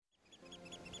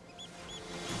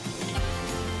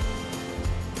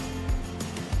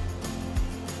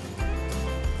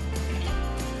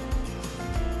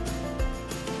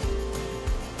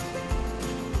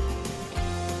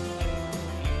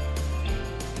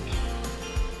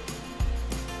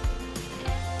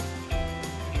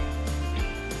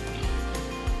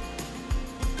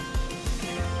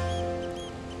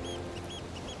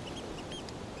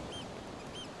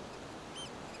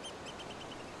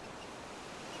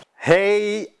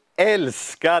Hej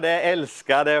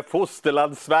älskade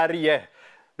fosterland Sverige.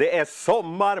 Det är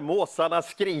sommar, måsarna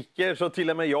skriker så till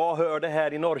och med jag hör det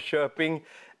här i Norrköping.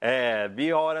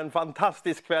 Vi har en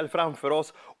fantastisk kväll framför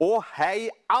oss. Och hej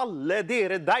alla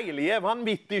dere dejliga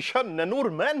vanvittig skönne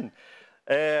norrmän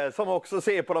som också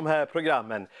ser på de här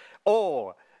programmen.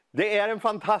 Det är en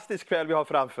fantastisk kväll vi har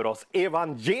framför oss.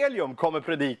 Evangelium kommer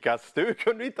predikas. Du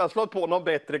kunde inte ha slått på någon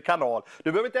bättre kanal.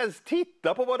 Du behöver inte ens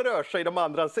titta på vad det rör sig i de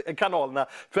andra kanalerna.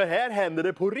 För här händer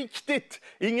det på riktigt.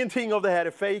 Ingenting av det här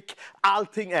är fake.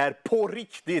 Allting är på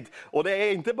riktigt. Och det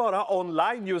är inte bara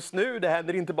online just nu. Det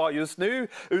händer inte bara just nu.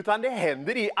 Utan det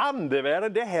händer i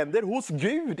andevärlden. Det händer hos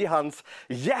Gud i hans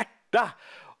hjärta.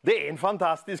 Det är en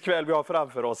fantastisk kväll vi har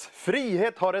framför oss.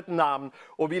 Frihet har ett namn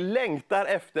och vi längtar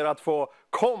efter att få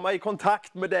komma i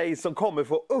kontakt med dig som kommer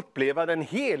få uppleva den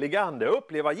heliga ande,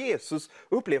 uppleva Jesus,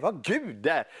 uppleva Gud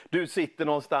där du sitter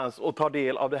någonstans och tar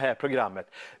del av det här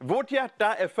programmet. Vårt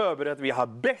hjärta är förberett, vi har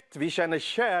bett, vi känner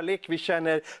kärlek, vi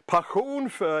känner passion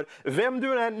för vem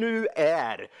du nu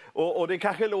är. Och det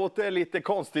kanske låter lite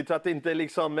konstigt att inte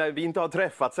vi inte har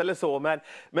träffats eller så, men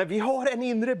vi har en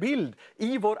inre bild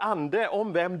i vår ande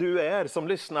om vem du är som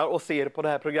lyssnar och ser på det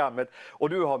här programmet. Och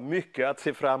du har mycket att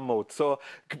se fram emot. Så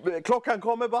klockan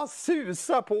kommer bara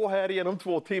susa på här genom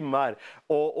 2 timmar.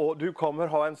 Och du kommer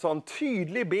ha en sån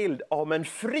tydlig bild om en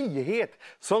frihet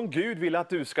som Gud vill att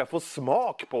du ska få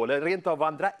smak på. Eller rent av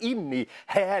vandra in i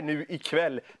här nu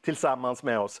ikväll tillsammans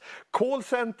med oss.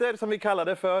 Callcenter som vi kallar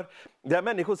det för. Där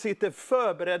människor sitter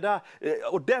förberedda,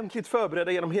 ordentligt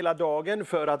förberedda genom hela dagen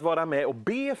för att vara med och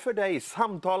be för dig,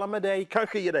 samtala med dig,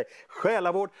 kanske ge dig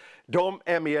själavård. De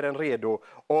är mer än redo.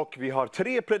 Och vi har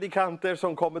 3 predikanter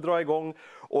som kommer dra igång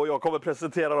och jag kommer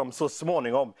presentera dem så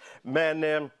småningom.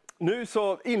 Men nu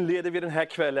så inleder vi den här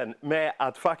kvällen med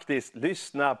att faktiskt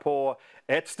lyssna på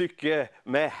ett stycke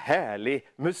med härlig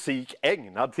musik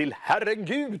ägnad till Herren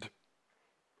Gud.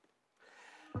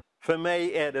 För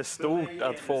mig är det stort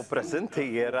att få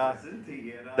presentera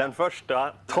den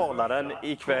första talaren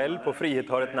ikväll på Frihet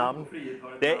har ett namn.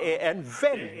 Det är en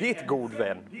väldigt god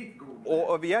vän.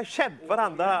 Och vi har känt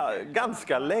varandra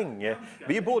ganska länge.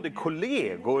 Vi är både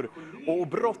kollegor och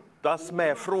brottas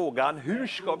med frågan hur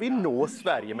ska vi nå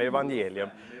Sverige med evangelium.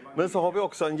 Men så har vi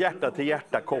också en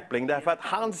hjärta-till-hjärta-koppling därför att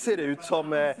han ser ut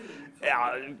som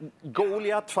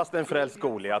Goliat fast en frälst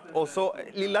Goliat. Och så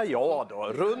lilla jag då,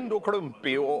 rund och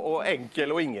klumpig och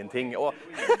enkel och ingenting. Och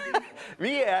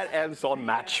vi är en sån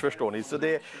match förstår ni. Så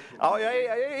det, jag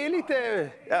är lite,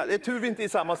 det är tur vi inte är i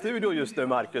samma studio just nu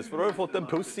Marcus. För då har du fått en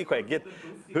puss i skägget.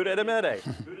 Hur är det med dig?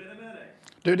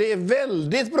 Du, det är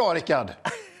väldigt bra Rickard.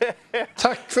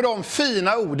 Tack för de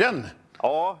fina orden.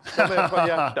 Ja, de är från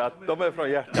hjärtat. De är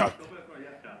från hjärtat.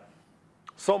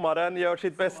 Sommaren gör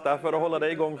sitt bästa för att hålla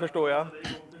dig igång förstår jag.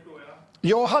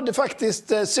 Jag hade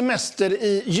faktiskt semester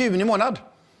i juni månad.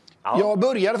 Ja. Jag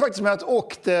började faktiskt med att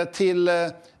åka till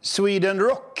Sweden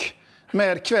Rock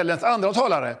med kvällens andra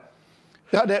talare.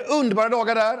 Jag hade underbara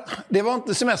dagar där. Det var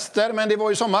inte semester men det var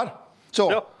ju sommar.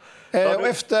 Så. Ja. Och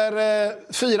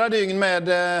efter 4 dygn med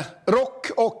rock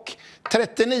och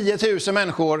 39 000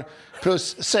 människor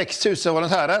plus 6 000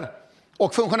 volontärer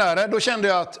och funktionärer, då kände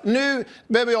jag att nu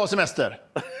behöver jag semester.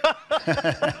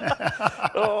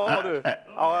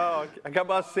 Ja, jag kan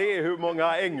bara se hur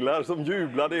många änglar som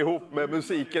jublade ihop med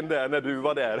musiken där när du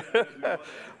var där.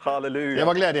 Halleluja. Det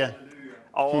var glädje.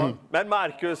 Ja, men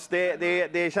Marcus,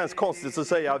 det känns konstigt att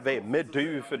säga vem är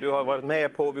du? För du har varit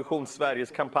med på Vision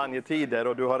Sveriges kampanjetider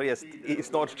och du har rest i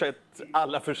snart sett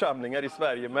alla församlingar i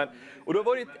Sverige. Och du har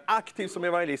varit aktiv som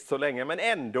evangelist så länge, men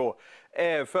ändå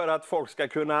för att folk ska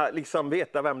kunna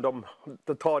veta vem de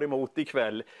tar emot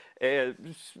ikväll.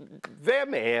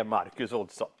 Vem är Marcus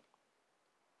Olsson?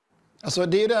 Alltså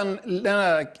det är den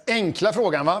här enkla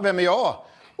frågan, va? Vem är jag?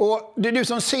 Och det är du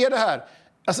som ser det här.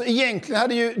 Alltså egentligen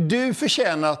hade ju du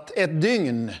förtjänat ett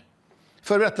dygn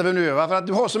för att berätta vem du är. För att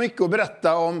du har så mycket att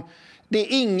berätta om det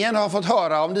ingen har fått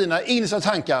höra om dina innersta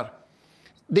tankar.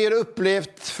 Det du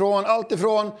upplevt från allt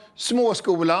ifrån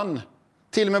småskolan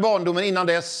till och med barndomen innan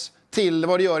dess till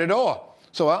vad du gör idag.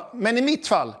 Så, va? Men i mitt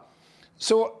fall,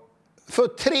 så för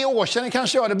 3 år sedan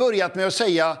kanske jag hade börjat med att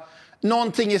säga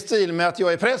någonting i stil med att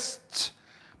jag är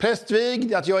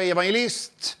prästvigd, att jag är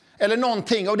evangelist eller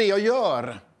någonting av det jag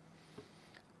gör.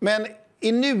 Men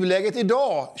i nuläget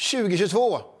idag,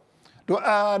 2022, då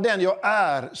är den jag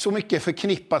är så mycket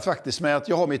förknippat faktiskt med att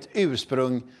jag har mitt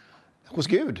ursprung hos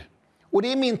Gud. Och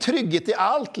det är min trygghet i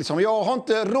allt. Jag har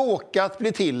inte råkat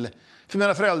bli till för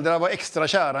mina föräldrar var extra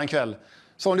kära en kväll.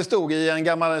 Som det stod i en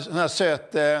gammal sån här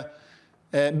söt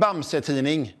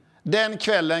Bamse-tidning. Den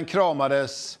kvällen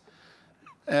kramades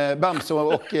Bamse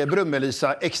och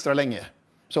Brummelisa extra länge.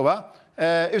 Så va?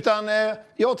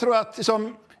 Jag tror att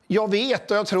jag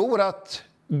vet och jag tror att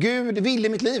Gud vill i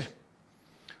mitt liv.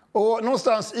 Och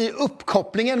någonstans i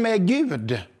uppkopplingen med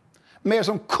Gud, med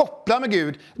som kopplar med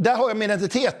Gud, där har jag min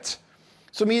identitet.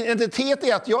 Så min identitet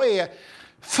är att jag är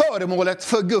föremålet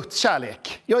för Guds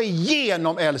kärlek. Jag är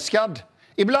genomälskad.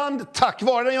 Ibland tack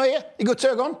vare den jag är i Guds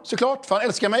ögon, såklart, för han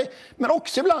älskar mig. Men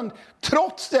också ibland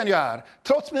trots den jag är,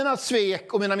 trots mina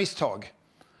svek och mina misstag.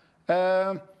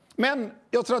 Men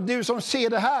jag tror att du som ser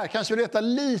det här kanske vill veta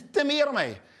lite mer om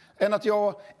mig än att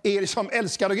jag är som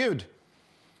älskad av Gud.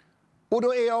 Och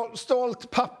då är jag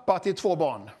stolt pappa till 2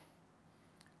 barn.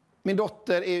 Min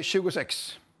dotter är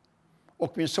 26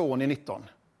 och min son är 19.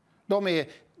 De är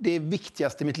det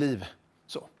viktigaste i mitt liv,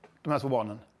 så, de här 2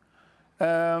 barnen.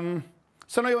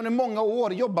 Sen har jag under många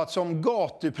år jobbat som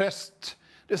gatupräst.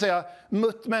 Det vill säga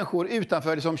mött människor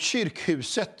utanför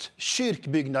kyrkhuset,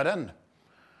 kyrkbyggnaden.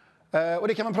 Och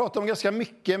det kan man prata om ganska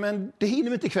mycket, men det hinner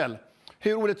vi inte ikväll.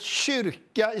 Hur ordet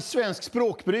kyrka i svensk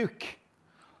språkbruk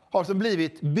har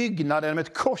blivit byggnaden med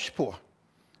ett kors på.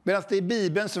 Medan det i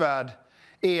Bibelns värld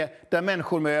är där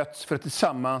människor möts för att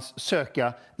tillsammans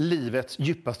söka livets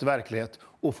djupaste verklighet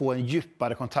och få en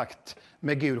djupare kontakt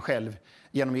med Gud själv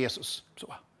genom Jesus.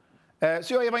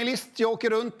 Så jag är evangelist, jag åker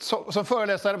runt som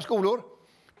föreläsare på skolor.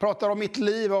 Pratar om mitt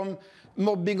liv, om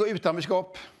mobbing och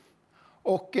utanförskap.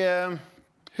 Och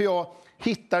hur jag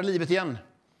hittar livet igen.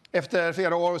 Efter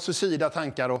flera år suicida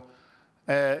tankar och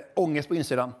ångest på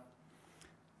insidan.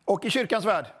 Och i kyrkans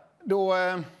värld, då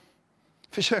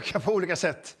försöker jag på olika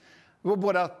sätt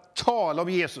både tala om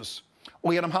Jesus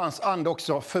och genom hans ande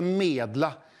också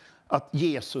förmedla att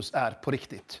Jesus är på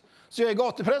riktigt. Så jag är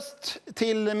gatupräst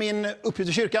till min uppgift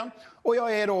i kyrkan och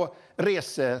jag är då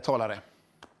resetalare.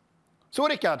 Så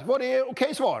Rickard, var det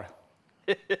okej svar?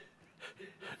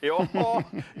 Ja,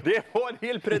 det var en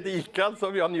hel predikan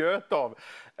som jag njöt av.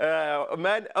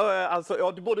 Men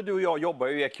alltså, både du och jag jobbar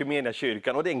ju i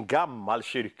Equmeniakyrkan och det är en gammal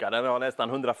kyrka. Den har nästan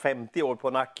 150 år på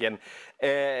nacken.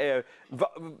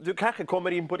 Du kanske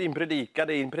kommer in på din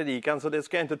predikan så det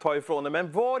ska jag inte ta ifrån dig.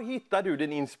 Men var hittar du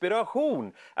din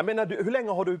inspiration? Jag menar, hur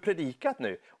länge har du predikat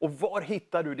nu? Och var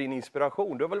hittar du din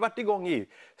inspiration? Du har väl varit igång i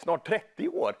snart 30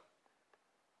 år?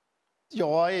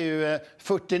 Jag är ju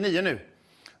 49 nu.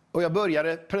 Och jag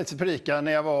började predika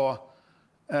när jag var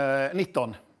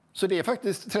 19. Så det är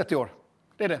faktiskt 30 år.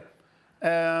 Det är det.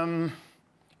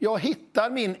 Jag hittar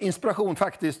min inspiration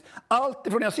faktiskt allt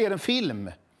ifrån när jag ser en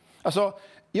film. Alltså,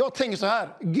 jag tänker så här.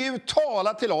 Gud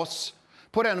talar till oss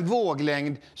på den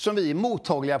våglängd som vi är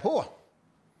mottagliga på.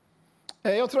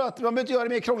 Jag tror att man behöver inte göra det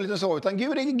mer krångligt än så. Utan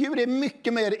Gud är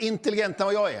mycket mer intelligent än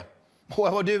vad jag är.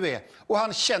 Och vad du är. Och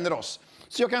han känner oss.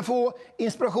 Så jag kan få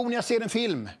inspiration när jag ser en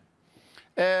film.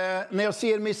 När jag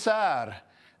ser misär.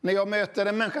 När jag möter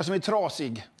en människa som är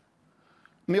trasig.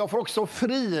 Men jag får också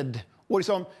frid och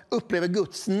upplever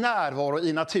Guds närvaro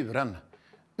i naturen.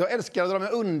 Jag älskar att dra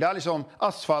mig undan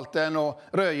asfalten och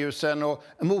rödljusen och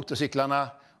motorcyklarna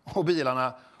och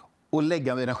bilarna och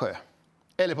lägga mig i en sjö.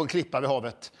 Eller på en klippa vid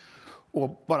havet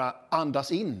och bara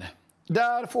andas in.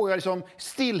 Där får jag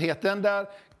stillheten, där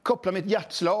kopplar mitt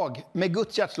hjärtslag med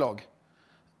Guds hjärtslag.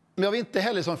 Men jag vill inte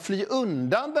heller fly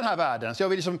undan den här världen. Så jag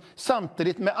vill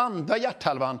samtidigt med andra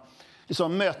hjärthalvan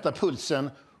möta pulsen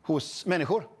hos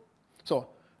människor. Så.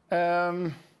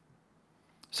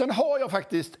 Sen har jag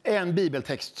faktiskt en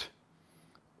bibeltext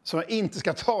som jag inte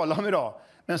ska tala om idag.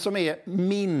 Men som är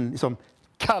min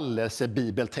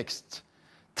kallelsebibeltext.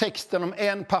 Texten om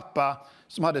en pappa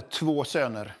som hade 2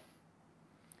 söner.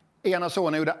 Ena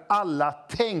sonen gjorde alla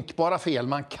tänkbara fel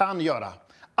man kan göra.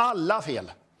 Alla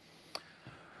fel.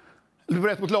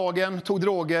 Bröt mot lagen, tog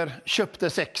droger, köpte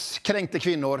sex, kränkte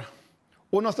kvinnor.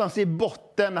 Och någonstans i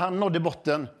botten, när han nådde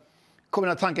botten, kom den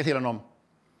här tanken till honom.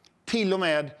 Till och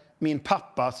med min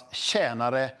pappas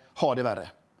tjänare har det värre.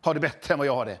 Har det bättre än vad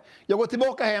jag har det. Jag går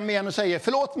tillbaka hem igen och säger,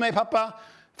 förlåt mig pappa,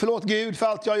 förlåt Gud för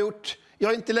allt jag har gjort.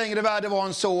 Jag är inte längre värd att vara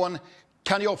en son.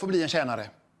 Kan jag få bli en tjänare?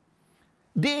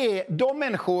 Det är de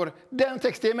människor, den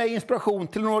texten är med inspiration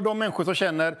till några av de människor som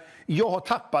känner, jag har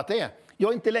tappat det. Jag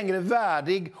är inte längre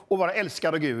värdig att vara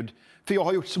älskad av Gud, för jag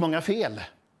har gjort så många fel.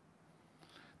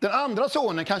 Den andra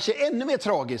sonen kanske är ännu mer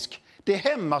tragisk. Det är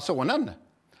hemmasonen.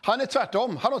 Han är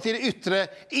tvärtom. Han har till det yttre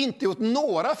inte gjort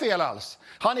några fel alls.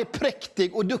 Han är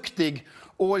präktig och duktig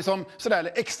och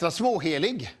sådär extra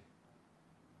småhelig.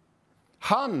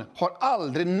 Han har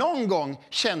aldrig någon gång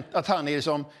känt att han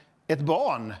är ett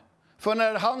barn. För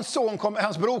när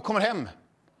hans bror kommer hem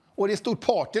och det är stort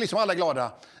party, alla är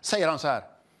glada, säger han så här.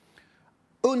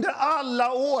 Under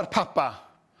alla år, pappa,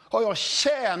 har jag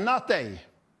tjänat dig.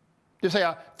 Det vill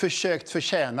säga försökt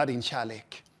förtjäna din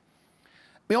kärlek.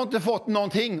 Men jag har inte fått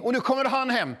någonting. Och nu kommer han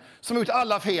hem som har gjort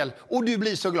alla fel och du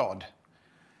blir så glad.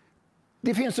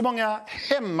 Det finns så många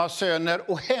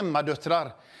hemmasöner och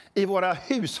hemmadöttrar i våra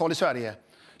hushåll i Sverige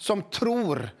som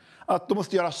tror att de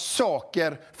måste göra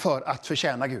saker för att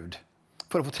förtjäna Gud.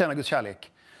 För att få tjäna Guds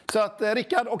kärlek. Så att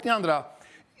Rickard och ni andra,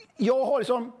 jag har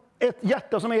liksom ett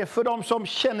hjärta som är för dem som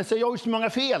känner sig, jag har gjort så många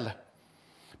fel.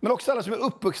 Men också alla som är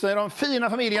uppvuxna i de fina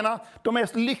familjerna, de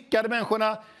mest lyckade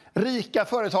människorna, rika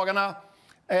företagarna,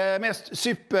 mest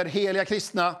superheliga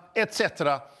kristna, etc.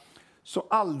 Som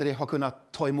aldrig har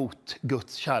kunnat ta emot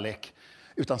Guds kärlek,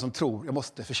 utan som tror jag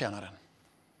måste förtjäna den.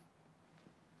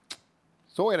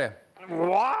 Så är det.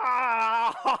 Wow!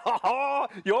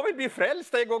 Jag vill bli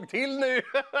frälst en gång till nu.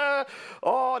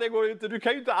 Det går ju inte. Du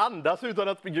kan ju inte andas utan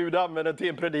att Gud använder till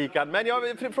en predikan. Men jag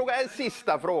vill fråga en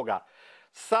sista fråga.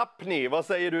 Sapni, vad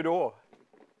säger du då?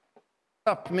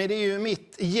 Sapmi, det är ju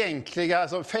mitt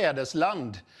egentliga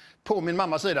fädersland på min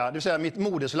mammas sida, det vill säga mitt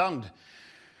modersland.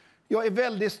 Jag är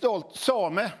väldigt stolt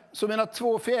same, så mina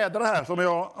 2 fjädrar här som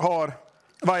jag har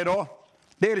varje dag,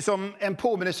 det är liksom en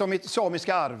påminnelse om mitt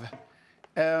samiska arv.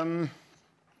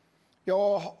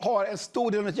 Jag har en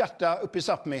stor del av mitt hjärta uppe i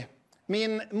Sapmi.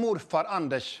 Min morfar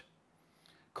Anders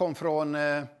kom från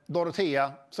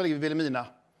Dorotea, som ligger vid Vilhelmina.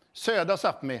 Södra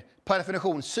Sapmi, per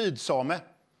definition sydsame.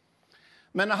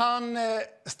 Men när han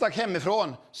stack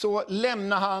hemifrån så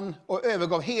lämnade han och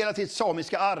övergav hela sitt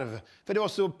samiska arv. För det var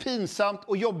så pinsamt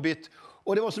och jobbigt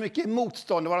och det var så mycket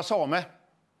motstånd att vara same.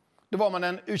 Då var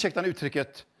man ursäkta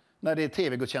uttrycket, när det är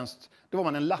tv-gudstjänst, då var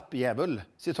man en lappjävel,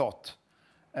 citat.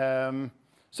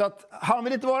 Så att han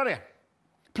ville inte vara det.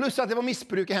 Plus att det var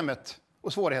missbruk i hemmet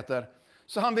och svårigheter.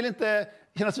 Så han ville inte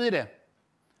kännas vid det.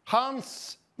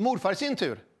 Hans morfar i sin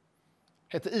tur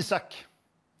hette Isak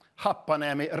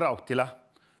Happanämi Rautila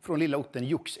från lilla orten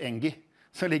Joksengi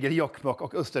som ligger i Jokkmokk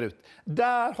och österut.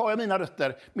 Där har jag mina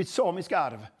rötter, mitt samiska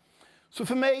arv. Så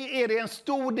för mig är det en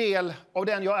stor del av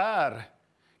den jag är.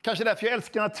 Kanske därför jag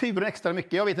älskar naturen extra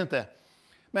mycket, jag vet inte.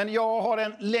 Men jag har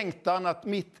en längtan att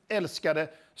mitt älskade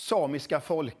samiska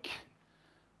folk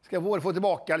ska få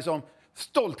tillbaka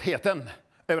stoltheten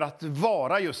över att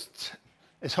vara just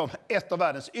ett av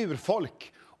världens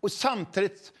urfolk. Och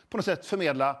samtidigt på något sätt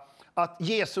förmedla att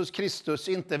Jesus Kristus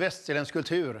inte är västerländsk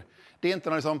kultur. Det är inte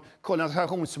någon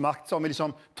kolonisationsmakt som vill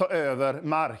ta över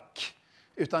mark.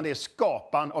 Utan det är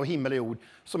skapan av himmel och jord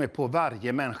som är på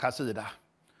varje människas sida.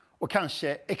 Och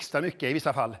kanske extra mycket i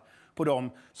vissa fall på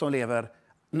dem som lever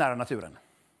nära naturen.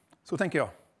 Så tänker jag.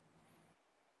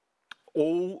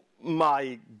 Oh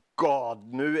my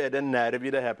God, nu är det nerv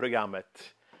i det här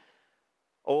programmet.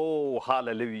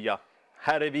 Halleluja.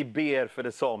 Herre, vi ber för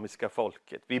det samiska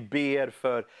folket. Vi ber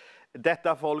för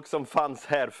detta folk som fanns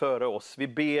här före oss. Vi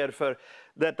ber för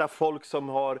detta folk som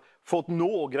har fått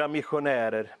några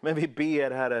missionärer. Men vi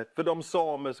ber, Herre, för de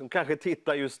samer som kanske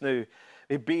tittar just nu.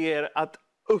 Vi ber att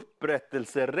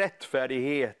upprättelse,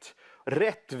 rättfärdighet,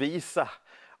 rättvisa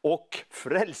och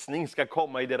frälsning ska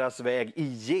komma i deras väg i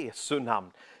Jesu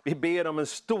namn. Vi ber om en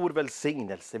stor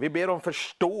välsignelse. Vi ber om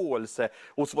förståelse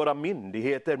hos våra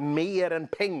myndigheter. Mer än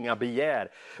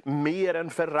pengabegär. Mer än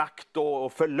förakt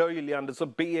och förlöjligande, så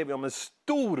ber vi om en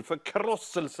stor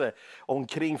förkrosselse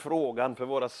omkring frågan för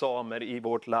våra samer i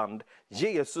vårt land.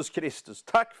 Jesus Kristus,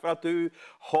 tack för att du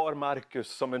har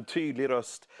Markus som en tydlig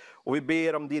röst. Och vi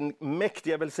ber om din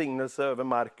mäktiga välsignelse över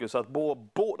Markus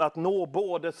att nå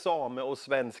både same och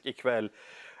svensk ikväll.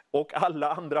 Och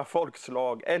alla andra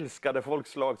folkslag, älskade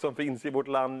folkslag som finns i vårt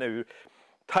land nu.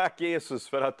 Tack Jesus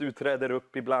för att du träder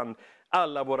upp ibland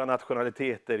alla våra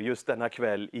nationaliteter just denna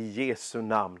kväll i Jesu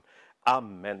namn.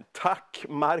 Amen. Tack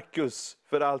Markus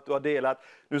för allt du har delat.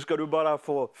 Nu ska du bara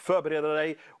få förbereda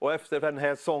dig och efter den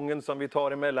här sången som vi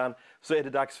tar emellan så är det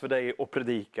dags för dig att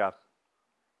predika.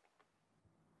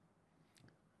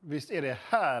 Visst är det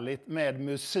härligt med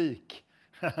musik.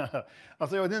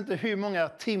 Alltså jag vet inte hur många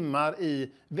timmar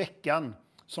i veckan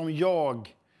som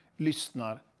jag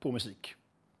lyssnar på musik.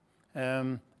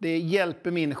 Det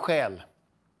hjälper min själ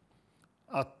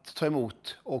att ta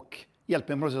emot och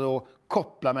hjälper mig att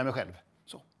koppla med mig själv.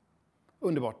 Så.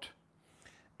 Underbart.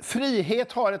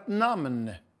 Frihet har ett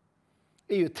namn.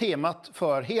 Det är ju temat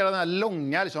för hela den här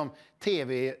långa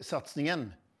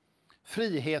tv-satsningen.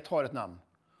 Frihet har ett namn.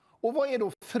 Och vad är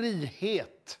då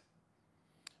frihet?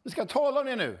 Vi ska tala om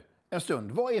det nu en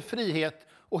stund. Vad är frihet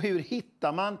och hur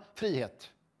hittar man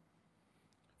frihet?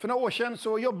 För några år sedan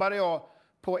så jobbade jag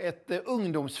på ett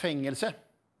ungdomsfängelse.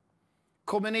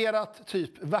 Kombinerat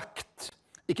typ vakt.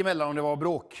 Icke mellan om det var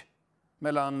bråk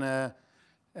mellan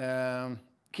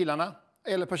killarna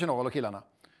eller personal och killarna.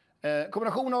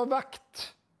 Kombination av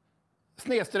vakt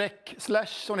snedstreck, slash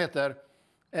som det heter,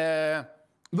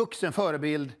 vuxen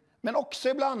förebild. Men också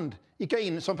ibland gick jag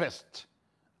in som präst.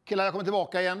 Killar, jag kommer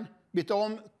tillbaka igen, bytte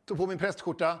om, tog på min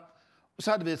prästskjorta. Och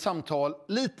så hade vi ett samtal,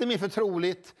 lite mer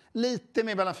förtroligt, lite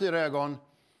mer mellan fyra ögon.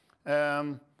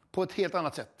 På ett helt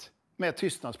annat sätt, med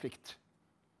tystnadsplikt.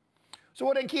 Så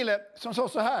var det en kille som sa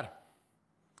så här.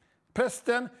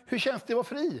 Prästen, hur känns det att vara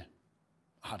fri?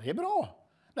 Ja, det är bra.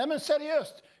 Nej, men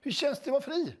seriöst, hur känns det att vara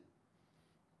fri?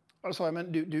 Och då sa jag,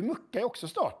 men du muckar ju också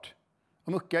snart.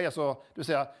 Och muckar är alltså, det vill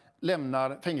säga,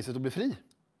 lämnar fängelset och blir fri.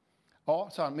 Ja,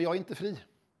 sa han, men jag är inte fri.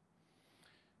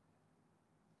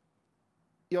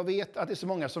 Jag vet att det är så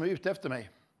många som är ute efter mig.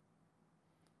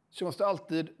 Så jag måste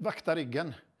alltid vakta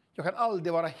ryggen. Jag kan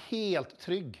aldrig vara helt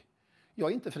trygg. Jag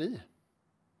är inte fri.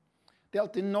 Det är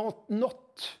alltid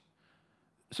något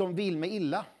som vill mig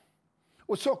illa.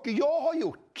 Och saker jag har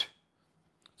gjort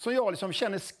som jag liksom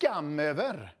känner skam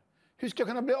över. Hur ska jag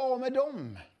kunna bli av med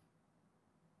dem?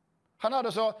 Han hade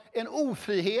alltså en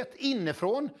ofrihet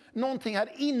inifrån. Någonting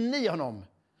här inne i honom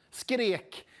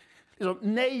skrek liksom,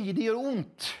 nej, det gör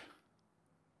ont.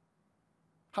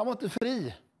 Han var inte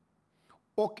fri.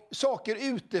 Och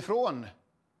saker utifrån.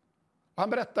 Han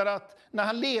berättade att när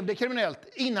han levde kriminellt,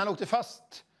 innan han åkte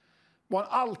fast, var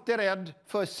han alltid rädd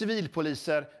för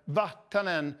civilpoliser vart han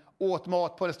än åt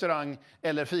mat på restaurang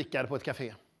eller fikade på ett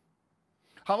café.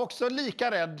 Han var också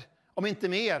lika rädd, om inte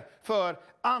mer, för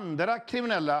andra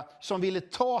kriminella som ville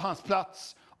ta hans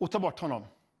plats och ta bort honom.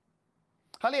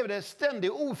 Han levde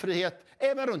ständig ofrihet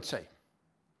även runt sig.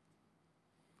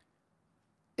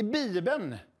 I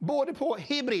Bibeln, både på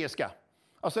hebreiska,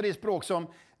 alltså det språk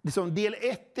som del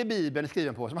 1 i Bibeln är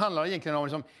skriven på, som handlar egentligen om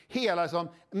liksom hela liksom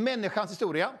människans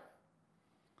historia,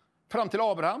 fram till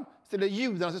Abraham, så det är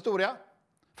judarnas historia,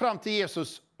 fram till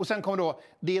Jesus, och sen kommer då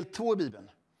del 2 i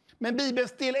Bibeln. Men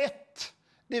Bibelns del 1,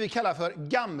 det vi kallar för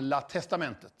Gamla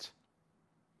testamentet,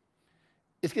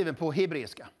 är skriven på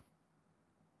hebreiska,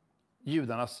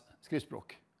 judarnas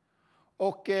skriftspråk.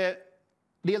 Och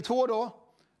del 2 då,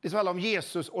 det som handlar om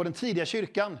Jesus och den tidiga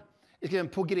kyrkan, är skriven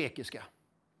på grekiska,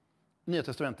 Nya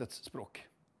testamentets språk.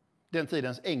 Den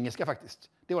tidens engelska faktiskt.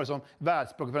 Det var som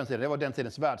världsspråk på den tiden. Det var den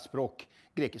tidens världsspråk,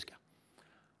 grekiska.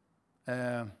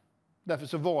 Därför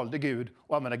så valde Gud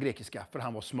att använda grekiska, för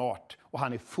han var smart. Och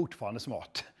han är fortfarande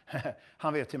smart.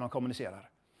 Han vet hur man kommunicerar.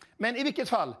 Men i vilket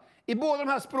fall, i båda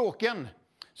de här språken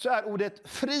så är ordet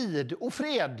frid och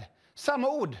fred samma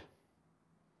ord.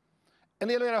 En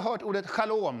del av er har hört ordet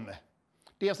shalom.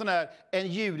 Det är en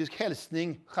judisk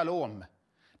hälsning, shalom.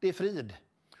 Det är frid.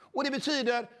 Och det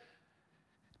betyder,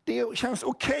 det känns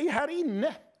okej här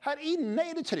inne. Här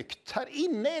inne är det tryggt. Här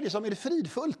inne är det som är det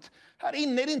fridfullt. Här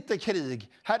inne är det inte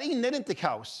krig. Här inne är det inte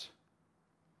kaos.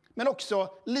 Men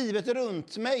också livet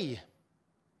runt mig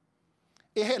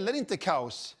är heller inte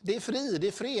kaos. Det är frid, det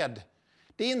är fred.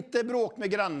 Det är inte bråk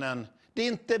med grannen. Det är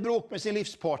inte bråk med sin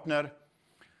livspartner.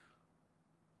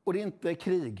 Och det är inte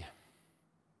krig.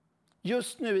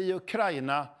 Just nu i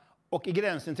Ukraina och i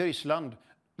gränsen till Ryssland,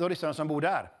 de ryssarna som bor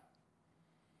där.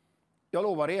 Jag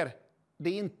lovar er, det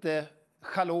är inte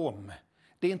shalom.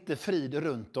 Det är inte frid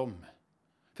runt om.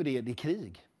 För det är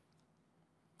krig.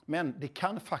 Men det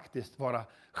kan faktiskt vara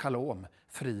shalom,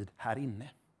 frid här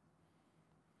inne.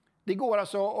 Det går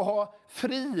alltså att ha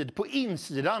frid på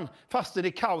insidan fast det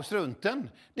är kaos runt den.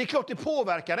 Det är klart det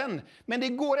påverkar den. Men det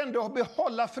går ändå att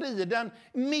behålla friden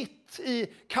mitt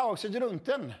i kaoset runt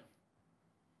den.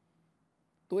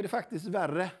 Då är det faktiskt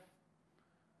värre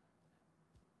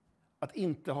att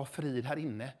inte ha frid här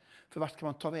inne. För vart kan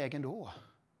man ta vägen då?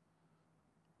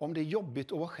 Om det är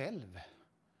jobbigt att vara själv.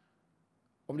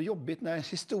 Om det är jobbigt när ens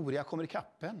historia kommer i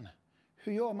kappen.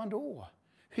 Hur gör man då?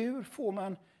 Hur får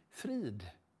man frid?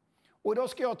 Och idag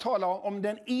ska jag tala om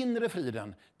den inre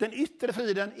friden. Den yttre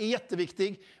friden är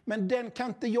jätteviktig, men den kan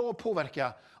inte jag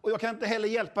påverka. Och jag kan inte heller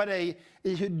hjälpa dig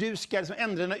i hur du ska liksom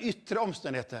ändra dina yttre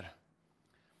omständigheter.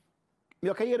 Men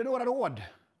jag kan ge dig några råd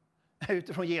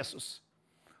utifrån Jesus.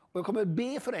 Och jag kommer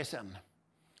be för dig sen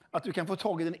att du kan få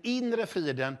tag i den inre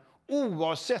friden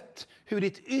oavsett hur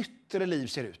ditt yttre liv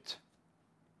ser ut.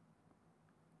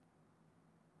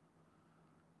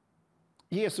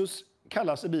 Jesus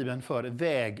kallas i Bibeln för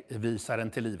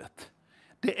vägvisaren till livet.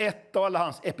 Det är ett av alla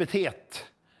hans epitet.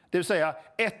 Det vill säga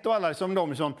ett av alla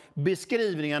de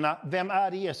beskrivningarna. Vem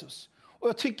är Jesus? Och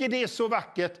jag tycker det är så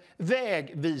vackert.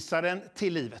 Vägvisaren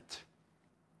till livet.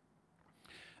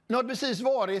 Nu har det precis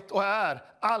varit och är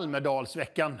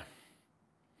Almedalsveckan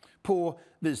på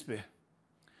Visby.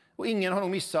 Och ingen har nog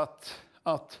missat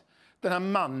att den här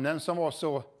mannen som var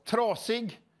så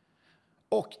trasig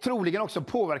och troligen också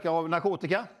påverkad av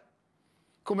narkotika,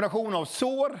 kombination av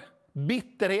sår,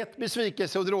 Bitterhet,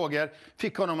 besvikelse och droger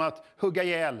fick honom att hugga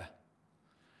ihjäl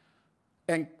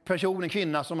en person, en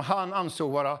kvinna som han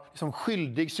ansåg vara liksom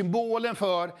skyldig, symbolen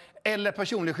för eller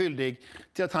personligt skyldig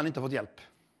till att han inte fått hjälp.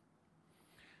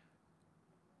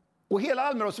 Och hela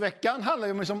Almedalsveckan handlar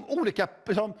ju om liksom olika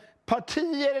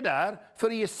partier är där för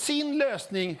att ge sin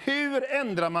lösning. Hur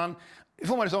ändrar man,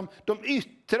 får man liksom de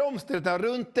yttre omständigheterna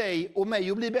runt dig och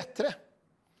mig att bli bättre?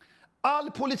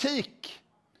 All politik,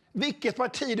 vilket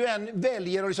parti du än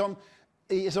väljer och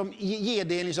liksom ge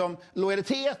det liksom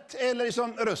lojalitet eller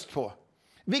liksom röst på.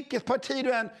 Vilket parti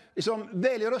du än liksom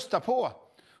väljer att rösta på,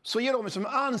 så ger de liksom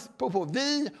anspråk på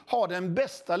vi har den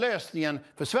bästa lösningen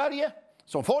för Sverige,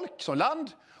 som folk, som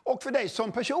land och för dig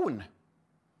som person.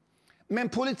 Men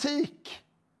politik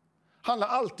handlar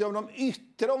alltid om de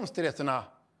yttre omständigheterna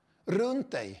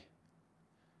runt dig.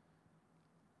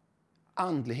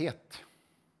 Andlighet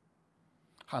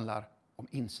handlar om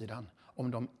insidan,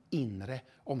 om de inre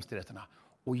omständigheterna.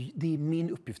 Och det är min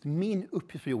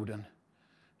uppgift på jorden.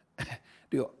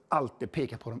 Det är att alltid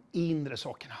peka på de inre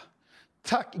sakerna.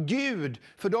 Tack Gud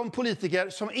för de politiker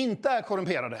som inte är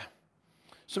korrumperade,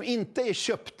 som inte är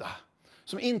köpta,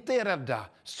 som inte är rädda,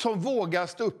 som vågar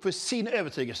stå upp för sin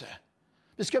övertygelse.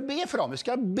 Vi ska be för dem, vi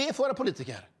ska be för våra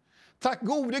politiker. Tack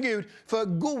gode Gud för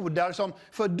godar, som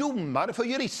för domare, för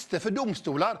jurister, för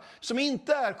domstolar som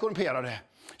inte är korrumperade,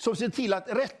 som ser till att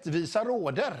rättvisa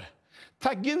råder.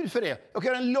 Tack Gud för det. Jag kan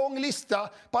göra en lång lista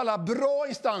på alla bra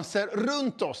instanser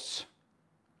runt oss.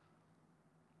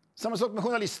 Samma sak med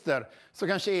journalister, som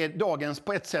kanske är dagens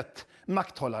på ett sätt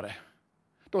makthållare.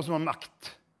 De som har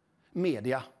makt,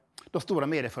 media, de stora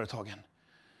medieföretagen.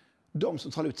 De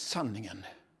som talar ut sanningen.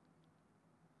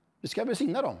 Vi ska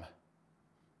besinna dem.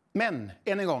 Men,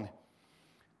 än en gång,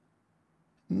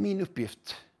 min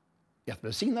uppgift är att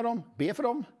besinna dem, be för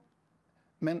dem.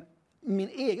 Men min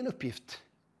egen uppgift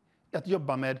är att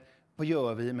jobba med vad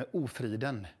gör vi med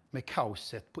ofriden, med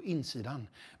kaoset på insidan,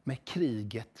 med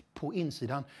kriget på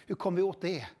insidan. Hur kommer vi åt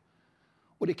det?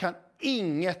 Och det kan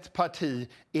inget parti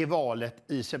i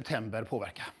valet i september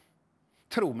påverka.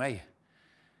 Tro mig.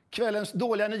 Kvällens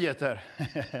dåliga nyheter,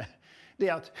 det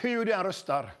är att hur du än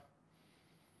röstar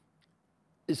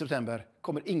i september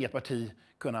kommer inget parti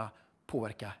kunna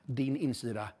påverka din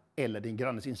insida eller din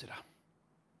grannes insida.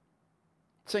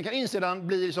 Sen kan insidan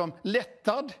bli liksom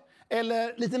lättad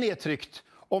eller lite nedtryckt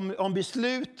om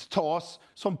beslut tas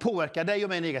som påverkar dig och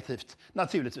mig negativt,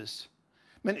 naturligtvis.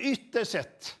 Men ytterst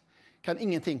sett kan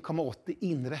ingenting komma åt det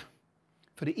inre.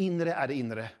 För det inre är det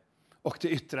inre och det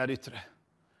yttre är det yttre.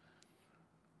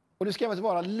 Och det ska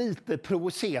vara lite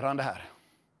provocerande här.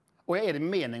 Och jag är det med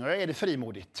mening och jag är det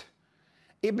frimodigt.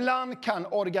 Ibland kan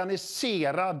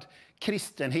organiserad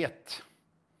kristenhet,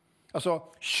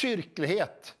 alltså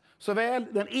kyrklighet, såväl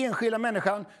den enskilda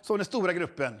människan som den stora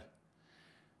gruppen,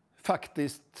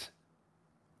 faktiskt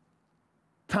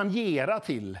tangera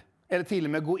till, eller till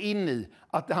och med gå in i,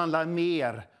 att det handlar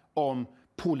mer om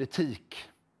politik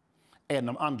än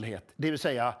om andlighet. Det vill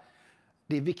säga,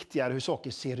 det är viktigare hur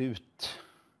saker ser ut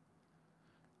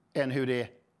än hur det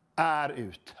är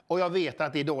ut. Och jag vet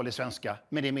att det är dålig svenska,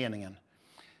 men det är meningen.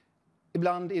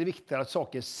 Ibland är det viktigare att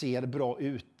saker ser bra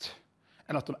ut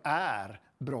än att de är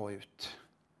bra ut.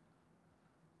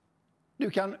 Du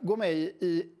kan gå med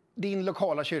i din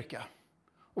lokala kyrka.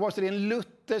 Och vare sig det är en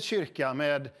luthersk kyrka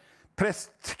med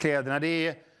prästkläderna, det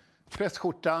är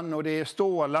prästskjortan och det är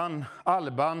stålan,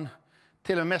 alban,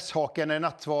 till och med mässhaken eller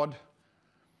nattvard.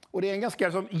 Och det är en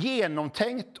ganska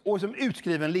genomtänkt och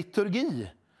utskriven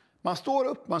liturgi. Man står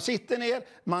upp, man sitter ner,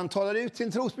 man talar ut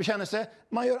sin trosbekännelse,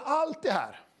 man gör allt det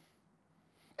här.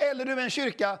 Eller du är en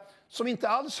kyrka som inte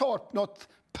alls har något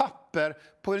papper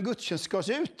på hur en gudstjänst ska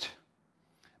se ut.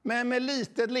 Men med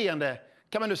litet leende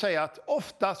kan man nu säga att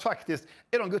oftast faktiskt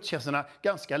är de gudstjänsterna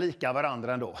ganska lika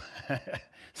varandra ändå.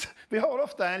 Vi har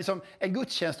ofta en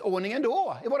gudstjänstordning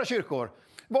ändå i våra kyrkor.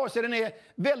 Vare sig den är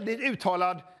väldigt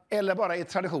uttalad eller bara är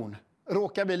tradition.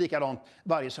 Råkar bli likadant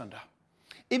varje söndag.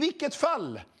 I vilket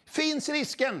fall finns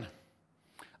risken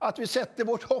att vi sätter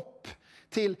vårt hopp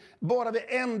till bara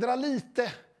vi ändrar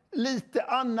lite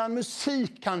annan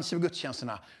musik kanske vid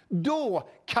gudstjänsterna. Då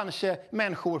kanske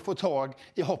människor får tag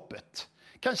i hoppet.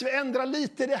 Kanske vi ändrar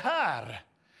lite det här.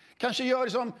 Kanske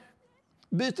gör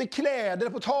byter kläder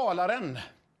på talaren.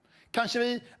 Kanske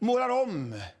vi målar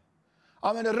om.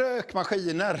 Använder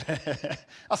rökmaskiner.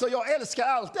 Alltså jag älskar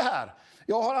allt det här.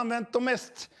 Jag har använt de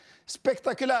mest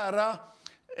spektakulära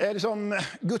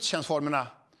gudstjänstformerna.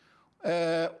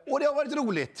 Och det har varit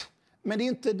roligt. Men det är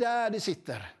inte där det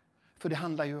sitter. För det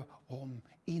handlar ju om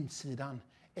insidan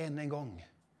än en gång.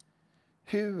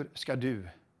 Hur ska du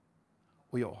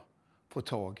och jag få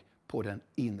tag på den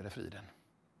inre friden.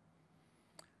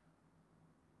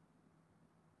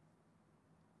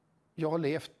 Jag har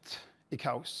levt i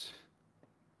kaos.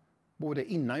 Både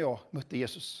innan jag mötte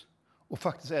Jesus och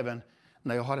faktiskt även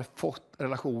när jag hade fått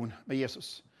relation med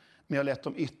Jesus. Men jag lät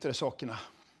de yttre sakerna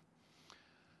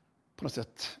på något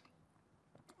sätt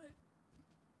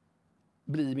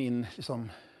bli min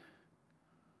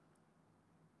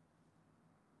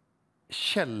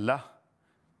källa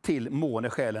till mån i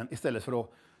själen istället för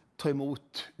att ta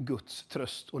emot Guds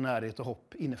tröst och närhet och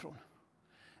hopp inifrån.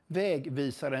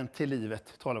 Vägvisaren till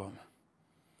livet talar vi om.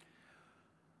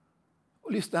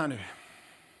 Och lyssna här nu.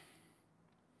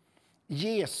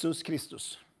 Jesus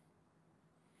Kristus.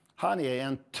 Han är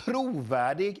en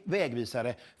trovärdig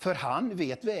vägvisare, för han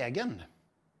vet vägen.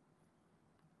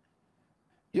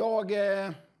 Jag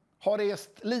har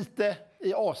rest lite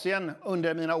i Asien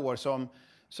under mina år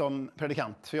som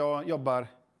predikant, för jag jobbar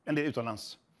en del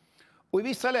utomlands. Och i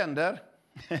vissa länder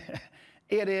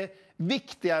är det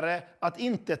viktigare att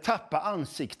inte tappa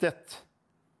ansiktet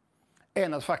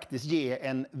än att faktiskt ge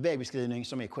en vägbeskrivning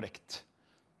som är korrekt.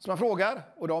 Så man frågar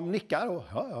och de nickar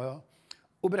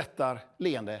och berättar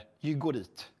leende, ju går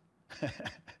dit.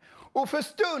 Och för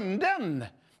stunden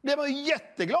blir man ju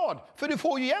jätteglad, för du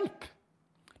får ju hjälp.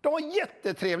 De var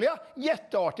jättetrevliga,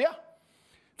 jätteartiga,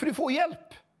 för du får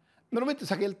hjälp. Men de är inte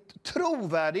särskilt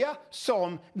trovärdiga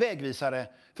som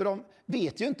vägvisare, för de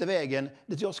vet ju inte vägen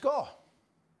dit jag ska.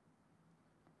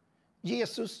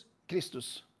 Jesus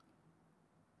Kristus.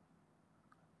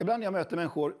 Ibland när jag möter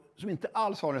människor som inte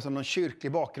alls har någon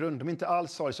kyrklig bakgrund, de inte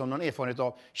alls har någon erfarenhet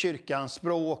av kyrkans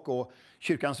språk och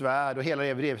kyrkans värld och hela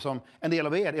det som en del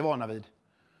av er är vana vid.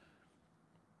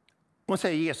 Hon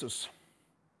säger Jesus.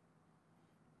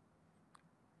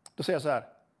 Då säger jag så här,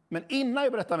 men innan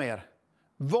jag berättar mer,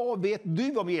 vad vet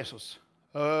du om Jesus?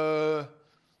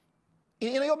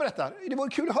 Innan jag berättar, det vore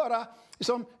kul att höra,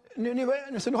 nu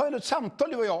har jag ett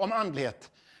samtal du och jag om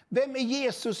andlighet. Vem är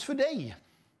Jesus för dig?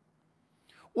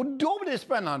 Och då blir det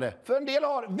spännande, för en del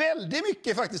har väldigt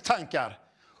mycket faktiskt tankar.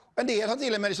 En del har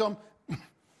till och med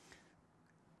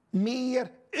mer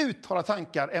uttalade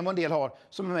tankar än vad en del har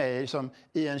som är med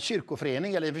i en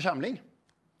kyrkoförening eller i en församling.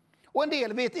 Och en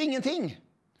del vet ingenting.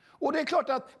 Och det är klart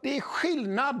att det är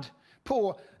skillnad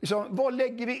på vad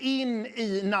lägger vi in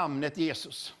i namnet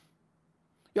Jesus.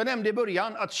 Jag nämnde i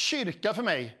början att kyrka för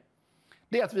mig,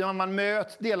 det är att man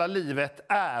möts, delar livet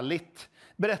ärligt,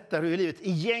 berättar hur livet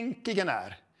egentligen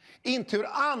är. Inte hur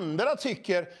andra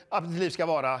tycker att ett liv ska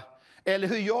vara, eller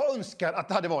hur jag önskar att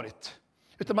det hade varit.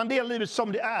 Utan man delar livet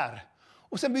som det är.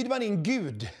 Och sen bjuder man in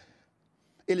Gud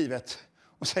i livet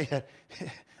och säger,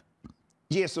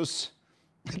 Jesus,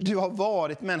 du har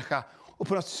varit människa och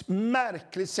på något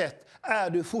märkligt sätt är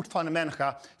du fortfarande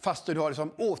människa fast du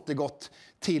har återgått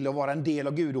till att vara en del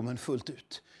av gudomen fullt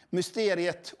ut.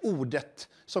 Mysteriet, ordet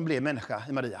som blev människa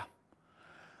i Maria.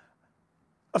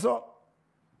 Alltså,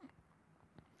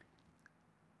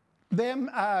 vem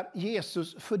är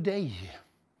Jesus för dig?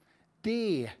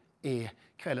 Det är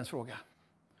kvällens fråga.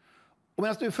 Och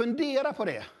medan du funderar på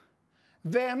det,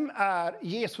 vem är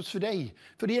Jesus för dig?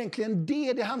 För det är egentligen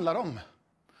det handlar om.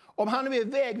 Om han är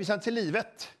vägvisad till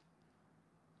livet,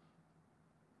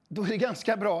 då är det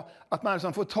ganska bra att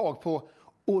man får tag på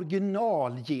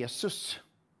original-Jesus.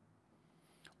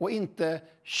 Och inte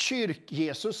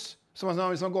kyrk-Jesus, som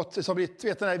har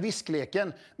blivit den här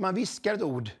viskleken. Man viskar ett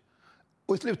ord,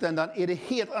 och i slutändan är det ett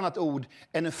helt annat ord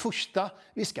än den första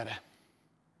viskade.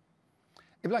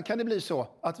 Ibland kan det bli så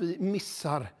att vi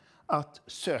missar att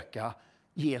söka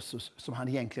Jesus som han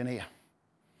egentligen är.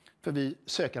 För vi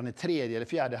söker han i tredje eller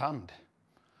fjärde hand.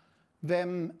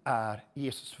 Vem är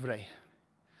Jesus för dig?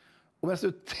 Och medan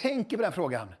du tänker på den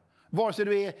frågan, vare sig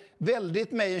du är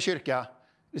väldigt med i en kyrka,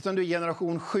 liksom du är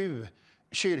generation 7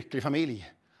 kyrklig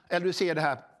familj, eller du ser det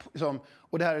här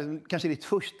och det här är kanske ditt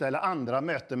första eller andra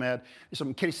möte med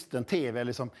kristen tv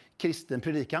eller kristen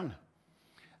predikan.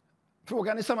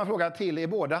 Frågan är samma fråga till er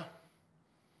båda.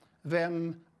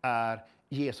 Vem är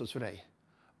Jesus för dig?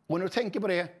 Och när du tänker på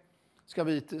det ska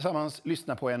vi tillsammans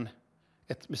lyssna på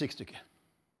ett musikstycke.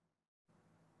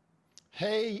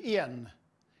 Hej igen!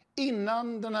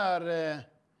 Innan den här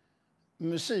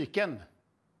musiken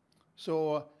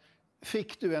så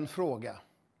fick du en fråga.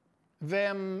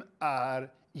 Vem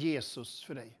är Jesus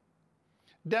för dig?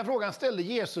 Den frågan ställde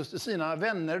Jesus till sina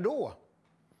vänner då.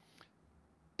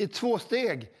 I 2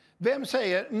 steg. Vem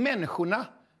säger människorna?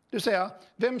 Du säger,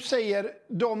 vem säger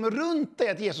de runt dig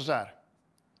att Jesus är?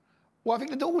 Och han fick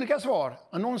lite olika svar.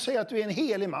 Någon säger att du är en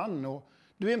helig man, och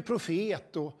du är en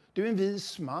profet, och du är en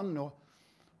vis man. Och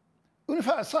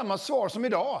ungefär samma svar som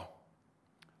idag.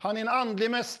 Han är en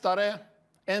andlig mästare,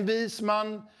 en vis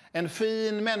man, en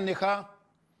fin människa.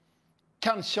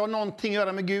 Kanske har någonting att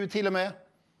göra med Gud till och med.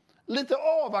 Lite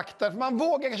avvaktad, för man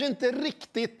vågar kanske inte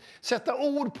riktigt sätta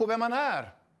ord på vem man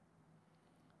är.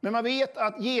 Men man vet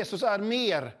att Jesus är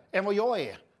mer än vad jag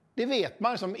är. Det vet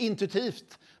man som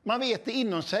intuitivt. Man vet det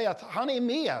inom sig att han är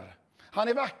mer. Han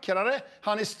är vackrare,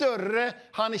 han är större,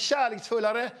 han är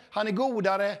kärleksfullare, han är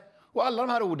godare. Och alla de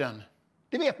här orden,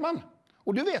 det vet man.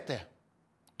 Och du vet det.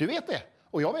 Du vet det.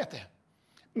 Och jag vet det.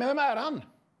 Men vem är han?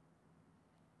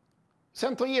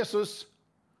 Sen tar Jesus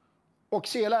och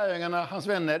ser lärjungarna, hans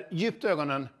vänner, djupt i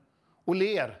ögonen och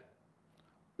ler.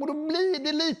 Och då blir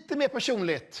det lite mer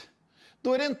personligt.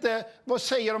 Då är det inte, vad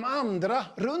säger de andra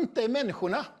runt dig,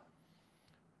 människorna?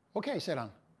 Okej, säger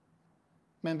han.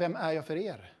 Men vem är jag för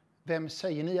er? Vem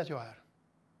säger ni att jag är?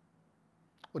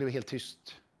 Och det var helt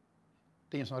tyst.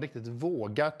 Det är ingen som riktigt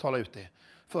vågar tala ut det.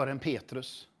 Förrän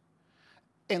Petrus.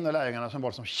 En av lärjungarna som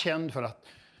var som känd för att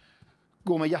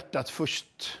gå med hjärtat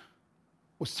först.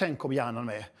 Och sen kom hjärnan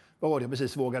med. Vad var det jag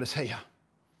precis vågade säga?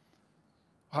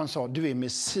 Och han sa, du är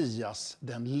Messias,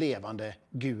 den levande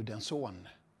Gudens son.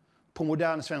 På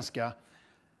modern svenska,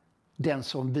 den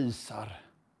som visar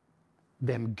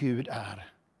vem Gud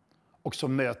är. Och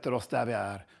som möter oss där vi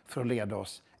är för att leda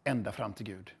oss ända fram till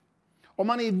Gud. Om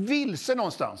man är vilse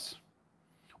någonstans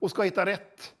och ska hitta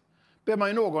rätt, behöver man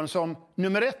ju någon som,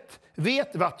 nummer 1,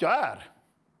 vet vart jag är.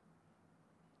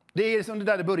 Det är liksom det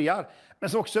där det börjar. Men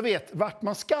som också vet vart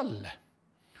man skall.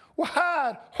 Och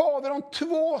här har vi de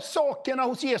 2 sakerna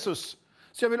hos Jesus.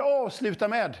 Så jag vill avsluta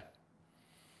med.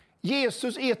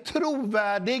 Jesus är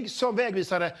trovärdig som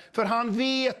vägvisare. För han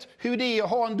vet hur det är att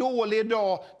ha en dålig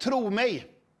dag. Tro mig.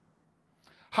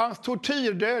 Hans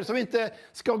tortyrdöd, som vi inte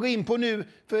ska gå in på nu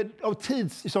av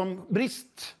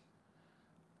tidsbrist.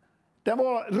 Den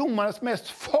var romarnas mest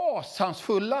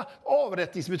fasansfulla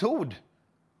avrättningsmetod.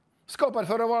 Skapad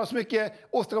för att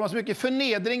åstadkomma så mycket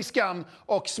förnedring, skam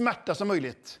och smärta som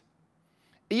möjligt.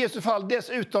 I Jesu fall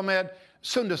dessutom med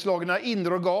sönderslagna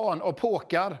inre organ och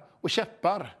påkar och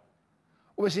käppar.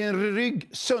 Och med sin rygg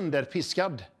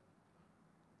sönderpiskad.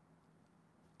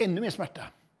 Ännu mer smärta.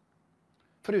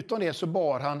 Förutom det så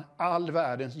bar han all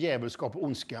världens djävulskap och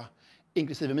ondska,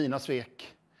 inklusive mina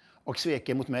svek och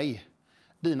sveken mot mig.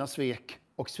 Dina svek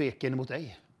och sveken mot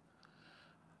dig.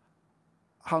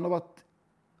 Han har varit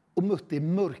och mött det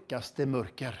mörkaste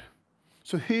mörker.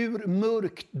 Så hur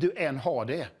mörkt du än har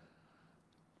det,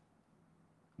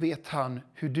 vet han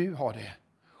hur du har det.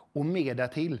 Och med där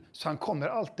till, så han kommer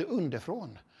alltid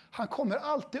underifrån. Han kommer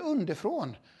alltid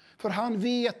underifrån. För han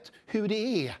vet hur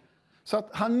det är. Så att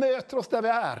han möter oss där vi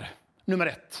är, nummer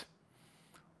 1.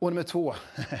 Och nummer 2,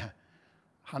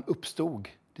 han uppstod.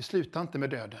 Det slutar inte med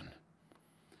döden.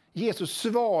 Jesus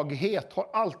svaghet har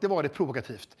alltid varit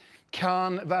provokativt.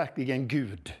 Kan verkligen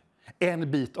Gud,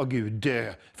 en bit av Gud,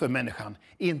 dö för människan?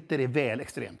 Inte det väl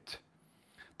extremt?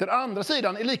 Den andra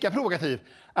sidan är lika provokativ.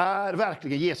 Är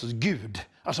verkligen Jesus Gud?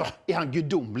 Alltså, är han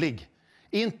gudomlig?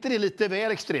 Är inte det lite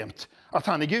väl extremt att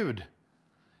han är Gud?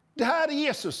 Det här är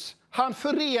Jesus. Han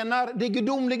förenar det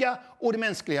gudomliga och det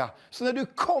mänskliga. Så när du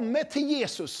kommer till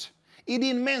Jesus i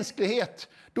din mänsklighet,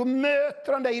 då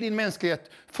möter han dig i din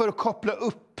mänsklighet för att koppla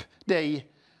upp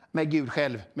dig med Gud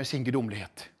själv, med sin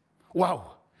gudomlighet. Wow!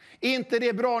 Är inte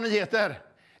det bra nyheter?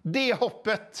 Det är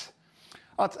hoppet.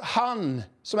 Att han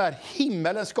som är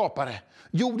himmelens skapare,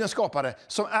 jordens skapare,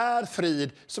 som är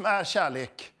frid, som är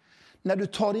kärlek. När du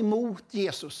tar emot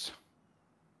Jesus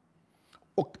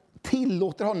och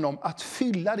tillåter honom att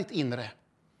fylla ditt inre,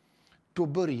 då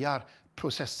börjar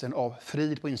processen av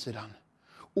frid på insidan.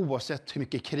 Oavsett hur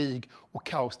mycket krig och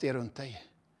kaos det är runt dig.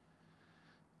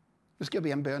 Nu ska jag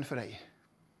be en bön för dig.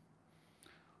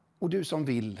 Och du som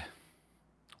vill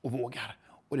och vågar,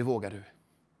 och det vågar du.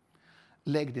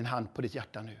 Lägg din hand på ditt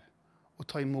hjärta nu och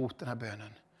ta emot den här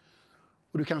bönen.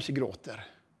 Och du kanske gråter,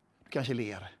 du kanske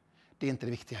ler. Det är inte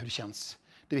det viktiga hur det känns.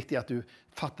 Det viktiga är att du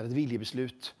fattar ett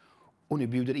viljebeslut och nu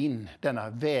bjuder in denna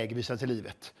vägvisare till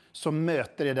livet som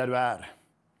möter dig där du är.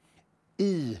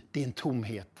 I din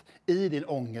tomhet, i din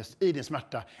ångest, i din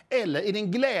smärta eller i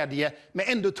din glädje men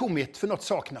ändå tomhet för något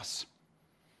saknas.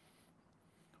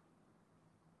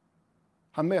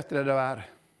 Han möter dig där du är.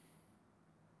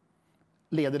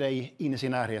 Leder dig in i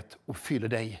sin närhet och fyller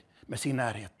dig med sin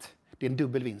närhet. Det är en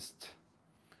dubbel vinst.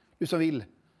 Du som vill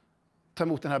ta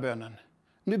emot den här bönen.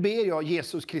 Nu ber jag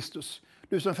Jesus Kristus,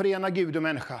 du som förenar Gud och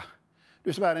människa.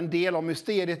 Du som är en del av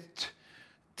mysteriet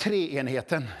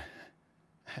treenigheten.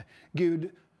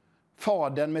 Gud,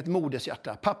 Fadern med ett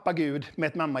modershjärta. Pappa Gud med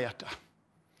ett mammahjärta.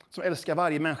 Som älskar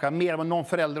varje människa mer än vad någon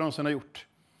förälder någonsin har gjort.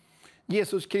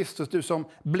 Jesus Kristus, du som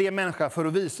blev människa för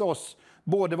att visa oss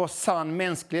både vad sann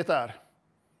mänsklighet är.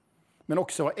 men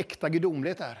också vad äkta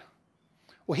gudomlighet är.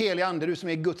 Och helig ande, du som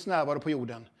är Guds närvaro på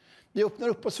jorden. Vi öppnar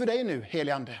upp oss för dig nu,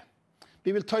 helig ande.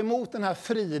 Vi vill ta emot den här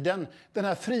friden, den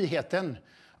här friheten.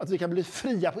 Att vi kan bli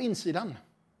fria på insidan.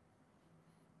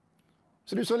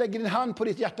 Så du som lägger din hand på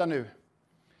ditt hjärta nu.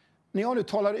 När jag nu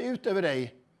talar ut över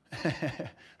dig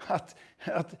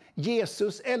att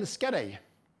Jesus älskar dig.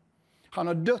 Han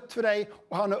har dött för dig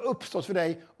och han har uppstått för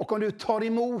dig. Och om du tar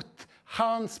emot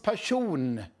hans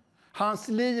person, hans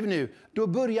liv nu, då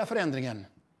börjar förändringen.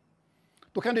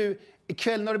 Då kan du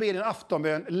ikväll när du ber din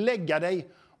aftonbön lägga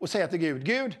dig och säga till Gud,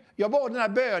 Gud, jag bad den här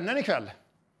bönen ikväll.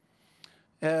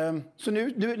 Så nu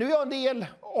är jag en del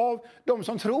av de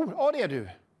som tror. Ja, det är du.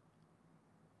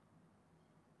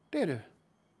 Det är du.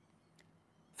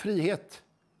 Frihet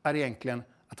är egentligen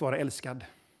att vara älskad.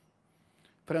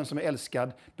 För den som är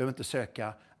älskad behöver inte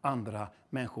söka andra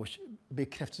människors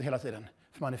bekräftelse hela tiden.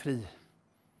 För man är fri.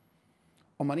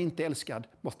 Om man inte är älskad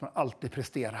måste man alltid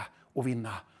prestera och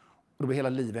vinna. Och då blir hela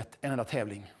livet en enda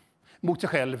tävling. Mot sig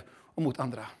själv och mot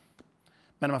andra.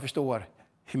 Men när man förstår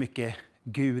hur mycket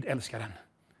Gud älskar den.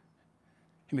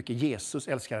 Hur mycket Jesus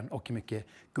älskar den och hur mycket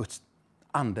Guds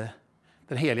ande,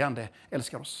 den heliga ande,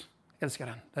 älskar oss. Älskar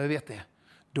den. När vi vet det,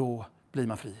 då blir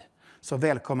man fri. Så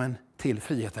välkommen till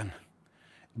friheten.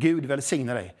 Gud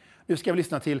välsigna dig. Nu ska vi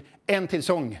lyssna till en till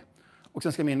sång. Och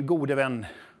sen ska min gode vän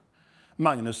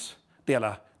Magnus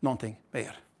dela någonting med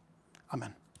er.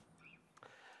 Amen.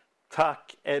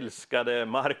 Tack älskade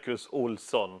Marcus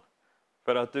Olsson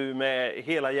för att du med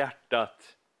hela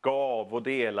hjärtat gav och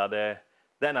delade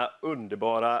denna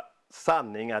underbara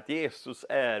sanning att Jesus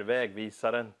är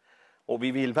vägvisaren. Och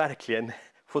vi vill verkligen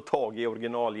få tag i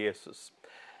original Jesus.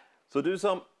 Så du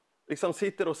som liksom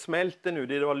sitter och smälter nu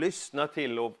det du har lyssnat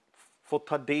till och fått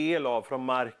ta del av från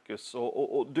Marcus.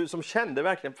 Och du som kände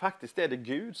verkligen faktiskt är det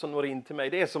Gud som når in till mig.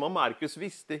 Det är som om Marcus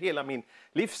visste hela min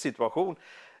livssituation.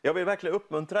 Jag vill verkligen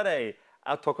uppmuntra dig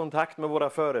att ta kontakt med våra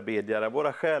förebedjare,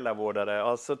 våra själavårdare.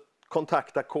 Alltså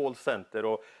kontakta callcenter.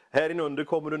 Och här inunder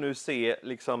kommer du nu se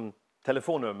liksom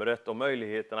telefonnumret och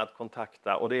möjligheten att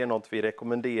kontakta. Och det är något vi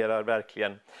rekommenderar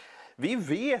verkligen. Vi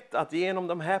vet att genom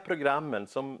de här programmen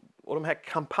och de här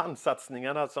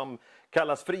kampanjsatsningarna som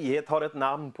kallas Frihet har ett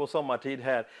namn på sommartid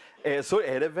här. Så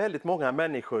är det väldigt många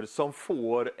människor som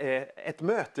får ett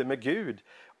möte med Gud.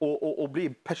 Och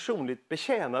blir personligt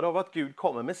betjänade av att Gud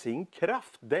kommer med sin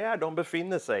kraft där de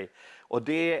befinner sig. Och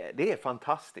det är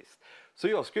fantastiskt. Så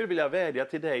jag skulle vilja vädja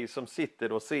till dig som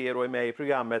sitter och ser och är med i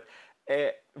programmet.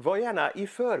 Var gärna i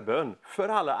förbön för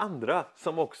alla andra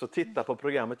som också tittar på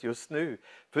programmet just nu.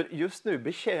 För just nu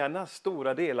betjänas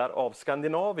stora delar av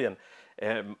Skandinavien.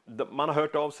 Man har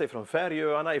hört av sig från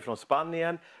Färöarna, ifrån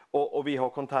Spanien och vi har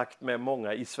kontakt med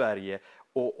många i Sverige.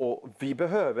 Och vi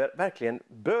behöver verkligen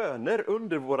böner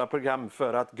under våra program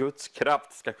för att Guds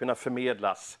kraft ska kunna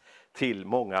förmedlas till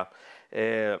många.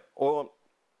 Och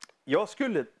jag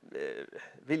skulle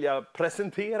vilja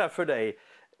presentera för dig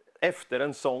efter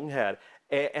en sång här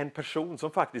en person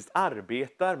som faktiskt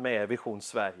arbetar med Vision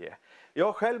Sverige.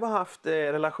 Jag själv har haft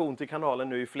relation till kanalen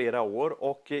nu i flera år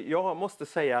och jag måste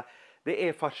säga det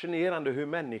är fascinerande hur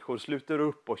människor sluter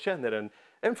upp och känner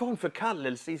en form för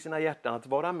kallelse i sina hjärtan att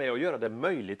vara med och göra det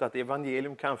möjligt att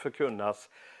evangelium kan förkunnas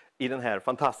i den här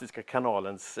fantastiska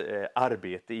kanalens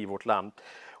arbete i vårt land.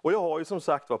 Och jag har ju som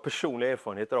sagt personliga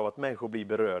erfarenheter av att människor blir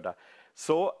berörda.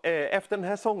 Så efter den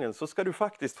här sången så ska du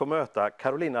faktiskt få möta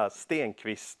Carolina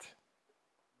Stenqvist.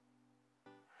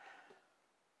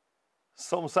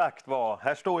 Som sagt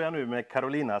här står jag nu med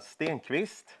Carolina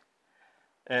Stenqvist.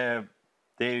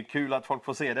 Det är kul att folk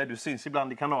får se dig, du syns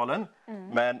ibland i kanalen.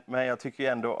 Men jag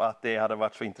tycker ändå att det hade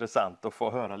varit så intressant att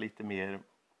få höra lite mer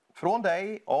från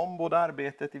dig om både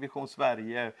arbetet i Vision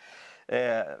Sverige.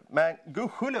 Men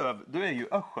gudskelöv, du är ju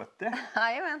östgöte.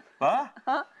 Jajamän. Va?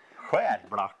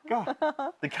 Skärblacka.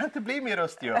 Det kan inte bli mer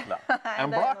Östergötland. En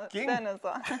blacking. Den är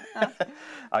så.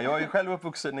 Ja, jag är ju själv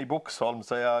uppvuxen i Boxholm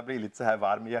så jag blir lite så här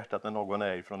varm i hjärtat när någon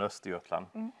är från Östergötland.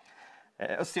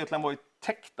 Östergötland var ju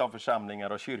täckt av församlingar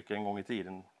och kyrkor en gång i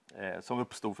tiden som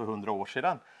uppstod för 100 år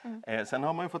sedan. Sen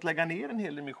har man ju fått lägga ner en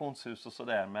hel del missionshus och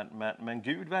sådär men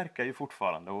Gud verkar ju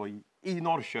fortfarande och i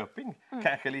Norrköping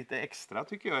kanske lite extra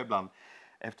tycker jag ibland.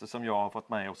 Eftersom jag har fått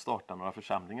med och starta några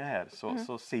församlingar här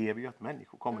så ser vi ju att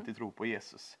människor kommer till tro på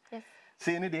Jesus. Yes.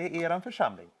 Ser ni det i er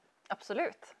församling?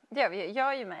 Absolut, det gör vi.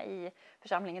 Jag är ju med i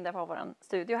församlingen där vi har vår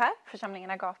studio här,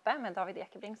 församlingen Agape med David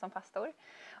Ekebring som pastor.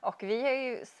 Och vi har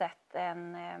ju sett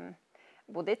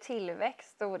både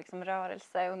tillväxt och liksom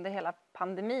rörelse under hela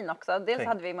pandemin också. Dels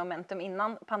hade vi momentum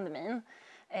innan pandemin.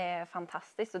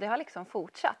 Fantastiskt och det har liksom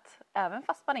fortsatt. Även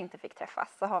fast man inte fick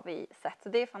träffas så har vi sett. Så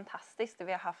det är fantastiskt.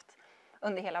 Vi har haft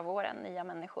under hela våren nya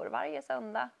människor varje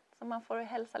söndag som man får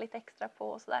hälsa lite extra på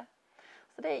och sådär.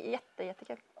 Så det är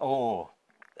jättekul.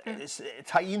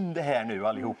 Ta in det här nu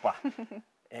allihopa.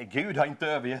 Gud har inte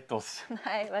övergett oss.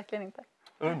 Nej, verkligen inte.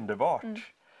 Underbart.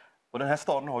 Och den här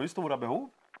staden har ju stora behov.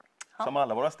 Som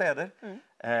alla våra städer.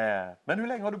 Men hur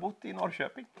länge har du bott i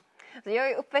Norrköping? Så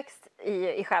jag är uppväxt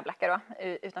i Skärblacka då,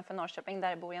 utanför Norrköping.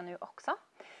 Där bor jag nu också.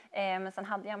 Men sen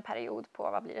hade jag en period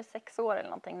på, 6 år eller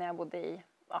någonting när jag bodde i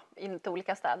lite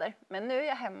olika städer. Men nu är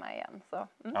jag hemma igen. Så,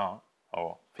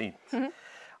 Ja, fint.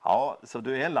 Ja, så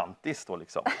du är en lantis då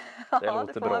liksom. Det låter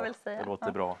det får bra. man väl säga. Det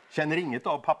låter bra. Känner inget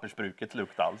av pappersbrukets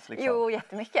lukt alls? Liksom. Jo,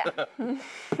 jättemycket.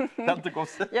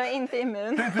 Jag är inte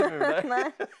immun.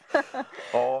 Nej.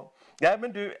 Ja,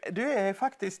 men du är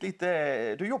faktiskt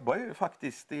du jobbar ju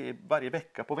faktiskt varje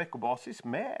vecka på veckobasis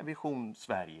med Vision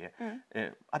Sverige.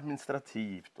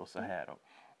 Administrativt och så här.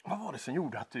 Vad var det som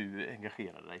gjorde att du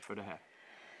engagerade dig för det här?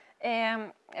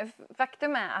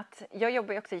 Faktum är att jag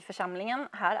jobbar ju också i församlingen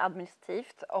här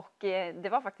administrativt och det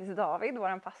var faktiskt David,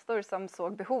 vår pastor, som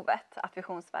såg behovet att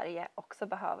Vision Sverige också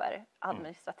behöver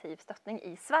administrativ stöttning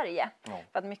i Sverige.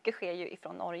 För att mycket sker ju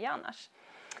ifrån Norge annars.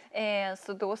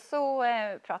 Så då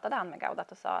pratade han med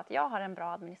Gaudat och sa att jag har en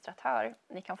bra administratör,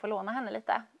 ni kan få låna henne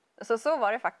lite. Så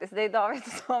var det faktiskt. Det är David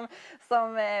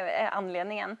som är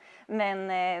anledningen. Men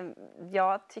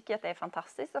jag tycker att det är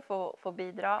fantastiskt att få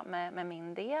bidra med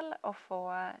min del och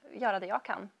få göra det jag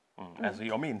kan. Alltså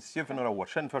jag minns ju för några år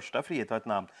sedan, första Frihet har ett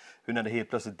namn, hur när det helt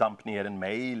plötsligt damp ner en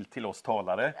mejl till oss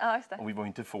talare. Ja, just det. Och vi var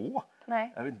inte få.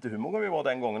 Nej. Jag vet inte hur många vi var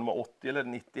den gången, det var 80 eller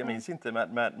 90, jag minns inte.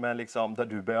 Men liksom, där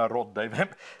du började rodda i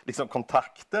liksom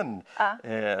kontakten.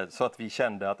 Så att vi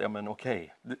kände att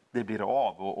det blir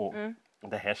av och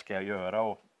det här ska jag göra.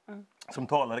 Och som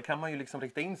talare kan man ju liksom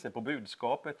rikta in sig på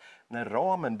budskapet. När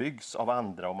ramen byggs av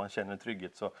andra och man känner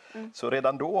trygghet. Så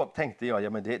redan då tänkte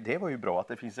jag, men det var ju bra att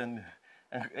det finns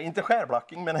inte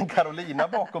Skärblacking, men en Carolina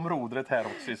bakom rodret här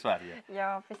också i Sverige.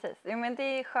 Ja, precis. Jo, men det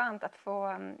är skönt att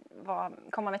få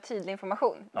komma med tydlig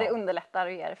information. Det underlättar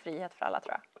och ger frihet för alla,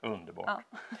 tror jag. Underbart.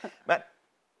 Ja. Men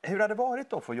hur har det varit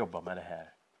då för att jobba med det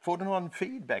här? Får du någon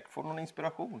feedback? Får du någon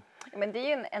inspiration? Men det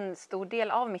är ju en stor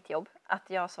del av mitt jobb att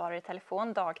jag svarar i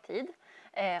telefon dagtid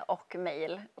och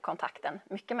mejl och kontakten.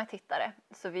 Mycket med tittare.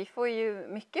 Så vi får ju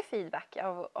mycket feedback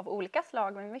av olika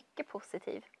slag, men mycket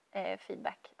positiv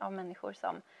feedback av människor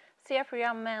som ser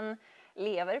programmen,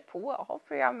 lever på av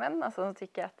programmen. Alltså som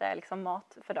tycker att det är liksom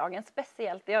mat för dagen.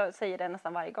 Speciellt, jag säger det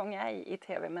nästan varje gång jag är i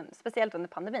tv, men speciellt under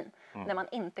pandemin. När man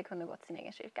inte kunde gå till sin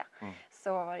egen kyrka.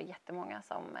 Så var det jättemånga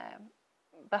som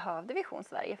behövde Vision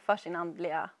Sverige för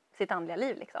sitt andliga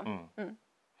liv liksom.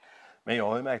 Men jag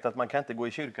har ju märkt att man kan inte gå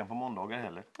i kyrkan på måndagar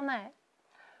heller. Nej.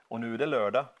 Och nu är det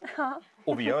lördag.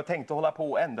 Och vi har tänkt att hålla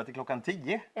på ända till klockan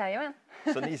 10. Jajamän.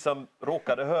 Så ni som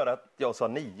råkade höra att jag sa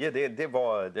 9, det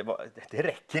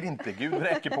räcker inte. Gud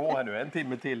räcker på här nu, en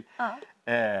timme till.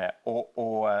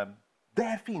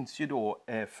 Där finns ju då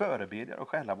förebedjare och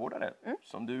själavårdare.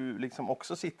 Som du liksom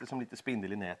också sitter som lite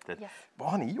spindel i nätet. Yes. Vad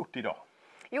har ni gjort idag?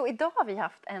 Jo, idag har vi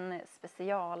haft en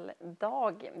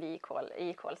specialdag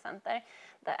i callcenter.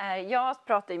 Jag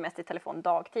pratar ju mest i telefon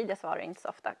dagtid, jag svarar inte så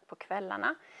ofta på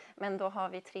kvällarna. Men då har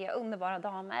vi 3 underbara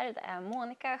damer, det är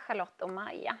Monica, Charlotte och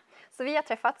Maja. Så vi har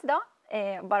träffats idag,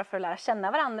 bara för att lära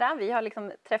känna varandra. Vi har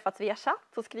liksom träffats via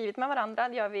chatt och skrivit med varandra,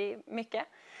 det gör vi mycket.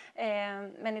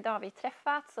 Men idag har vi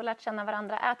träffats och lärt känna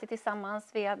varandra, ätit tillsammans,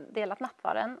 vi har delat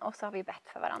nattvarden och så har vi bett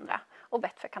för varandra och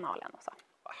bett för kanalen och så.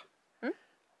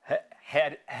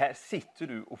 Här sitter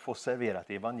du och får serverat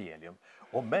evangelium.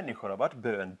 Och människor har varit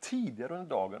bön tidigare under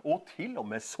dagen och till och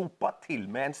med sopat till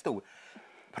med en stor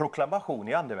proklamation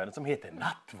i andevärlden som heter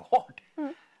nattvard.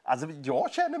 Alltså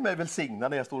jag känner mig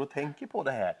välsignad när jag står och tänker på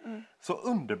det här. Så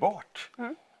underbart.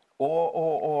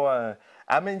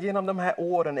 Men genom de här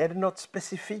åren, är det något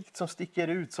specifikt som sticker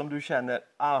ut som du känner,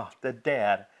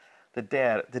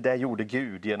 det där gjorde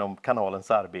Gud genom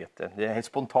kanalens arbete? Det är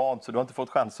spontant så du har inte fått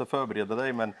chans att förbereda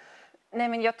dig. Nej,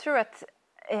 men jag tror att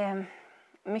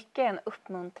mycket är en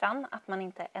uppmuntran att man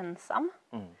inte är ensam.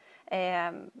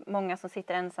 Många som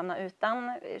sitter ensamma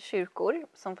utan kyrkor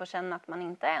som får känna att man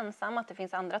inte är ensam. Att det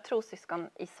finns andra trossyskon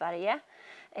i Sverige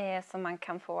som man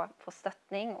kan få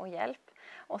stöttning och hjälp.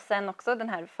 Och sen också den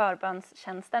här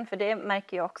förbönstjänsten. För det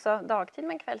märker jag också dagtid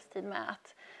men kvällstid med.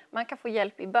 Att man kan få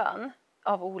hjälp i bön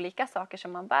av olika saker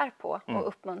som man bär på och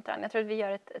uppmuntran. Jag tror att vi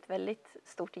gör ett väldigt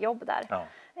stort jobb där. Ja.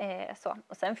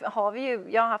 Och sen har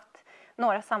jag har haft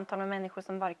några samtal med människor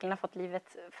som verkligen har fått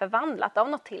livet förvandlat av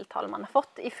något tilltal man har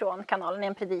fått ifrån kanalen i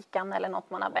en predikan eller något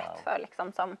man har bett för.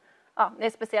 Liksom, det är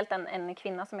speciellt en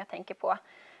kvinna som jag tänker på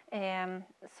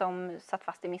som satt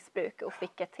fast i missbruk och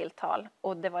fick ett tilltal.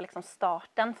 Och det var liksom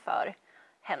starten för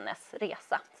hennes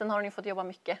resa. Sen har hon ju fått jobba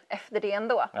mycket efter det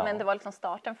ändå. Ja. Men det var liksom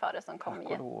starten för det som kom Tack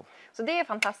och ju. lov. Så det är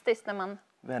fantastiskt när man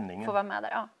Vändningen. får vara med där.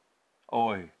 Ja.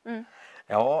 Oj.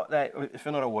 Ja, nej,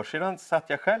 för några år sedan satt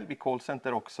jag själv i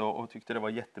callcenter också och tyckte det var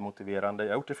jättemotiverande.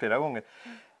 Jag har gjort det flera gånger.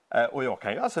 Och jag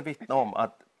kan ju alltså vittna om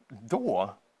att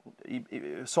då, i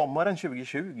sommaren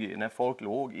 2020, när folk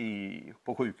låg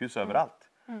på sjukhus överallt,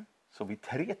 så vid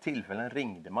 3 tillfällen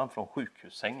ringde man från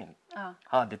sjukhussängen. Ja.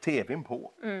 Hade tvn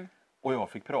på. Och jag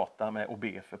fick prata med och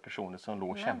be för personer som låg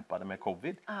och kämpade med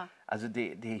covid. Ja. Alltså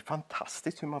det är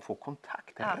fantastiskt hur man får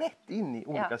kontakt rätt in i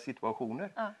olika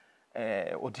situationer. Ja.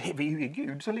 Och det är ju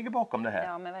Gud som ligger bakom det här.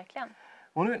 Ja, men verkligen.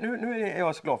 Och nu är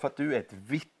jag så glad för att du är ett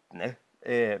vittne.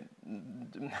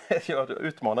 Jag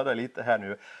utmanar dig lite här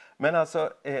nu. Men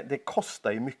alltså, det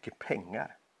kostar ju mycket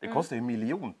pengar. Det kostar ju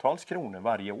miljontals kronor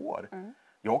varje år.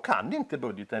 Jag kan inte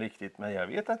budgeten riktigt, men jag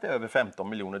vet att det är över 15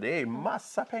 miljoner. Det är ju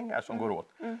massa pengar som går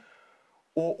åt.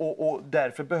 Och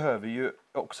därför behöver ju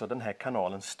också den här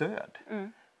kanalen stöd.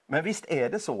 Men visst är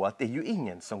det så att det är ju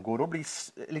ingen som går att bli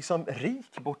liksom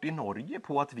rik bort i Norge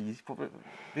på att vi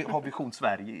har Vision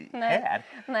Sverige här.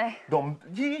 Nej. De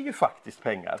ger ju faktiskt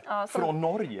pengar från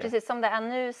Norge. Precis som det är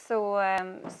nu så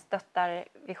stöttar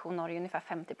Vision Norge ungefär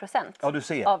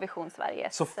 50% av Vision Sverige.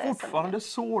 Så fortfarande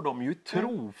sår de ju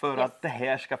tro för att det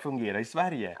här ska fungera i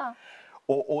Sverige. Ja.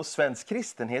 Och svensk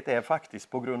kristenhet är faktiskt,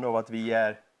 på grund av att vi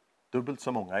är dubbelt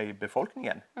så många i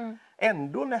befolkningen,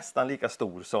 ändå nästan lika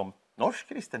stor som norsk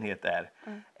kristenhet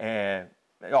är.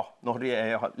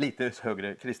 Norge har lite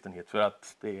högre kristenhet för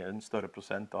att det är en större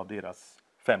procent av deras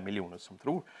 5 miljoner som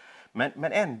tror.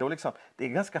 Men ändå liksom, det är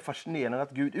ganska fascinerande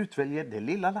att Gud utväljer det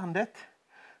lilla landet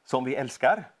som vi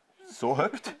älskar så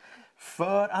högt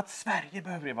för att Sverige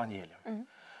behöver evangelium.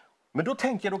 Men då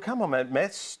tänker jag, då kan man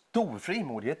med stor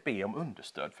frimodighet be om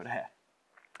understöd för det här.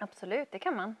 Absolut, det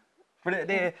kan man. För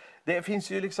det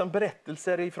finns ju liksom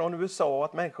berättelser från USA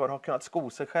att människor har kunnat sko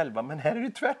sig själva. Men här är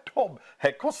det tvärtom.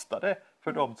 Här kostar det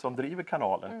för de som driver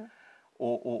kanalen.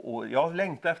 Och jag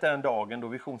längtar efter den dagen då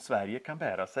Vision Sverige kan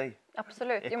bära sig.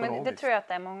 Absolut, jo, men det tror jag att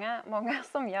det är många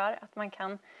som gör. Att man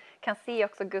kan se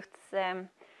också Guds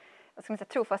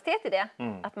trofasthet i det.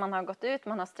 Att man har gått ut,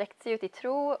 man har sträckt sig ut i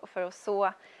tro för att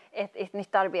så ett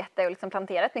nytt arbete och liksom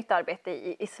plantera ett nytt arbete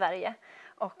i Sverige.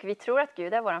 Och vi tror att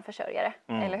Gud är vår försörjare,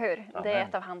 eller hur? Amen. Det är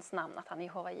ett av hans namn, att han är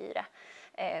Jehova Jire.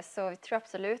 Så vi tror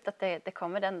absolut att det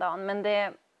kommer den dagen. Men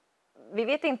vi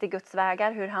vet inte Guds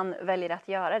vägar, hur han väljer att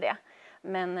göra det.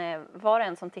 Men var och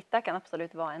en som tittar kan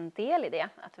absolut vara en del i det.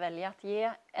 Att välja att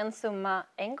ge en summa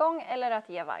en gång eller att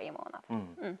ge varje månad.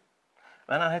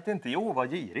 Men han heter inte Jehova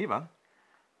Jire, va?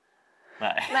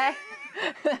 Nej,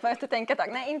 jag får inte tänka ett tag.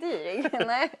 Nej, inte girig.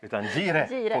 Nej. Utan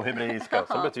Jire på hebreiska,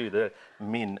 som betyder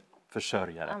min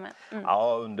försörjare. Amen.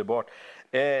 Ja, underbart.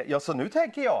 Så nu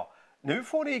tänker jag, nu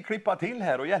får ni klippa till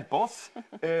här och hjälpa oss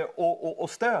och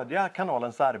stödja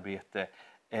kanalens arbete.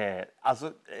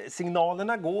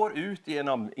 Signalerna går ut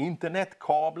genom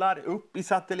internetkablar, upp i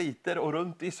satelliter och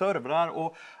runt i servrar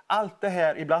och allt det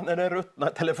här, ibland är det ruttna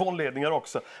telefonledningar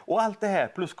också. Och allt det här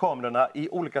plus kamerorna i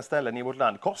olika ställen i vårt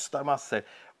land kostar massor.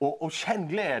 Och känn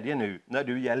glädje nu när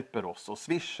du hjälper oss och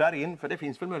swishar in, för det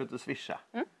finns väl möjlighet att swisha.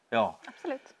 Ja.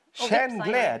 Absolut. Känn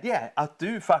glädje att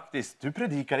du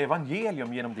predikar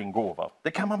evangelium genom din gåva.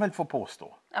 Det kan man väl få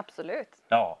påstå. Absolut,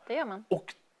 Ja. det gör man.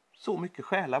 Och så mycket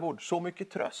själavård, så mycket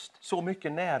tröst, så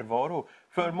mycket närvaro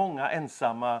för många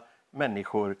ensamma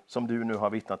människor som du nu har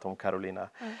vittnat om, Carolina.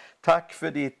 Tack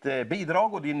för ditt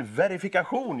bidrag och din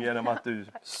verifikation genom att du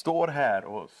står här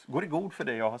och går i god för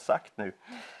det jag har sagt nu.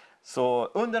 Så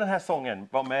under den här sången,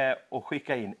 var med och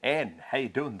skicka in en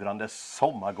hejdundrande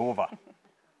sommargåva.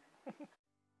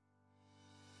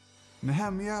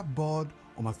 Nehemja bad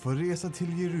om att få resa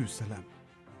till Jerusalem.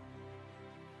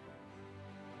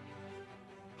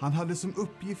 Han hade som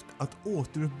uppgift att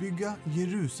återuppbygga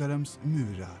Jerusalems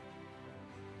murar.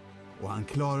 Och han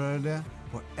klarade det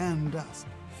på endast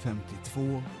 52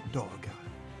 dagar.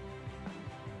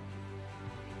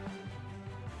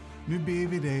 Nu ber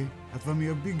vi dig att vara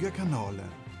med och bygga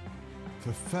kanalen.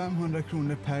 För 500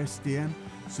 kronor per sten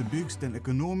så byggs den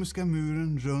ekonomiska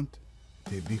muren runt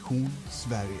till Vision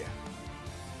Sverige.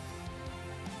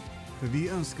 För vi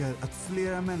önskar att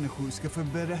flera människor ska få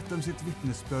berätta om sitt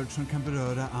vittnesbörd som kan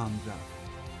beröra andra.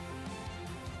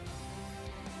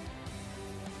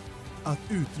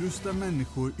 Att utrusta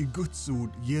människor i Guds ord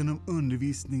genom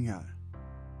undervisningar.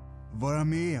 Vara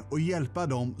med och hjälpa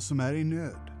dem som är i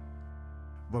nöd.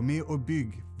 Var med och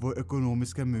bygg vår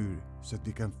ekonomiska mur så att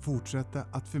vi kan fortsätta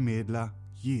att förmedla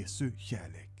Jesu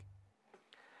kärlek.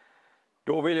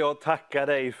 Då vill jag tacka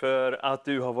dig för att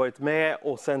du har varit med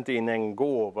och sänt in en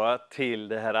gåva till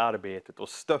det här arbetet och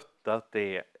stöttat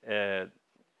det.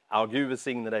 Ja, Gud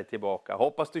välsigne dig tillbaka.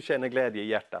 Hoppas du känner glädje i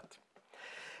hjärtat.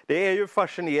 Det är ju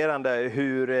fascinerande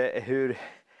hur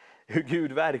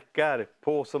Gud verkar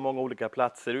på så många olika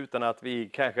platser utan att vi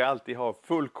kanske alltid har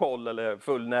full koll eller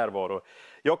full närvaro.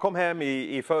 Jag kom hem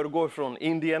i förrgår från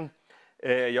Indien.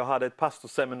 Jag hade ett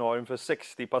pastorsseminarium för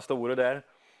 60 pastorer där.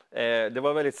 Det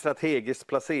var väldigt strategiskt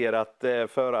placerat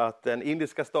för att den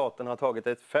indiska staten har tagit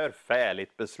ett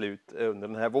förfärligt beslut under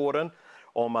den här våren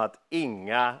om att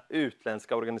inga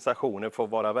utländska organisationer får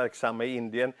vara verksamma i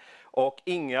Indien och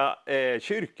inga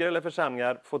kyrkor eller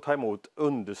församlingar får ta emot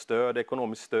understöd,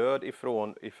 ekonomiskt stöd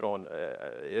ifrån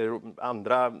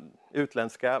andra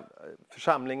utländska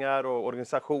församlingar och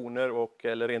organisationer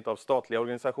eller rent av statliga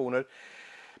organisationer.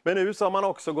 Men nu så har man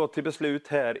också gått till beslut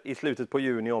här i slutet på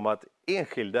juni om att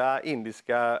enskilda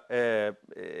indiska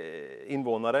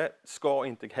invånare ska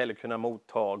inte heller kunna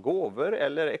motta gåvor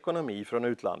eller ekonomi från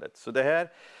utlandet. Så det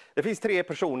finns 3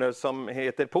 personer som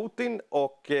heter Putin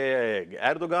och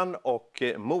Erdogan och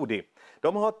Modi.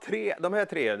 De här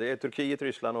tre, det är Turkiet,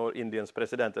 Ryssland och Indiens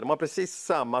presidenter, de har precis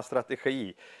samma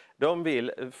strategi. De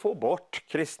vill få bort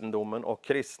kristendomen och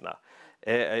kristna.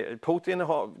 Putin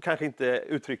kanske inte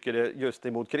uttrycker det just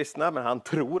emot kristna, men han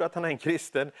tror att han är en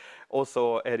kristen. Och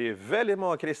så är det ju väldigt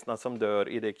många kristna som dör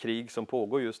i det krig som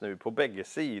pågår just nu på bägge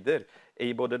sidor.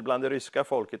 Både bland det ryska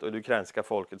folket och det ukrainska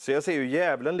folket. Så jag ser ju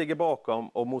djävulen ligger bakom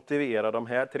och motiverar de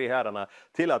här 3 herrarna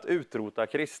till att utrota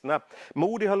kristna.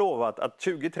 Modi har lovat att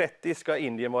 2030 ska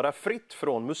Indien vara fritt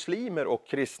från muslimer och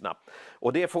kristna.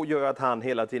 Och det gör att han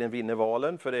hela tiden vinner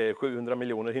valen, för det är 700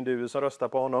 miljoner hinduer som röstar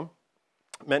på honom.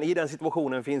 Men i den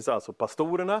situationen finns alltså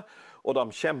pastorerna och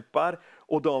de kämpar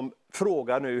och de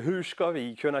frågar nu hur ska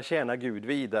vi kunna tjäna Gud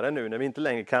vidare nu när vi inte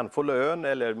längre kan få lön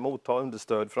eller motta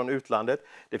understöd från utlandet.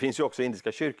 Det finns ju också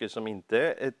indiska kyrkor som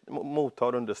inte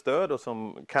mottar understöd och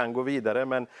som kan gå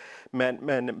vidare,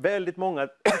 men väldigt många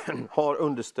har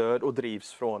understöd och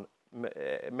drivs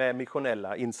med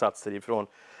missionella insatser ifrån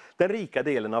den rika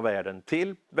delen av världen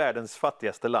till världens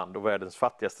fattigaste land och världens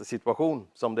fattigaste situation,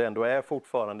 som det ändå är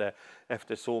fortfarande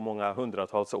efter så många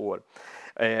hundratals år.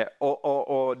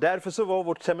 Och därför så var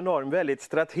vårt seminarium väldigt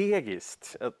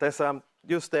strategiskt.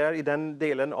 Just där i den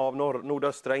delen av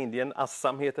nordöstra Indien,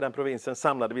 Assam heter den provinsen,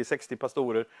 samlade vi 60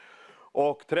 pastorer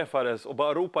och träffades och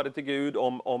bara ropade till Gud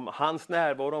om hans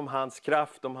närvaro, om hans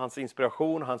kraft, om hans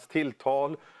inspiration, hans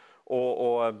tilltal.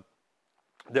 Och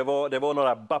det var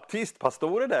några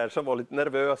baptistpastorer där som var lite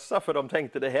nervösa, för de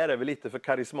tänkte det här är väl lite för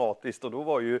karismatiskt, och då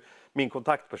var ju min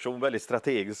kontaktperson väldigt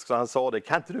strategisk, så han sa det: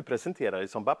 kan inte du presentera dig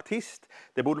som baptist?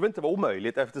 Det borde väl inte vara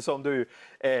omöjligt eftersom du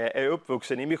är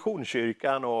uppvuxen i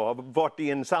missionskyrkan och har varit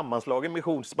i en sammanslagen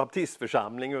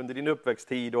baptistförsamling under din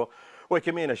uppväxttid, och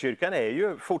Equmeniakyrkan är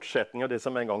ju fortsättning av det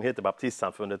som en gång hette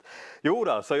baptistsamfundet. Jo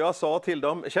då, så jag sa till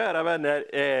dem: kära vänner,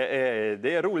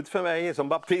 det är roligt för mig som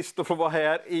baptist att få vara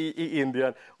här i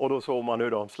Indien. Och då såg man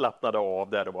hur de slappnade av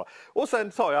där. Och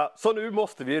sen sa jag: så nu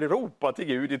måste vi ropa till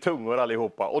Gud i tungor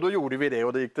allihopa. Och då gjorde vi det,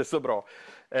 och det gick det så bra.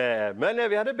 Men när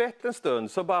vi hade bett en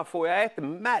stund så bara får jag ett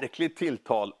märkligt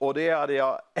tilltal, och det hade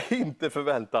jag inte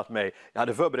förväntat mig. Jag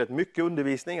hade förberett mycket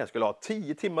undervisning, jag skulle ha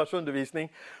 10 timmars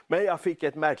undervisning, men jag fick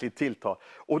ett märkligt tilltal.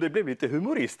 Och det blev lite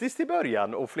humoristiskt i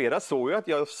början, och flera såg ju att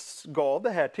jag gav det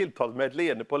här tilltalet med ett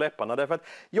leende på läpparna, därför att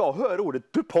jag hör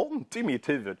ordet DuPont i mitt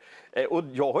huvud. Och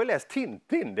jag har ju läst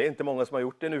Tintin, det är inte många som har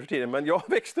gjort det nu för tiden, men jag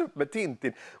växte upp med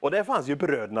Tintin, och där fanns ju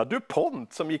bröderna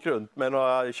DuPont som gick runt med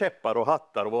några käppar och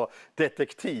hattar och var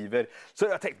detektiver. Så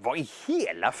jag tänkte, vad i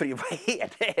hela fri, vad är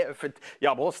det här? För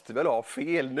jag måste väl ha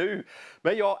fel nu.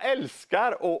 Men jag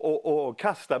älskar att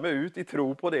kasta mig ut i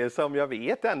tro på det som jag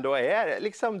vet ändå är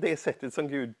liksom det sättet som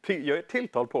Gud gör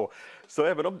tilltal på. Så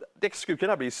även om det skulle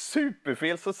kunna bli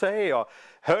superfel, så säger jag: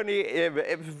 hörni,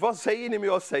 vad säger ni om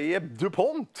jag säger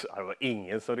DuPont? Det var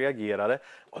ingen som reagerade.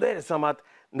 Och det är som att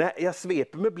när jag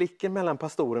sveper med blicken mellan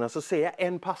pastorerna så ser jag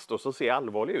en pastor som ser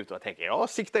allvarlig ut. Och jag tänker, jag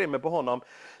siktar in mig på honom.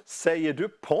 Säger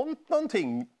DuPont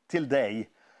någonting till dig?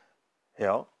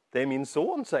 Ja, det är min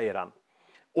son, säger han.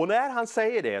 Och när han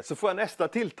säger det så får jag nästa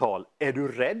tilltal: är du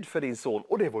rädd för din son?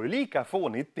 Och det var ju lika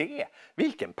fånigt det.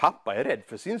 Vilken pappa är rädd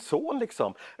för sin son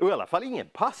liksom? Och i alla fall ingen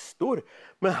pastor.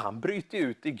 Men han bryter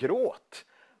ut i gråt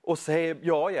och säger: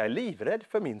 ja, jag är livrädd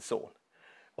för min son.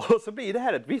 Och så blir det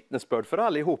här ett vittnesbörd för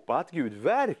allihopa att Gud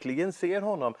verkligen ser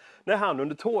honom när han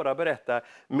under tårar berättar: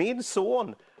 min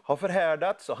son har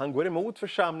förhärdats och han går emot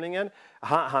församlingen.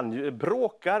 Han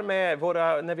bråkar med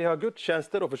när vi har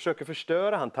gudstjänster och försöker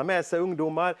förstöra. Han tar med sig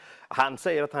ungdomar. Han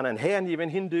säger att han är en hängiven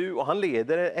hindu och han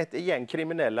leder ett gäng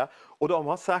kriminella. Och de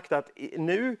har sagt att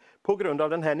nu på grund av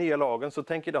den här nya lagen så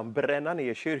tänker de bränna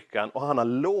ner kyrkan, och han har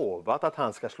lovat att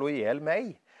han ska slå ihjäl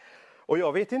mig. Och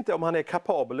jag vet inte om han är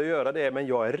kapabel att göra det, men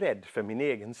jag är rädd för min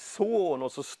egen son.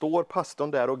 Och så står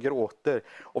pastorn där och gråter.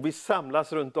 Och vi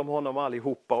samlas runt om honom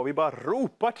allihopa och vi bara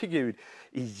ropar till Gud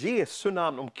i Jesu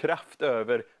namn om kraft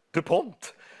över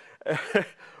DuPont.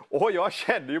 Och jag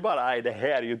kände ju bara, nej, det här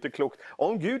är ju inte klokt.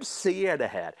 Om Gud ser det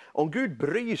här, om Gud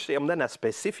bryr sig om den här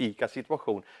specifika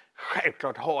situationen,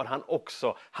 självklart har han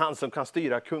också, han som kan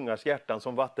styra kungars hjärtan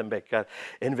som vattenbäckar,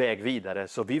 en väg vidare.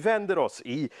 Så vi vänder oss,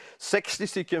 60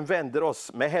 stycken vänder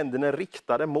oss med händerna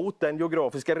riktade mot den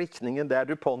geografiska riktningen där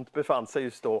DuPont befann sig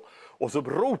just då. Och så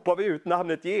ropar vi ut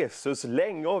namnet Jesus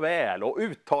länge och väl och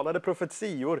uttalade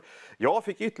profetior. Jag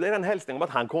fick ytterligare en hälsning om att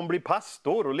han kommer bli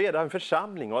pastor och leda en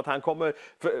församling, och att han kommer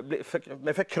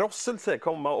med förkrosselse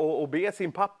komma och be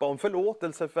sin pappa om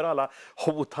förlåtelse för alla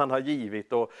hot han har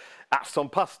givit. Och som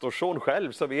pastorson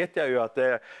själv så vet jag ju att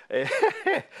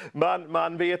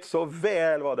man vet så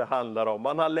väl vad det handlar om.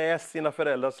 Man har läst sina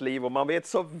föräldrars liv och man vet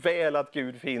så väl att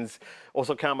Gud finns. Och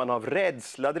så kan man av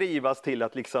rädsla drivas till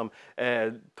att liksom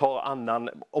ta annan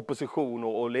opposition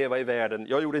och leva i världen.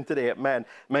 Jag gjorde inte det,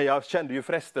 men jag kände ju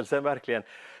frestelsen verkligen.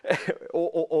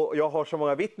 Och jag har så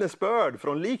många vittnesbörd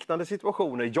från liknande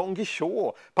situationer. Yonggi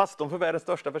Cho, pastorn för världens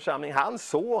största församling, hans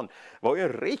son var ju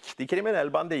en riktig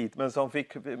kriminell bandit, men som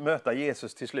fick möta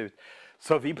Jesus till slut.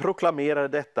 Så vi proklamerade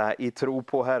detta i tro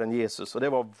på Herren Jesus. Och det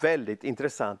var väldigt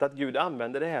intressant att Gud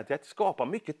använde det här till att skapa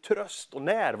mycket tröst och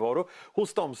närvaro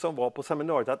hos de som var på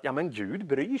seminariet. Att ja, men Gud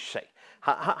bryr sig.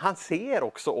 Han ser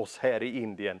också oss här i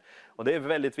Indien. Och det är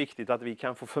väldigt viktigt att vi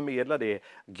kan få förmedla det.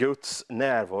 Guds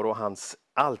närvaro och hans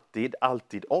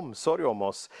alltid omsorg om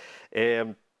oss.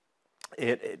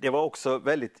 Det var också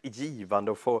väldigt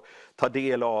givande att få ta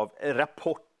del av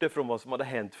rapporter från vad som hade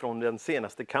hänt från den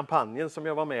senaste kampanjen som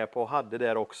jag var med på och hade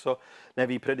där också när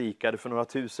vi predikade för några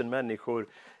tusen människor.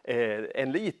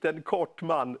 En liten kort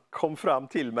man kom fram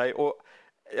till mig och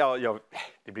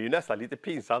det blir ju nästan lite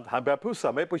pinsamt. Han började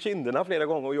pussa mig på kinderna flera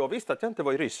gånger och jag visste att jag inte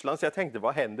var i Ryssland, så jag tänkte,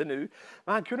 vad händer nu?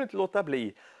 Men han kunde inte låta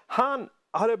bli. Han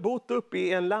hade bott uppe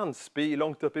i en landsby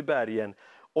långt upp i bergen.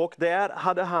 Och där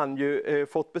hade han ju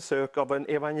fått besök av en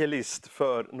evangelist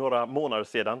för några månader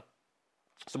sedan,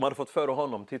 som hade fått föra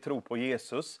honom till tro på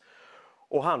Jesus.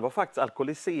 Och han var faktiskt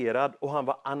alkoholiserad och han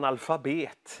var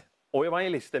analfabet. Och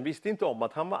evangelisten visste inte om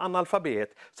att han var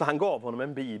analfabet, så han gav honom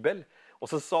en bibel. Och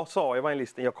så sa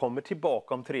evangelisten, jag kommer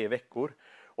tillbaka om 3 veckor.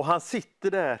 Och han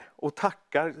sitter där och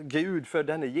tackar Gud för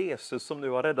denne Jesus som nu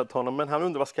har räddat honom. Men han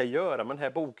undrar, vad ska jag göra med den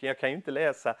här boken? Jag kan ju inte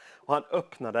läsa. Och han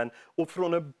öppnar den. Och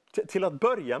till att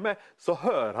börja med så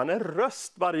hör han en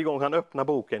röst varje gång han öppnar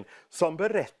boken som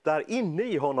berättar inne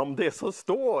i honom det som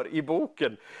står i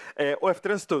boken. Och efter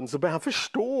en stund så börjar han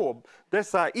förstå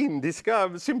dessa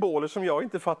indiska symboler som jag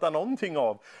inte fattar någonting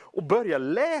av. Och börjar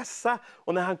läsa.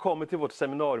 Och när han kommer till vårt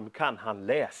seminarium kan han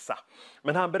läsa.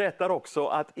 Men han berättar också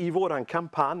att i våran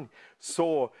kampanj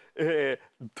så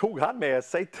tog han med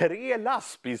sig 3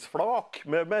 lastbilsflak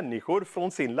med människor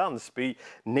från sin landsby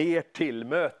ner till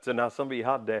mötena som vi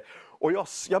hade. Och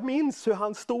jag minns hur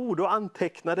han stod och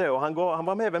antecknade, och han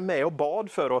var även med och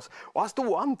bad för oss. Och han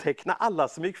stod och antecknade alla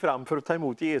som gick fram för att ta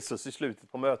emot Jesus i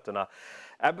slutet på mötena.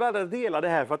 Jag bara delar det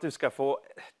här för att du ska få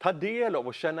ta del av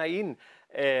och känna in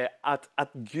att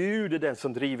Gud är den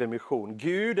som driver mission.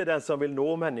 Gud är den som vill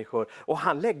nå människor. Och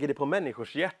han lägger det på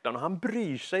människors hjärtan. Och han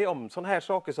bryr sig om sådana här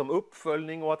saker som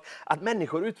uppföljning och att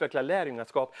människor utvecklar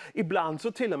lärjungaskap. Ibland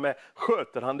så till och med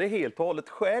sköter han det helt och hållet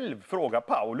själv. Fråga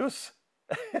Paulus.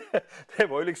 Det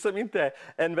var ju liksom inte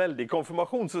en väldig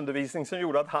konfirmationsundervisning som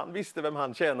gjorde att han visste vem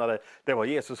han tjänade. Det var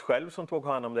Jesus själv som tog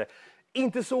hand om det.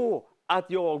 Inte så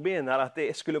att jag menar att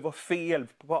det skulle vara fel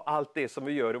på allt det som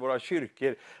vi gör i våra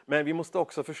kyrkor. Men vi måste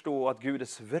också förstå att Gud är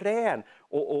suverän.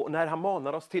 Och när han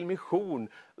manar oss till mission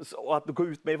och att gå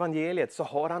ut med evangeliet, så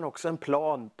har han också en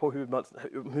plan på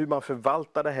hur man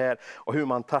förvaltar det här och hur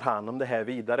man tar hand om det här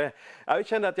vidare. Jag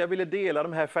kände att jag ville dela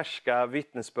de här färska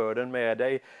vittnesbörden med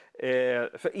dig.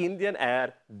 För Indien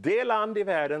är det land i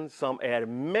världen som är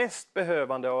mest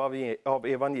behövande av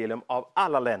evangelium av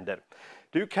alla länder.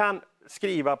 Du kan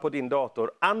skriva på din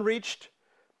dator Unreached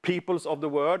Peoples of the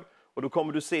World, och då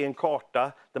kommer du se en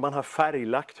karta där man har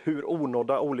färglagt hur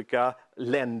onådda olika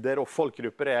länder och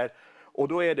folkgrupper är. Och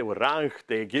då är det orange,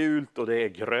 det är gult och det är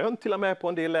grönt till och med på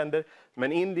en del länder.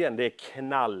 Men Indien, det är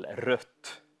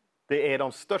knallrött. Det är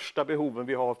de största behoven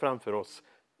vi har framför oss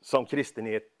som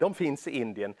kristenhet, de finns i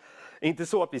Indien. Inte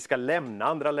så att vi ska lämna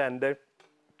andra länder,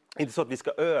 inte så att vi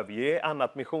ska överge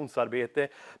annat missionsarbete,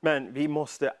 men vi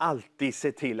måste alltid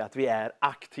se till att vi är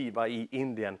aktiva i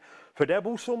Indien. För där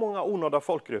bor så många onådda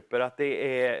folkgrupper att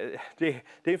det är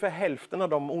ungefär hälften av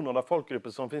de onådda folkgrupper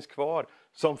som finns kvar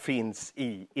som finns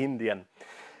i Indien.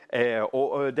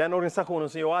 Och den organisationen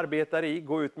som jag arbetar i,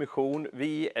 Gå ut mission,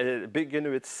 vi bygger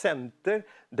nu ett center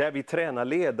där vi tränar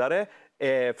ledare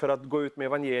för att gå ut med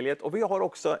evangeliet. Och vi har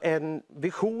också en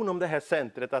vision om det här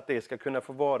centret, att det ska kunna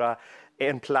få vara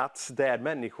en plats där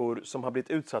människor som har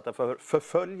blivit utsatta för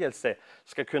förföljelse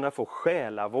ska kunna få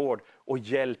själavård och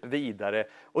hjälp vidare.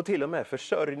 Och till och med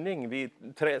försörjning. Vi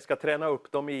ska träna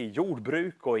upp dem i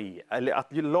jordbruk och eller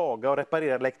att laga och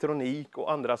reparera elektronik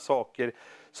och andra saker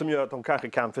som gör att de kanske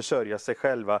kan försörja sig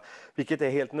själva. Vilket är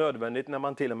helt nödvändigt när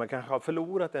man till och med kanske har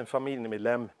förlorat en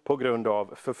familjemedlem på grund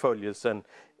av förföljelsen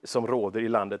som råder i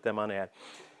landet där man är.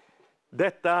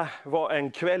 Detta var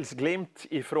en kvällsglimt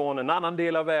ifrån en annan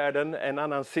del av världen, en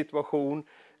annan situation.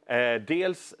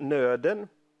 Dels nöden,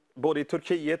 både i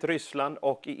Turkiet, Ryssland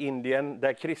och i Indien,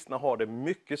 där kristna har det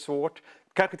mycket svårt.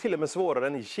 Kanske till och med svårare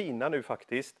än i Kina nu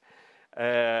faktiskt.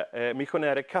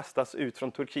 Missionärer kastas ut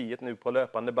från Turkiet nu på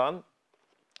löpande band.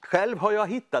 Själv har jag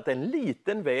hittat en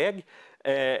liten väg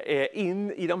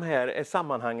in i de här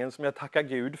sammanhangen som jag tackar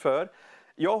Gud för.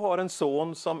 Jag har en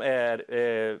son som är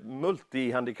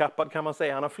multihandikappad kan man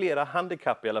säga. Han har flera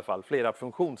handikapp i alla fall, flera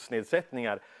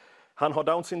funktionsnedsättningar. Han har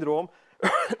Downs syndrom,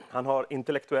 han har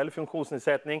intellektuell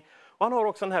funktionsnedsättning och han har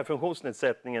också den här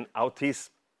funktionsnedsättningen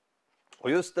autism.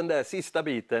 Och just den där sista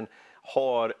biten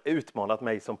har utmanat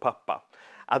mig som pappa.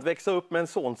 Att växa upp med en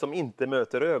son som inte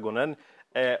möter ögonen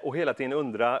och hela tiden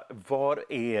undra, var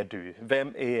är du?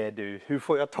 Vem är du? Hur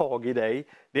får jag tag i dig?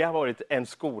 Det har varit en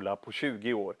skola på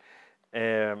 20 år.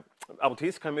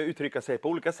 Autism kan man uttrycka sig på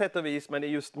olika sätt och vis, men i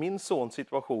just min sons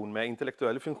situation med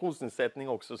intellektuell funktionsnedsättning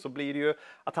också, så blir det ju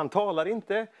att han talar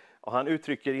inte och han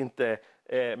uttrycker inte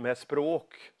med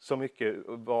språk så mycket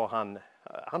vad han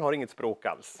har inget språk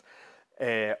alls.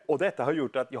 Och detta har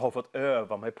gjort att jag har fått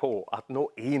öva mig på att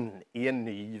nå in i en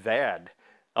ny värld.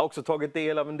 Jag har också tagit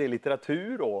del av en del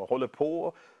litteratur och håller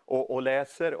på och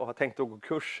läser och har tänkt att gå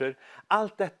kurser.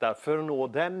 Allt detta för att nå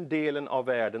den delen av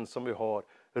världen som vi har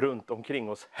runt omkring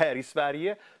oss här i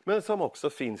Sverige, men som också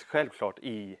finns självklart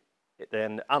i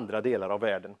den andra delar av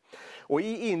världen. Och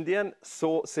i Indien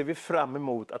så ser vi fram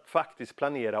emot att faktiskt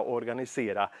planera och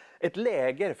organisera ett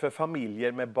läger för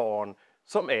familjer med barn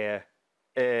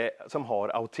som har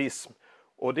autism.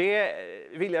 Och det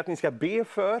vill jag att ni ska be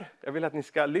för. Jag vill att ni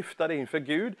ska lyfta det inför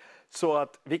Gud så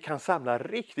att vi kan samla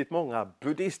riktigt många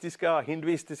buddhistiska,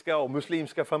 hinduistiska och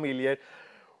muslimska familjer.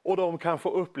 Och de kan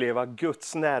få uppleva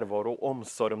Guds närvaro och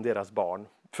omsorg om deras barn.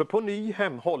 För på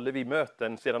Nyhem håller vi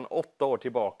möten sedan 8 år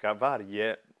tillbaka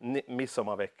varje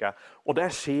midsommarvecka. Och där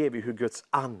ser vi hur Guds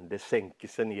ande sänker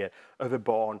sig ner över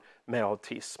barn med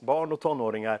autism. Barn och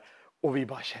tonåringar. Och vi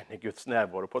bara känner Guds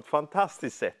närvaro på ett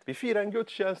fantastiskt sätt. Vi firar en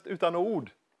gudstjänst utan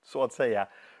ord, så att säga.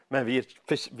 Men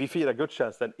vi firar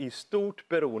gudstjänsten i stort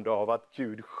beroende av att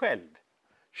Gud själv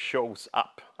shows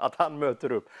up. Att han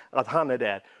möter upp, att han är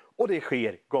där. Och det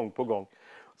sker gång på gång.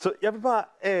 Så jag vill bara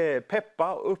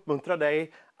peppa och uppmuntra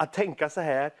dig att tänka så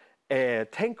här.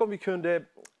 Tänk om vi kunde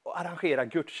arrangera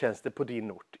gudstjänster på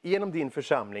din ort, genom din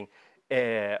församling,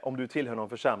 om du tillhör någon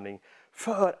församling.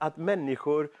 För att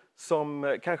människor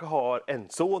som kanske har en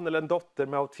son eller en dotter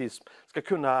med autism ska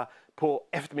kunna på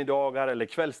eftermiddagar eller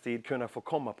kvällstid kunna få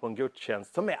komma på en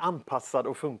gudstjänst som är anpassad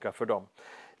och funkar för dem.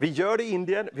 Vi gör det i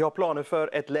Indien, vi har planer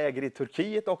för ett läger i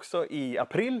Turkiet också i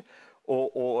april.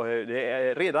 Och det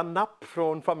är redan napp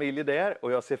från familjer där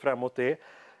och jag ser fram emot det.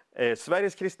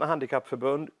 Sveriges kristna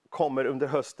handikappförbund kommer under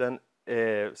hösten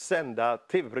sända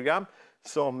tv-program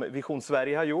som Vision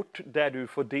Sverige har gjort, där du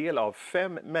får del av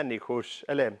 5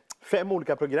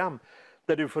 olika program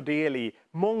där du får del i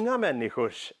många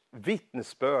människors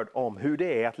vittnesbörd om hur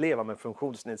det är att leva med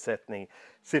funktionsnedsättning.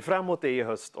 Se fram emot det i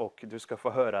höst och du ska få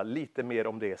höra lite mer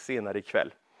om det senare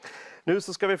ikväll. Nu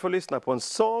så ska vi få lyssna på en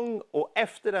sång och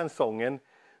efter den sången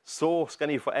så ska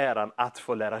ni få äran att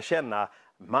få lära känna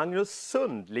Magnus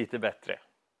Sund lite bättre.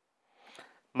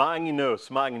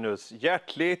 Magnus,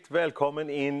 hjärtligt välkommen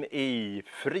in i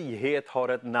Frihet har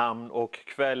ett namn och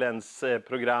kvällens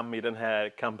program i den här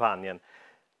kampanjen.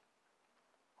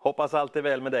 Hoppas allt är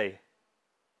väl med dig.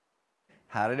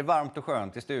 Här är det varmt och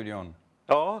skönt i studion.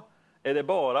 Ja, är det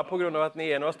bara på grund av att ni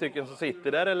är några stycken som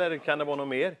sitter där eller kan det vara något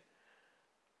mer?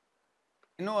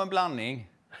 Nog en blandning.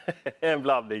 En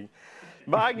blandning.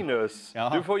 Magnus,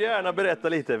 Jaha. Du får gärna berätta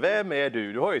lite. Vem är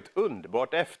du? Du har ju ett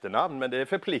underbart efternamn, men det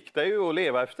förpliktar ju att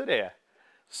leva efter det.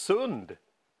 Sund.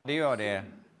 Det gör det.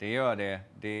 Det gör det.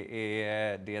 Det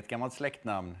är ett gammalt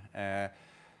släktnamn.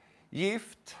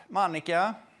 Gift,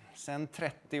 Annika, sedan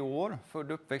 30 år.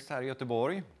 Född och uppväxt här i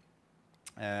Göteborg.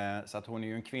 Så att hon är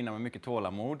ju en kvinna med mycket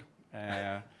tålamod.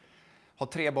 Har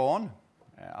 3 barn.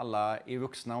 Alla är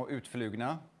vuxna och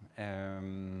utflugna.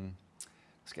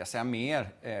 Ska jag säga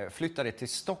mer? Flyttade till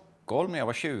Stockholm när jag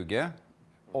var 20.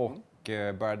 Och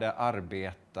började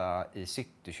arbeta i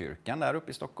Citykyrkan där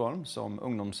uppe i Stockholm som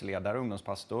ungdomsledare,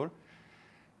 ungdomspastor.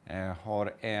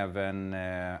 Har även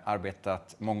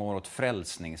arbetat många år åt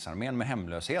Frälsningsarmén med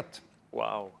hemlöshet.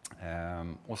 Wow.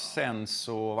 Och sen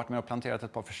så varit med och planterat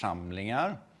ett par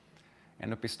församlingar.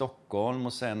 En uppe i Stockholm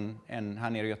och sen en här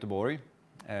nere i Göteborg.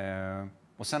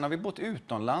 Och sen har vi bott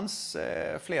utomlands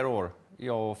flera år,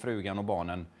 jag och frugan och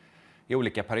barnen, i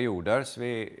olika perioder. Så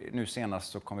nu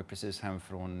senast så kom vi precis hem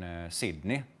från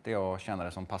Sydney, där jag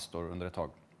tjänade som pastor under ett tag.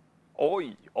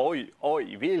 Oj, oj,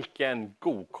 oj, vilken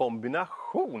god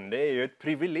kombination. Det är ju ett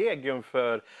privilegium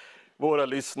för våra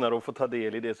lyssnare att få ta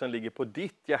del i det som ligger på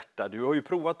ditt hjärta. Du har ju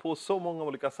provat på så många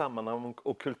olika sammanhang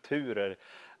och kulturer.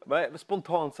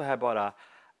 Spontant så här bara,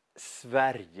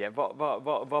 Sverige,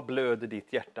 vad blöder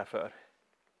ditt hjärta för?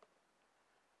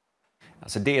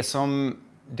 Alltså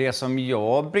det som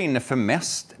jag brinner för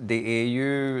mest, det är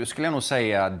ju, skulle jag nog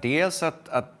säga, dels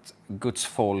att Guds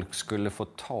folk skulle få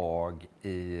tag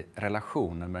i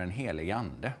relationen med den helige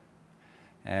ande.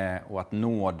 Och att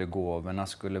nådegåvorna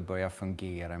skulle börja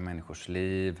fungera i människors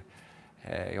liv.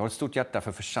 Jag har ett stort hjärta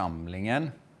för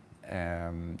församlingen.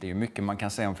 Det är mycket man kan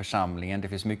säga om församlingen. Det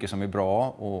finns mycket som är bra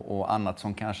och annat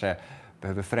som kanske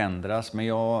behöver förändras. Men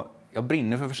jag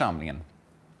brinner för församlingen.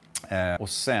 Och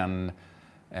sen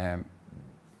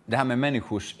det här med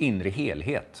människors inre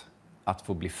helhet. Att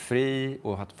få bli fri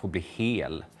och att få bli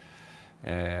hel.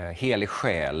 Hel i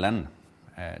själen.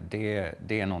 Det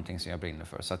är någonting som jag brinner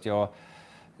för. Så att jag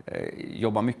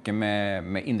jobbar mycket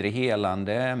med inre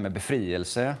helande, med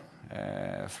befrielse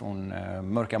från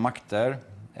mörka makter.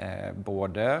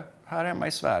 Både här hemma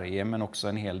i Sverige men också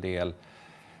en hel del.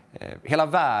 Hela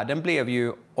världen blev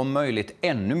ju om möjligt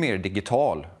ännu mer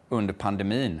digital under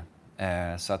pandemin.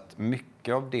 Så att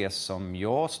mycket av det som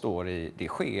jag står i, det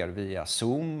sker via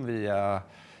Zoom, via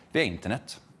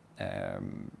internet.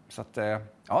 Så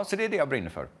det är det jag brinner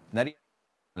för. När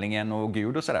det gäller och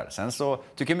Gud och sådär. Sen så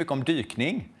tycker jag mycket om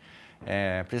dykning.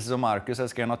 Precis som Marcus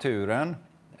älskar naturen.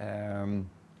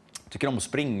 Tycker om att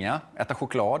springa, äta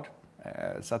choklad.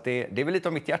 Så att det är väl lite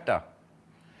av mitt hjärta.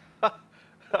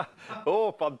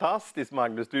 Fantastiskt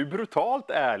Magnus, du är brutalt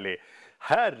ärlig.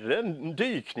 Herren,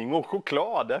 dykning och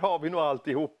choklad, där har vi nog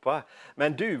alltihopa.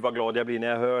 Men du, vad glad jag blir när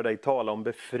jag hör dig tala om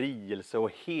befrielse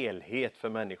och helhet för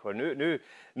människor.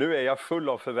 Nu är jag full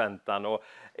av förväntan och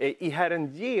i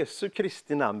Herren Jesu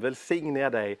Kristi namn välsignar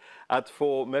jag dig att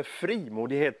få med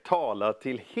frimodighet tala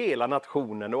till hela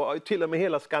nationen och till och med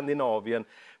hela Skandinavien.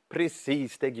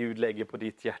 Precis det Gud lägger på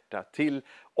ditt hjärta. Till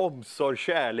omsorg,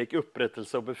 kärlek,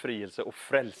 upprättelse och befrielse och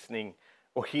frälsning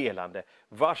och helande.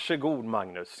 Varsågod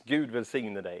Magnus, Gud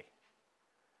välsigne dig.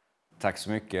 Tack så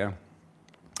mycket.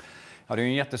 Ja, det är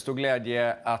en jättestor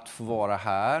glädje att få vara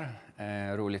här.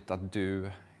 Roligt att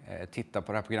du tittar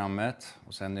på det här programmet.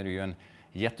 Och sen är det ju en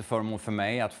jätteförmån för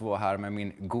mig att få vara här med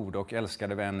min goda och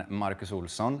älskade vän Marcus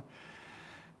Olsson.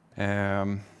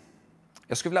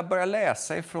 Jag skulle vilja börja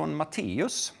läsa ifrån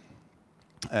Matteus.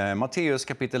 Matteus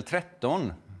kapitel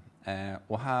 13.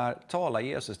 Och här talar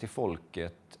Jesus till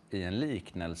folket i en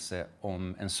liknelse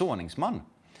om en såningsman.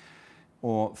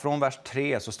 Och från vers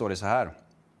 3 så står det så här.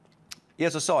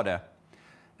 Jesus sa det: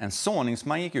 en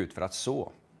såningsman gick ut för att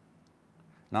så.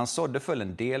 När han sådde föll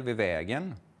en del vid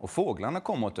vägen och fåglarna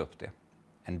kom och åt upp det.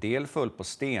 En del föll på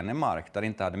stenig mark där det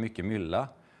inte hade mycket mylla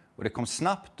och det kom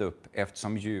snabbt upp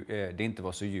eftersom det inte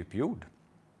var så djup jord.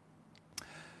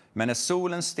 Men när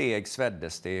solen steg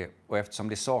sveddes det och eftersom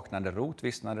det saknade rot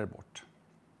vissnade det bort.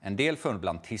 En del föll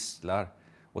bland tistlar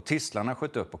och tistlarna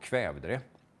sköt upp och kvävde det.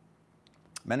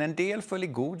 Men en del föll i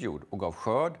god jord och gav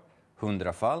skörd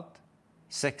 100-falt,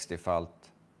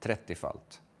 60-falt,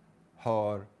 30-falt.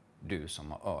 Hör du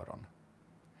som har öron.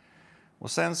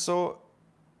 Och sen så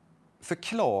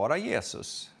förklarar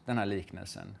Jesus den här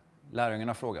liknelsen.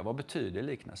 Lärjungarna frågar, vad betyder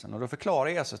liknelsen? Och då förklarar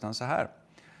Jesus den så här,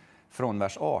 från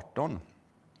vers 18.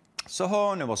 Så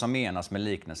hör nu vad som menas med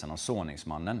liknelsen om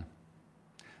såningsmannen.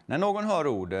 När någon hör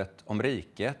ordet om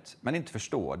riket men inte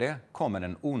förstår det kommer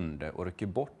den onde och rycker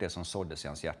bort det som såddes i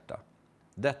hans hjärta.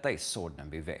 Detta är sådden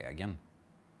vid vägen.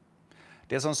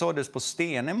 Det som såddes på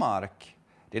stenig mark,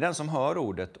 det är den som hör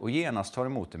ordet och genast tar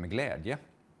emot det med glädje.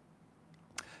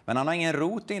 Men han har ingen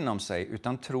rot inom sig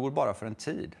utan tror bara för en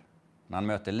tid. När han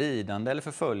möter lidande eller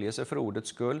förföljelse för ordets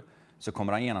skull så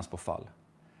kommer han genast på fall.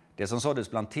 Det som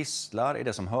såddes bland tistlar är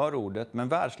det som hör ordet, men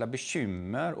världsliga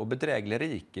bekymmer och bedräglig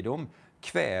rikedom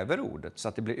kväver ordet så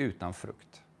att det blir utan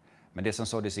frukt. Men det som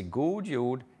såddes i god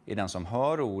jord är den som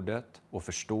hör ordet och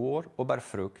förstår och bär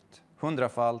frukt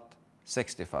 100-falt,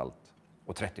 60-falt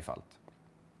och 30-falt.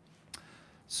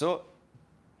 Så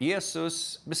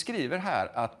Jesus beskriver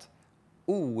här att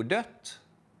ordet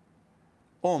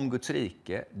om Guds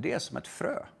rike, det är som ett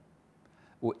frö.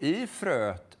 Och i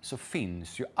fröet så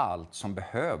finns ju allt som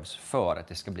behövs för att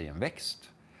det ska bli en växt.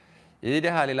 I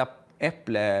det här lilla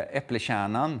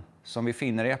äpplekärnan som vi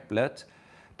finner i äpplet,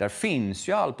 där finns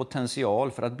ju all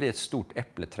potential för att bli ett stort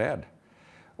äppleträd.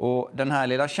 Och den här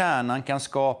lilla kärnan kan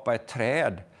skapa ett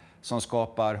träd som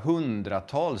skapar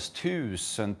hundratals,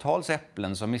 tusentals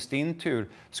äpplen som i sin tur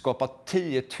skapar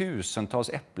tiotusentals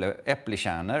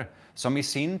äpplekärnor som i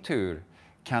sin tur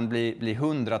kan bli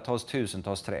hundratals,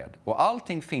 tusentals träd. Och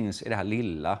allting finns i det här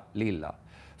lilla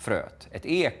fröet. Ett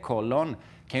ekollon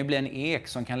kan ju bli en ek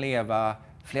som kan leva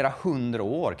flera hundra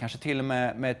år, kanske till och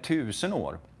med 1000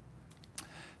 år.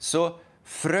 Så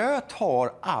fröet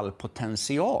har all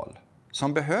potential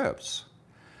som behövs.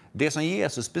 Det som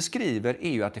Jesus beskriver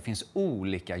är ju att det finns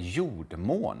olika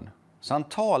jordmån. Så han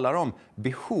talar om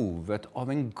behovet av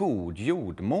en god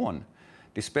jordmån.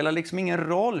 Det spelar liksom ingen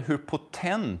roll hur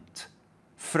potent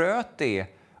fröet är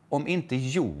om inte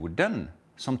jorden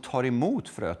som tar emot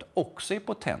fröet också är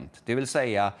potent. Det vill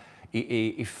säga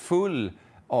är full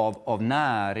av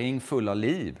näring, full av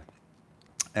liv.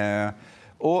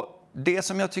 Och det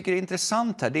som jag tycker är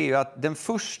intressant här, det är ju att den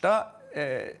första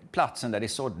platsen där det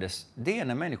såddes, det är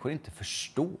när människor inte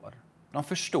förstår. De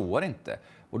förstår inte.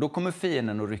 Och då kommer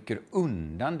fienden och rycker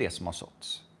undan det som har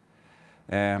såtts.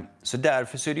 Så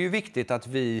därför så är det ju viktigt att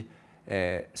vi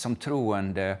som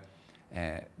troende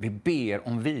vi ber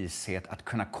om vishet att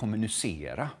kunna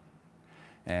kommunicera.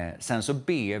 Sen så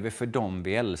ber vi för dem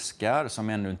vi älskar som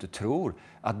ännu inte tror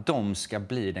att de ska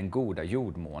bli den goda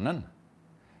jordmånen.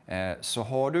 Så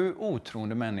har du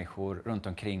otroende människor runt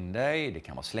omkring dig, det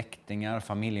kan vara släktingar,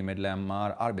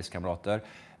 familjemedlemmar, arbetskamrater,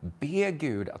 be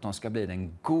Gud att de ska bli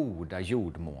den goda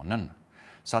jordmånen.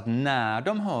 Så att när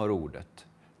de hör ordet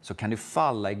så kan det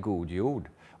falla i god jord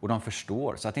och de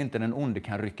förstår, så att inte den onde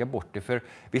kan rycka bort det. För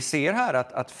vi ser här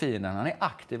att fienden är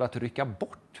aktiv att rycka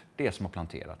bort det som har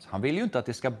planterats. Han vill ju inte att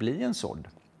det ska bli en sådd.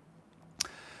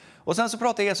 Och sen så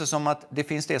pratar Jesus om att det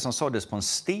finns det som såddes på en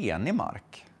stenig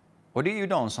mark. Och det är ju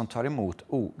de som tar emot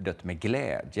ordet med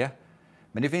glädje.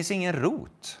 Men det finns ingen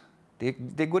rot.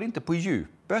 Det går inte på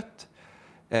djupet.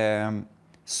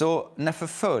 Så när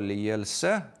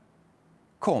förföljelse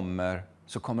kommer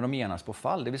så kommer de genast på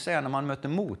fall. Det vill säga när man möter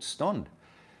motstånd.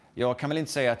 Jag kan väl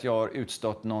inte säga att jag har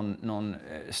utstått någon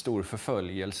stor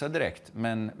förföljelse direkt.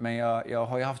 Men jag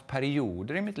har ju haft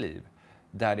perioder i mitt liv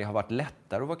där det har varit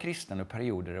lättare att vara kristen och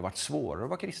perioder där det har varit svårare att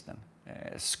vara kristen.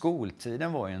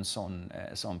 Skoltiden var ju en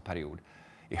sån period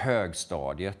i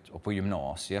högstadiet och på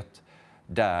gymnasiet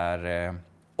där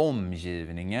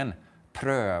omgivningen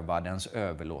prövade ens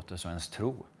överlåtelse och ens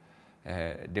tro.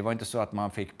 Det var inte så att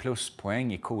man fick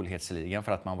pluspoäng i coolhetsligan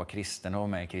för att man var kristen och var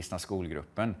med i kristna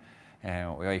skolgruppen.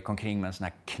 Och jag gick omkring med en sån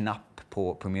här knapp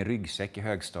på min ryggsäck i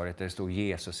högstadiet där det stod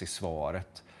Jesus i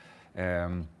svaret.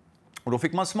 Och då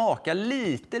fick man smaka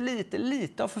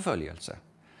lite av förföljelse.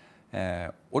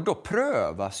 Och då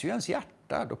prövas ju ens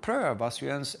hjärta, då prövas ju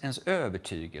ens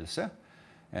övertygelse.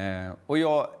 Och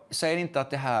jag säger inte att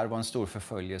det här var en stor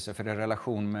förföljelse, för i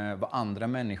relation med vad andra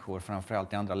människor,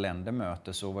 framförallt i andra länder,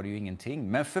 möter så var det ju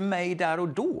ingenting. Men för mig där och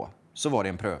då så var det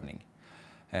en prövning.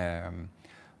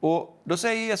 Och då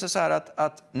säger Jesus så här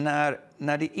att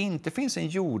när det inte finns en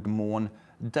jordmån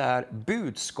där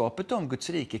budskapet om Guds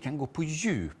rike kan gå på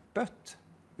djupet,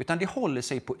 utan det håller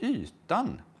sig på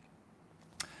ytan.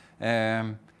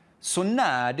 Så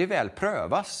när det väl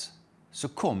prövas så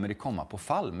kommer det komma på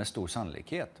fall med stor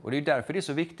sannolikhet. Och det är därför det är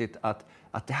så viktigt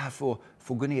att det här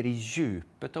får gå ner i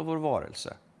djupet av vår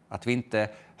varelse. Att vi inte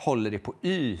håller det på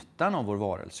ytan av vår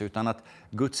varelse, utan att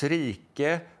Guds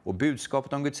rike och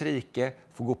budskapet om Guds rike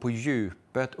får gå på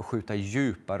djupet och skjuta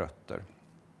djupa rötter.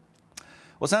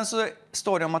 Och sen så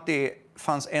står det om att det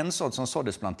fanns en sådd som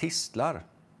såddes bland tistlar.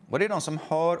 Och det är de som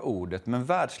hör ordet, men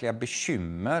världsliga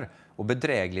bekymmer och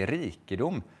bedräglig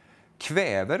rikedom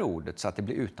kväver ordet så att det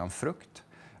blir utan frukt.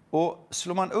 Och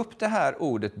slår man upp det här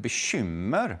ordet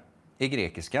bekymmer i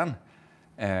grekiskan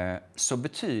så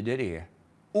betyder det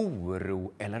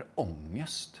oro eller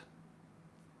ångest.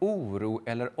 Oro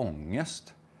eller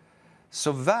ångest.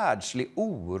 Så världslig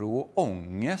oro och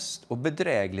ångest och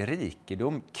bedräglig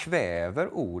rikedom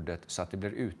kväver ordet så att det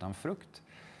blir utan frukt.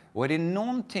 Och är det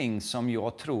någonting som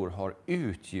jag tror har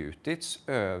utgjutits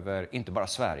över, inte bara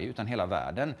Sverige utan hela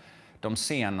världen, de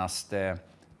senaste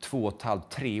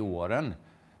 2,5-3 åren,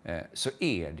 så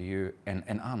är det ju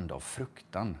en ande av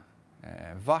fruktan.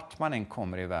 Vart man än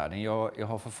kommer i världen, jag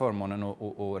har för förmånen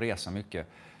att resa mycket,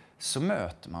 så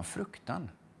möter man fruktan.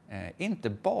 Inte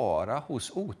bara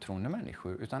hos otroende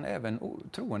människor, utan även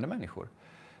troende människor.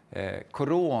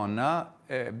 Corona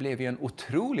blev ju en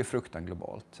otrolig fruktan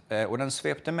globalt. Och den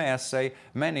svepte med sig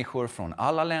människor från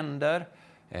alla länder,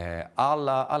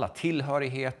 alla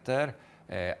tillhörigheter,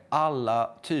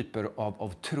 alla typer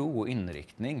av tro och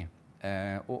inriktning.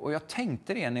 Och jag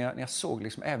tänkte det när jag såg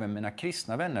liksom även mina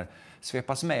kristna vänner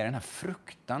svepas med i den här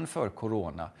fruktan för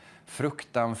corona.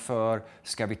 Fruktan för,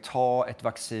 ska vi ta ett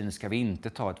vaccin, ska vi inte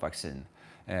ta ett vaccin?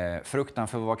 Fruktan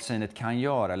för vad vaccinet kan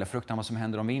göra, eller fruktan vad som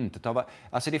händer om vi inte tar.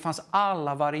 Alltså det fanns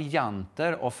alla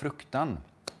varianter av fruktan.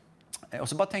 Och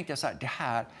så bara tänkte jag så här, det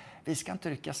här, vi ska inte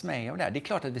ryckas med av det här. Det är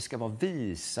klart att vi ska vara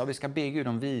visa och vi ska be Gud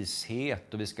om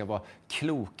vishet och vi ska vara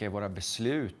kloka i våra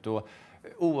beslut. Och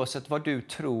oavsett vad du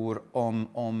tror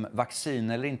om vaccin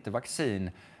eller inte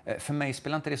vaccin, för mig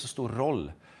spelar inte det så stor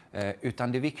roll.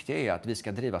 Utan det viktiga är att vi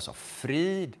ska drivas av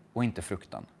frid och inte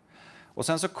fruktan. Och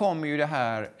sen så kommer ju det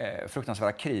här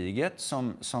fruktansvärda kriget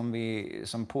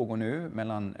som pågår nu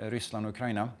mellan Ryssland och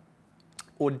Ukraina.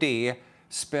 Och det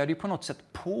spär ju på något sätt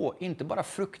på, inte bara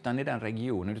fruktan i den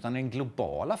regionen, utan den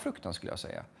globala fruktan skulle jag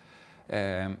säga.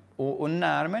 Och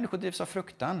när människor drivs av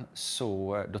fruktan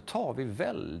så då tar vi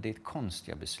väldigt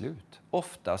konstiga beslut.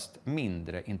 Oftast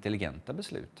mindre intelligenta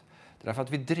beslut. Därför att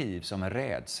vi drivs av en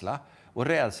rädsla. Och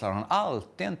rädslan har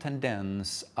alltid en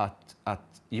tendens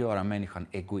att göra människan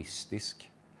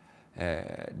egoistisk.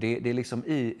 Det är liksom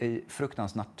i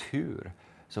fruktans natur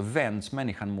så vänds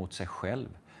människan mot sig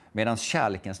själv. Medan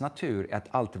kärlekens natur är att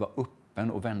alltid vara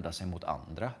öppen och vända sig mot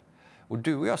andra. Och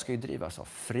du och jag ska ju drivas av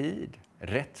frid,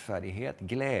 rättfärdighet,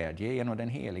 glädje genom den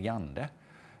helige ande.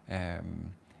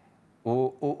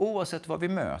 Och oavsett vad vi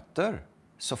möter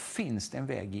så finns det en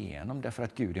väg igenom därför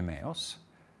att Gud är med oss.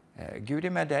 Gud är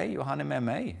med dig och han är med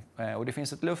mig. Och det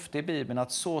finns ett löfte i Bibeln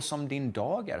att så som din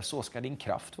dag är, så ska din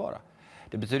kraft vara.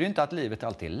 Det betyder inte att livet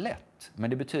alltid är lätt, men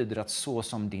det betyder att så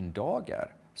som din dag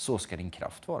är, så ska din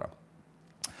kraft vara.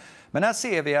 Men här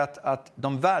ser vi att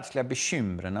de världsliga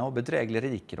bekymren och bedrägliga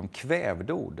rike, de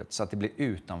kvävde ordet så att det blir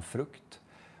utan frukt.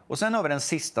 Och sen har vi den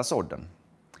sista sådden.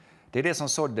 Det är det som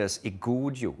såddes i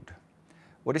god jord.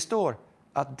 Och det står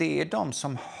att det är de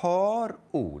som hör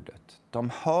ordet. De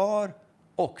hör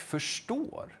och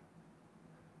förstår.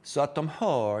 Så att de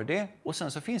hör det och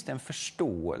sen så finns det en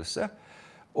förståelse.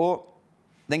 Och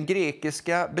den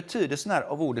grekiska betydelsen här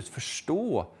av ordet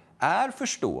förstå är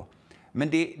förstå. Men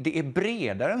det är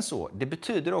bredare än så. Det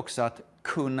betyder också att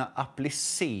kunna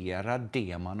applicera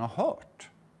det man har hört.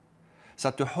 Så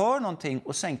att du hör någonting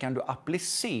och sen kan du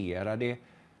applicera det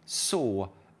så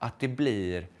att det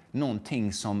blir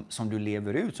någonting som du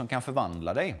lever ut, som kan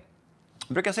förvandla dig.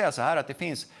 Jag brukar säga så här att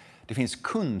det finns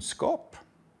kunskap.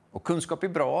 Och kunskap är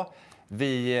bra.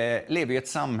 Vi lever i ett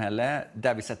samhälle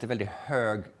där vi sätter väldigt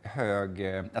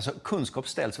alltså kunskap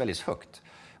ställs väldigt högt.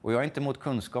 Och jag är inte emot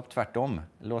kunskap, tvärtom.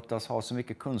 Låt oss ha så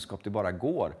mycket kunskap det bara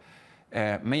går.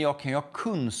 Men jag kan ju ha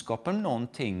kunskap om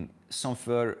någonting som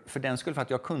för den skull, för att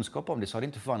jag har kunskap om det, så har det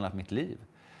inte förvandlat mitt liv.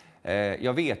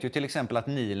 Jag vet ju till exempel att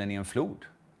Nilen är en flod.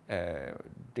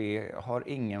 Det har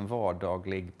ingen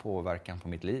vardaglig påverkan på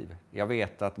mitt liv. Jag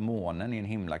vet att månen är en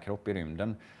himlakropp i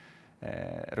rymden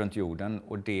runt jorden.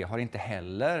 Och det har inte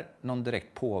heller någon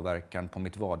direkt påverkan på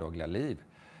mitt vardagliga liv.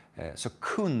 Så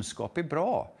kunskap är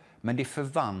bra. Men det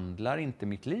förvandlar inte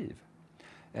mitt liv.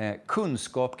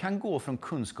 Kunskap kan gå från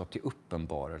kunskap till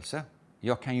uppenbarelse.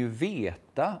 Jag kan ju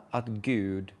veta att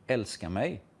Gud älskar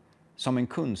mig som en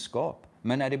kunskap.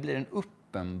 Men när det blir en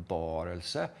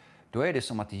uppenbarelse, då är det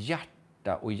som att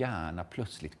hjärta och hjärna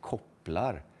plötsligt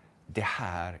kopplar. Det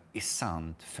här är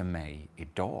sant för mig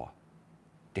idag.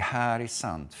 Det här är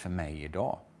sant för mig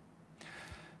idag.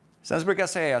 Sen så brukar jag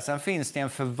säga, sen finns det en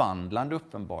förvandlande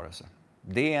uppenbarelse.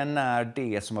 Det är när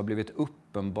det som har blivit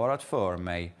uppenbarat för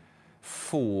mig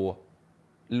får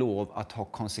lov att ha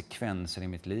konsekvenser i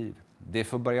mitt liv. Det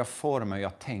får börja forma hur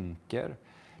jag tänker.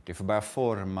 Det får börja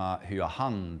forma hur jag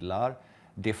handlar.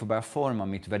 Det får börja forma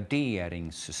mitt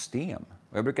värderingssystem.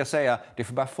 Och jag brukar säga att det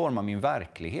får börja forma min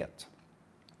verklighet.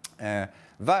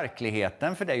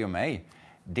 Verkligheten för dig och mig,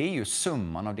 det är ju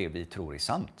summan av det vi tror är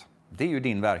sant. Det är ju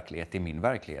din verklighet, det är min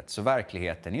verklighet. Så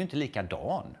verkligheten är ju inte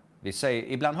likadan.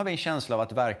 Ibland har vi en känsla av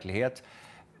att verklighet,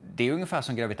 det är ungefär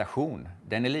som gravitation.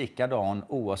 Den är likadan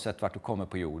oavsett vart du kommer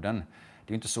på jorden.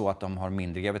 Det är inte så att de har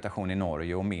mindre gravitation i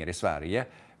Norge och mer i Sverige,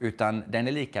 utan den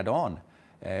är likadan.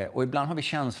 Och ibland har vi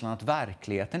känslan att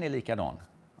verkligheten är likadan.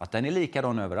 Att den är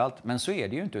likadan överallt, men så är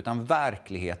det ju inte. Utan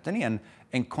verkligheten är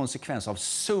en konsekvens av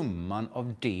summan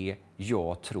av det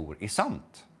jag tror är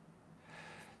sant.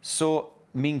 Så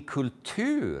min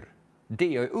kultur, det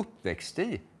jag är uppväxt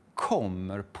i,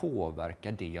 kommer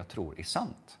påverka det jag tror är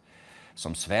sant.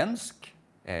 Som svensk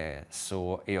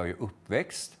så är jag ju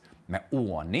uppväxt med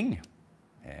ordning.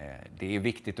 Det är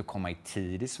viktigt att komma i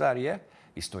tid i Sverige.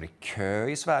 Vi står i kö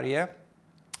i Sverige.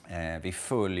 Vi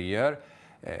följer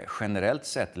generellt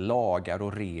sett lagar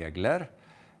och regler.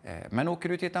 Men åker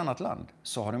du till ett annat land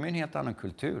så har de en helt annan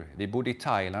kultur. Vi bodde i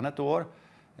Thailand ett år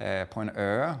på en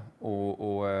ö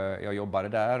och jag jobbade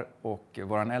där. Och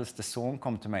vår äldste son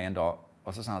kom till mig en dag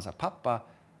och så sa han så här: pappa,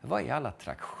 vad är alla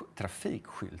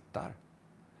trafikskyltar?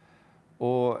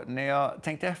 Och när jag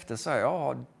tänkte efter så sa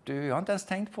jag, jag har inte ens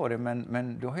tänkt på det,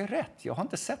 men du har ju rätt, jag har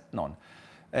inte sett någon.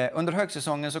 Under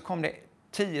högsäsongen så kom det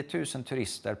 10 000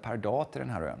 turister per dag till den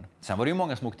här ön. Sen var det ju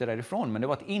många som åkte därifrån, men det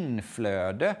var ett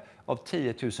inflöde av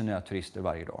 10 000 nya turister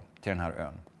varje dag till den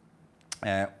här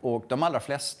ön. Och de allra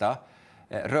flesta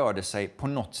rörde sig på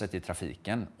något sätt i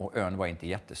trafiken, och ön var inte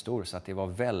jättestor så att det var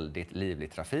väldigt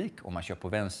livlig trafik, och man kör på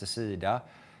vänster sida.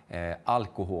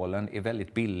 Alkoholen är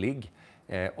väldigt billig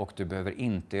och du behöver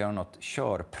inte göra något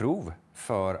körprov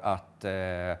för att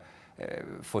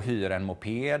få hyra en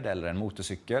moped eller en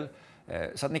motorcykel.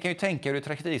 Så att ni kan ju tänka hur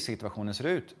trafiksituationen ser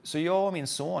ut. Så jag och min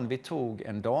son, vi tog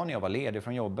en dag när jag var ledig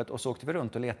från jobbet och så åkte vi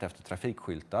runt och letade efter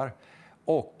trafikskyltar.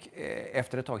 Och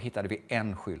efter ett tag hittade vi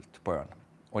en skylt på ön.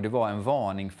 Och det var en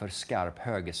varning för skarp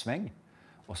högersväng.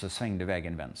 Och så svängde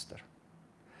vägen vänster.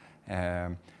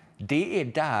 Det är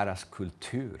deras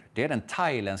kultur. Det är den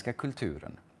thailändska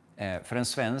kulturen. För en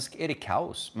svensk är det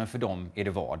kaos, men för dem är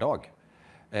det vardag.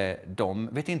 De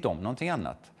vet inte om någonting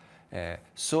annat.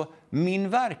 Så min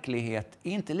verklighet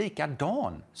är inte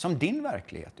likadan som din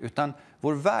verklighet, utan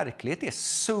vår verklighet är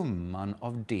summan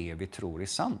av det vi tror är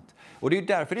sant. Och det är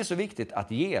därför det är så viktigt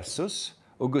att Jesus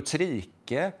och Guds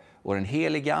rike och den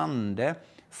heliga ande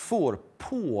får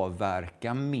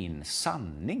påverka min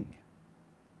sanning.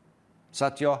 Så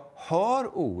att jag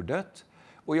hör ordet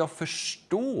och jag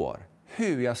förstår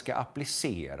hur jag ska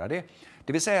applicera det.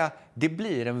 Det vill säga, det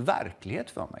blir en verklighet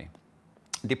för mig.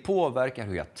 Det påverkar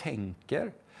hur jag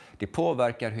tänker, det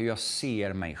påverkar hur jag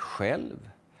ser mig själv,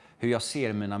 hur jag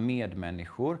ser mina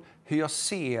medmänniskor, hur jag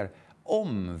ser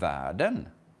omvärlden.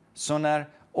 Så när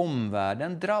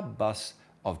omvärlden drabbas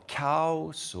av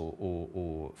kaos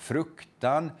och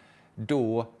fruktan,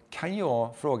 då kan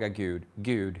jag fråga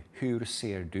Gud, hur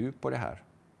ser du på det här?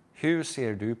 Hur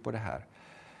ser du på det här?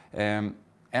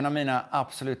 En av mina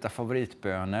absoluta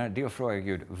favoritböner, det är att fråga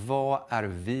Gud, vad är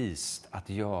vist att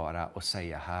göra och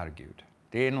säga här, Gud?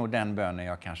 Det är nog den bönen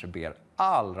jag kanske ber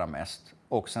allra mest.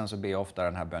 Och sen så ber jag ofta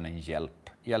den här bönen,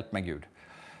 hjälp mig Gud.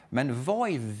 Men vad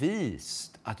är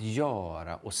vist att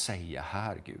göra och säga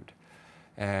här, Gud?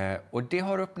 Och det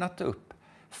har öppnat upp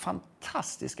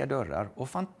fantastiska dörrar och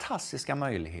fantastiska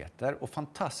möjligheter och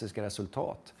fantastiska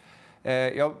resultat.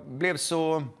 Jag blev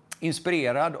så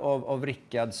inspirerad av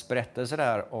Rickards berättelse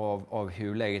där av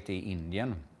hur läget är i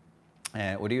Indien.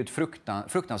 Och det är ju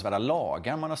ett fruktansvärda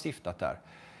lagar man har stiftat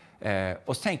där.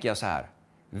 Och så tänker jag så här,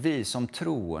 vi som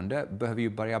troende behöver ju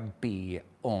börja be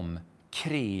om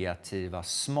kreativa,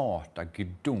 smarta,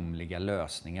 gudomliga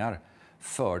lösningar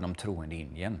för de troende i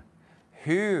Indien.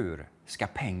 Hur ska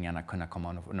pengarna kunna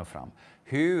nå fram?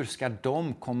 Hur ska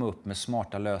de komma upp med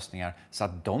smarta lösningar så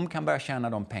att de kan börja tjäna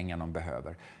de pengar de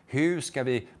behöver? Hur ska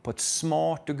vi på ett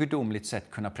smart och gudomligt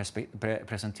sätt kunna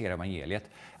presentera evangeliet?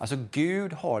 Alltså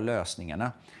Gud har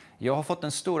lösningarna. Jag har fått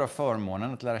den stora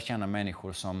förmånen att lära känna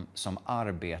människor som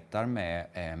arbetar med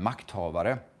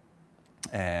makthavare.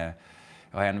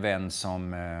 Jag har en vän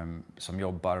som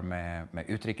jobbar med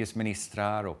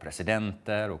utrikesministrar och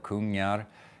presidenter och kungar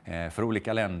för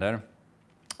olika länder.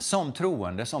 Som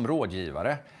troende, som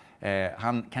rådgivare.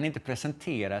 Han kan inte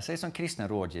presentera sig som kristen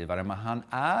rådgivare, men han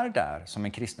är där som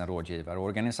en kristen rådgivare.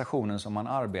 Organisationen som han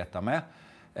arbetar med,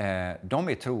 de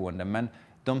är troende, men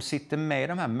de sitter med i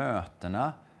de här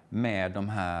mötena med de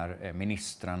här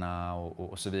ministrarna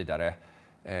och så vidare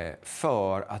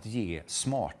för att ge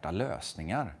smarta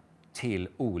lösningar till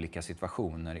olika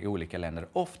situationer i olika länder,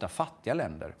 ofta fattiga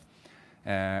länder.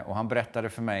 Och han berättade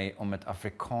för mig om ett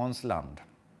afrikanskt land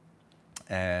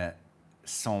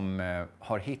som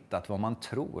har hittat vad man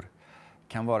tror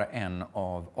kan vara en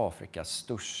av Afrikas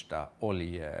största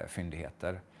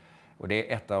oljefyndigheter. Och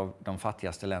det är ett av de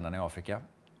fattigaste länderna i Afrika.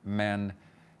 Men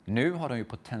nu har de ju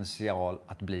potential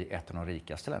att bli ett av de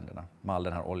rikaste länderna med all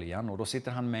den här oljan. Och då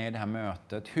sitter han med i det här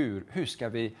mötet. Hur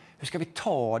ska vi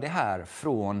ta det här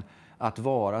från att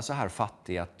vara så här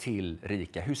fattiga till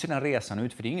rika? Hur ser den resan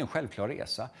ut? För det är ingen självklar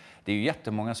resa. Det är ju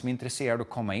jättemånga som är intresserade av att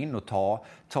komma in och ta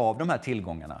av de här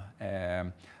tillgångarna.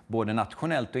 Både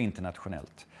nationellt och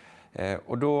internationellt.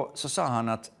 Och då så sa han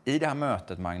att i det här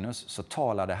mötet, Magnus, så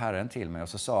talade Herren till mig och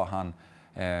så sa han,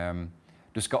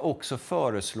 du ska också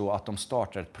föreslå att de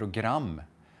startar ett program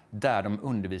där de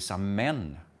undervisar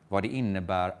män vad det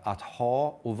innebär att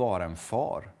ha och vara en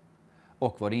far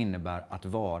och vad det innebär att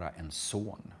vara en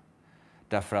son.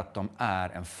 Därför att de är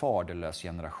en faderlös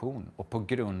generation och på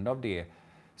grund av det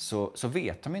så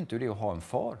vet de inte hur det är att ha en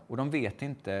far och de vet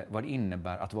inte vad det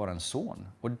innebär att vara en son.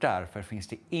 Och därför finns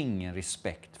det ingen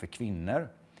respekt för kvinnor.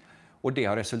 Och det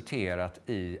har resulterat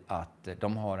i att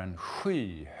de har en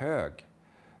skyhög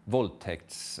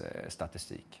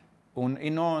våldtäktsstatistik. Och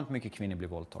enormt mycket kvinnor blir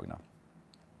våldtagna.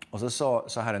 Och så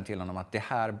sa Herren till honom att det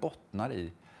här bottnar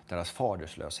i deras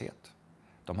faderslöshet.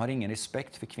 De har ingen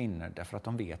respekt för kvinnor därför att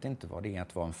de vet inte vad det är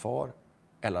att vara en far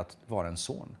eller att vara en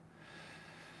son.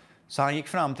 Så han gick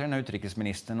fram till den här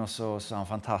utrikesministern och så sa han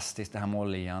fantastiskt det här med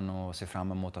oljan och ser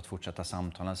fram emot att fortsätta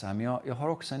samtalen. Så här, men jag har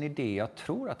också en idé, jag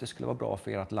tror att det skulle vara bra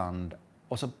för ert land.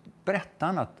 Och så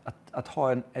berättade han att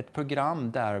ha ett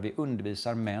program där vi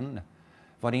undervisar män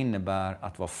vad det innebär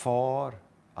att vara far,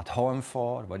 att ha en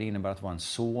far, vad det innebär att vara en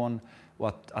son och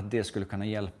att det skulle kunna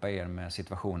hjälpa er med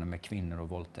situationen med kvinnor och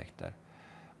våldtäkter.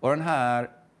 Och den här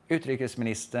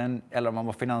utrikesministern, eller om han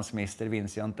var finansminister,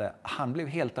 minns jag inte, han blev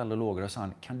helt allologer och sa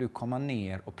kan du komma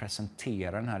ner och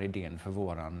presentera den här idén för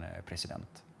våran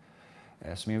president?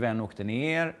 Så min vän åkte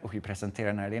ner och vi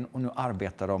presenterade den här idén och nu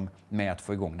arbetar de med att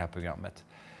få igång det här programmet.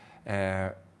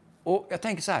 Och jag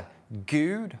tänker så här,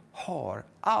 Gud har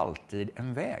alltid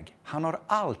en väg. Han har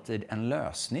alltid en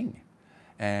lösning.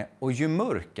 Och ju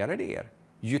mörkare det är,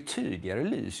 ju tydligare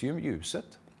lyser ju ljuset.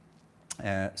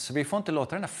 Så vi får inte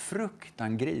låta den här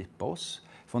fruktan gripa oss.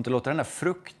 Vi får inte låta den här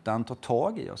fruktan ta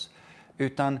tag i oss.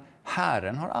 Utan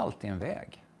Herren har alltid en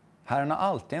väg. Herren har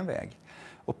alltid en väg.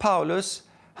 Och Paulus,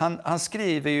 han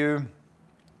skriver ju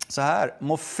så här,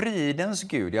 må fridens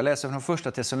Gud, jag läser från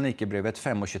första Thessalonikerbrevet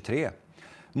 5:23.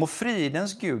 Må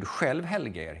fridens Gud själv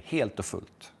helga er helt och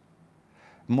fullt.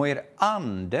 Må er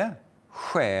ande,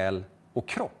 själ och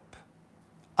kropp.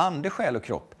 Ande, själ och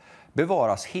kropp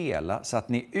bevaras hela så att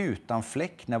ni är utan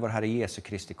fläck när vår Herre Jesu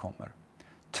Kristi kommer.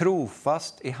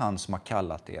 Trofast är han som har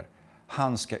kallat er.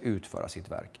 Han ska utföra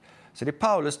sitt verk. Så det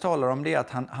Paulus talar om det är att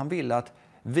han vill att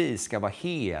vi ska vara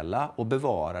hela och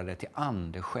bevarade till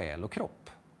ande, själ och kropp.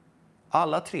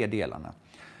 Alla tre delarna.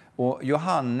 Och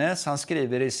Johannes, han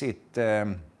skriver i sitt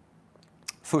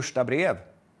första brev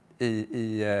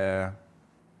det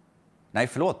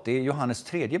är Johannes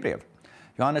tredje brev.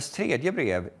 Johannes tredje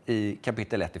brev i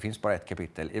kapitel 1, det finns bara ett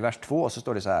kapitel. I vers 2 så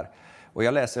står det så här, och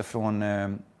jag läser från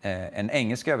en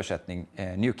engelsk översättning,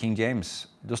 New King James.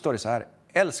 Då står det så här,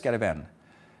 älskade vän,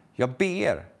 jag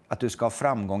ber att du ska ha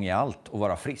framgång i allt och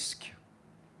vara frisk.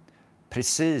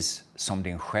 Precis som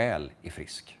din själ är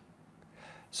frisk.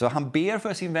 Så han ber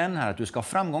för sin vän här att du ska ha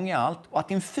framgång i allt och att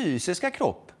din fysiska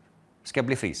kropp ska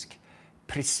bli frisk.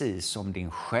 Precis som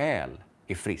din själ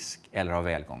är frisk eller har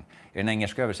välgång. I den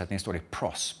engelska översättningen står det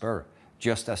prosper,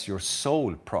 just as your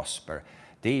soul prosper.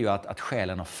 Det är ju att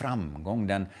själen har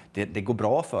framgång, det går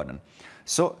bra för den.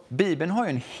 Så Bibeln har ju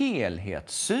en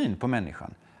helhetssyn på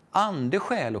människan. Ande,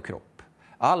 själ och kropp.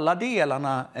 Alla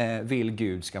delarna vill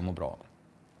Gud ska må bra.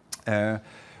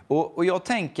 Och jag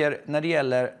tänker när det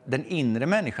gäller den inre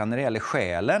människan, när det gäller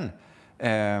själen,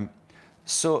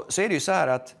 så är det ju så här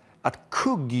att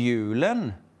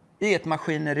kugghjulen i ett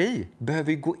maskineri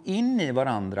behöver gå in i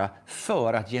varandra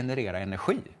för att generera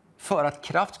energi. För att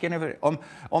kraft ska generera.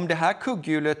 Om det här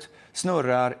kugghjulet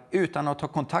snurrar utan att ta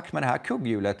kontakt med det här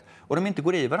kugghjulet och de inte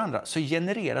går i varandra så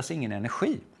genereras ingen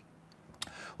energi.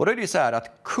 Och då är det ju så här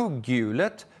att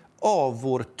kugghjulet av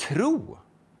vår tro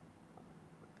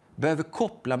behöver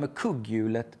koppla med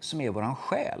kugghjulet som är våran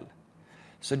själ.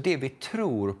 Så det vi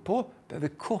tror på behöver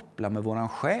koppla med våran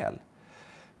själ.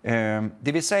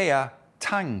 Det vill säga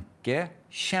tanke,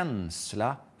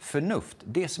 känsla, förnuft.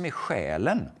 Det som är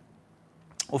själen.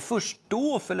 Och först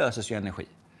då förlöses ju energi.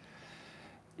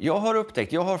 Jag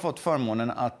har fått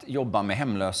förmånen att jobba med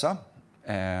hemlösa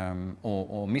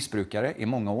och missbrukare i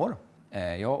många år.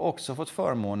 Jag har också fått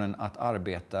förmånen att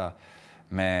arbeta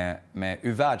med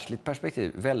ur världsligt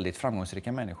perspektiv väldigt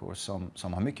framgångsrika människor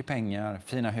som har mycket pengar,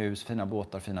 fina hus, fina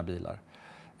båtar, fina bilar.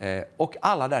 Och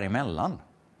alla däremellan.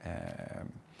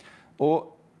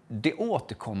 Och det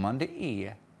återkommande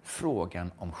är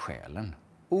frågan om själen.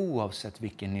 Oavsett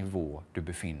vilken nivå du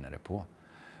befinner dig på.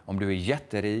 Om du är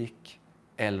jätterik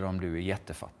eller om du är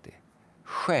jättefattig.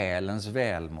 själens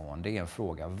välmående är en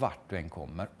fråga vart du än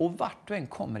kommer. Och vart du än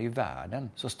kommer i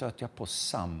världen så stöter jag på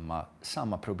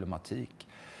samma problematik.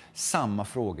 Samma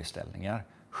frågeställningar.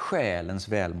 Själens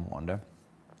välmående.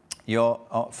 Jag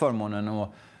har förmånen att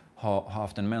ha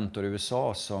haft en mentor i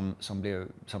USA som är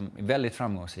väldigt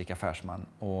framgångsrik affärsman.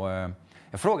 Och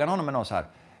jag frågade honom en dag så här: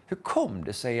 hur kom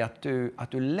det sig att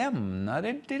du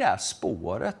lämnade det där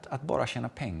spåret att bara tjäna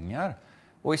pengar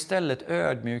och istället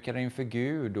ödmjukade inför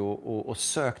Gud och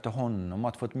sökte honom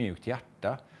att få ett mjukt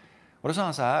hjärta? Och då sa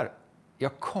han så här: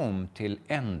 jag kom till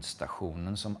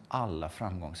ändstationen som alla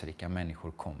framgångsrika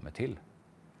människor kommer till.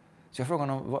 Så jag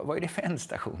frågade honom, vad är det för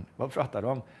ändstation? Vad pratar du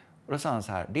om? Och då sa han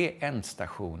så här: det är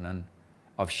ändstationen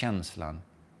av känslan,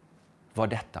 var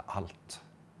detta allt?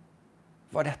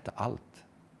 Var detta allt?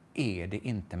 Är det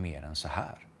inte mer än så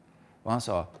här? Och han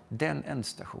sa, den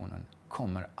ändstationen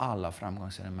kommer alla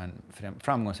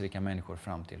framgångsrika människor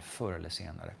fram till förr eller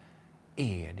senare.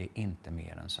 Är det inte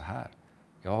mer än så här?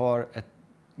 Jag har ett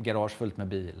garage fullt med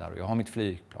bilar och jag har mitt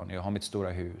flygplan och jag har mitt stora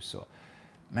hus.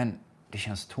 Men det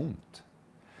känns tomt.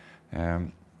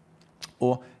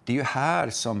 Och det är ju här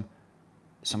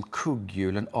som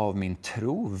kugghjulen av min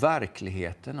tro,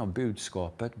 verkligheten av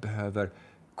budskapet behöver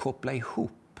koppla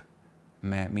ihop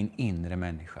med min inre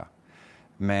människa.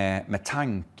 Med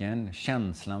tanken,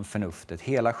 känslan, förnuftet,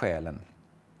 hela själen.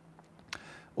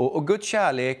 Och Guds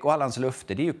kärlek och alla hans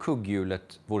löfte, det är ju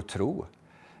kugghjulet, vår tro.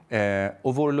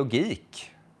 Och vår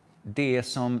logik, det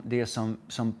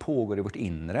som pågår i vårt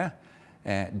inre,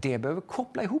 det behöver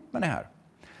koppla ihop med det här.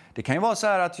 Det kan ju vara så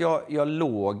här att jag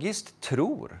logiskt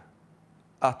tror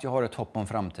att jag har ett hopp om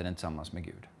framtiden tillsammans med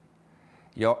Gud.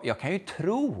 Jag kan ju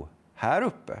tro här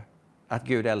uppe att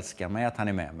Gud älskar mig, att han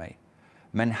är med mig.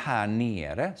 Men här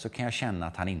nere så kan jag känna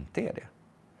att han inte är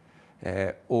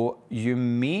det. Och ju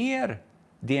mer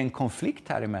det är en konflikt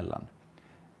här emellan,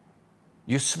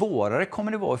 ju svårare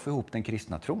kommer det vara att få ihop den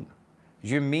kristna tron.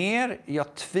 Ju mer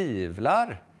jag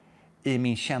tvivlar i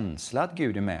min känsla att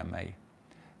Gud är med mig,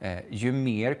 ju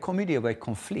mer kommer det vara i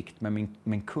konflikt med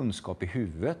min kunskap i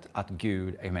huvudet att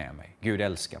Gud är med mig. Gud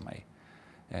älskar mig.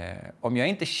 Om jag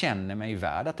inte känner mig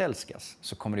värd att älskas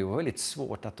så kommer det vara väldigt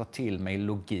svårt att ta till mig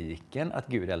logiken att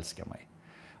Gud älskar mig.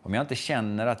 Om jag inte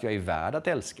känner att jag är värd att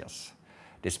älskas,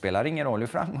 det spelar ingen roll hur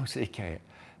framgångsrik jag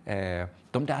är.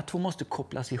 De där två måste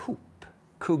kopplas ihop.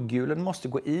 Kugghjulen måste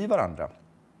gå i varandra.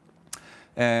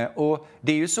 Och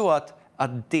det är ju så att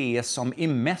det som är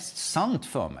mest sant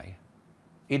för mig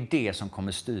är det som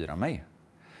kommer styra mig.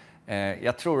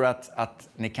 Jag tror att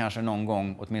ni kanske någon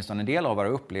gång, åtminstone en del av er,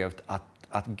 har upplevt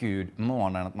att Gud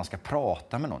manar att man ska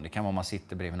prata med någon. Det kan vara att man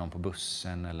sitter bredvid någon på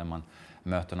bussen eller man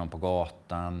möter någon på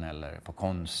gatan eller på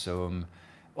Konsum.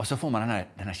 Och så får man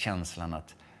den här känslan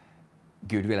att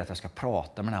Gud vill att jag ska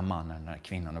prata med den här mannen, den här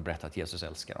kvinnan och berätta att Jesus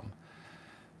älskar dem.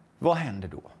 Vad händer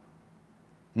då?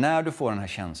 När du får den här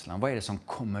känslan, vad är det som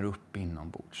kommer upp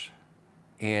inombords?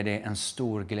 Är det en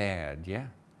stor glädje,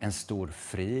 en stor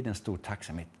frid, en stor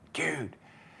tacksamhet? Gud,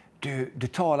 du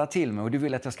talar till mig och du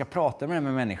vill att jag ska prata med den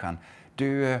här människan.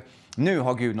 Nu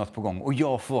har Gud något på gång och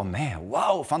jag får vara med.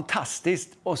 Wow,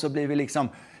 fantastiskt! Och så blir vi liksom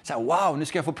så här, wow, nu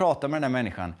ska jag få prata med den här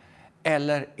människan.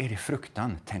 Eller är det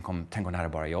fruktan? Tänk om det här är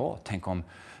bara jag? Tänk om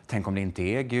det inte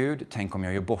är Gud? Tänk om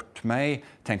jag gör bort mig?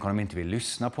 Tänk om de inte vill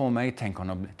lyssna på mig? Tänk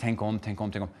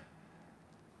om.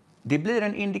 Det blir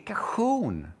en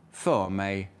indikation för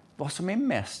mig vad som är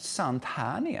mest sant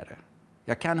här nere.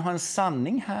 Jag kan ha en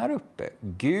sanning här uppe.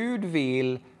 Gud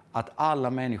vill att alla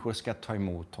människor ska ta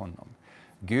emot honom.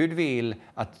 Gud vill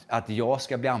att jag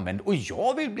ska bli använd. Och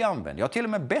jag vill bli använd. Jag har till och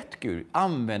med bett Gud,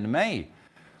 använd mig.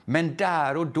 Men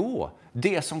där och då,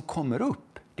 det som kommer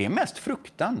upp, det är mest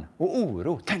fruktan och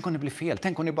oro. Tänk om det blir fel,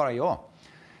 tänk om det är bara jag.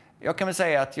 Jag kan väl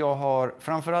säga att jag har,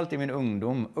 framförallt i min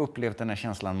ungdom, upplevt den här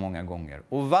känslan många gånger.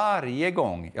 Och varje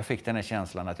gång jag fick den här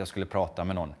känslan att jag skulle prata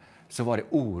med någon, så var det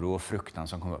oro och fruktan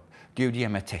som kom upp. Gud, ge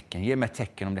mig ett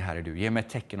tecken om det här är du. Ge mig ett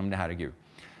tecken om det här är Gud.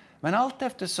 Men allt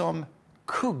eftersom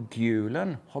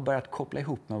kugghjulen har börjat koppla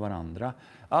ihop med varandra,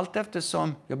 allt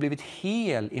eftersom jag blivit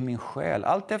hel i min själ,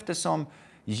 allt eftersom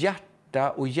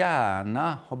hjärta och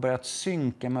hjärna har börjat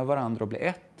synka med varandra och bli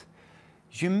ett,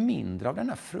 ju mindre av den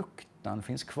här fruktan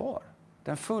finns kvar.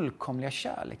 Den fullkomliga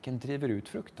kärleken driver ut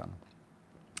fruktan.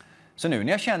 Så nu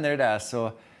när jag känner det där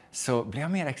så blir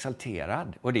jag mer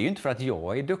exalterad. Och det är ju inte för att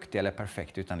jag är duktig eller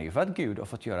perfekt, utan det är för att Gud har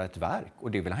fått göra ett verk.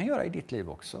 Och det vill han göra i ditt liv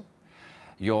också.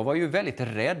 Jag var ju väldigt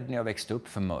rädd när jag växte upp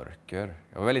för mörker.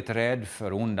 Jag var väldigt rädd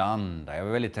för onda andar. Jag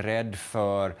var väldigt rädd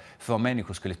för vad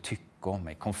människor skulle tycka om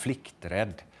mig.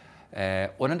 Konflikträdd.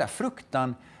 Och den där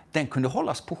fruktan, den kunde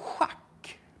hållas på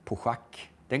schack.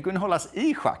 Den kunde hållas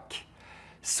i schack.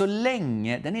 så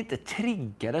länge den inte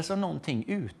triggades av någonting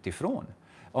utifrån.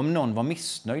 Om någon var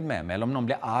missnöjd med mig, eller om någon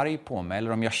blev arg på mig,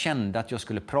 eller om jag kände att jag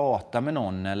skulle prata med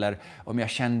någon, eller om jag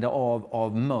kände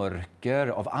av mörker,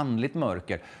 av andligt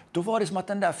mörker, då var det som att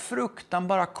den där fruktan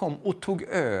bara kom och tog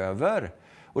över.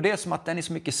 Och det är som att den är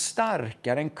så mycket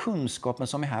starkare än kunskapen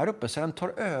som är här uppe, så den tar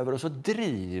över och så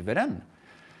driver den.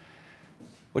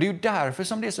 Och det är ju därför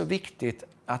som det är så viktigt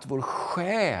att vår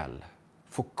själ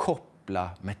får koppla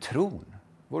med tron.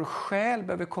 Vår själ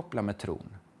behöver koppla med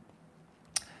tron.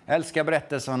 Jag älskar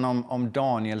berättelsen om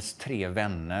Daniels 3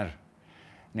 vänner.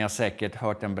 Ni har säkert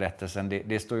hört den berättelsen.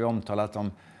 Det står ju omtalat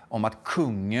om att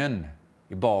kungen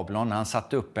i Babylon, han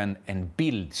satte upp en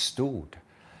bildstod,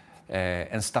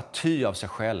 en staty av sig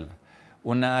själv.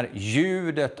 Och när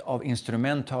ljudet av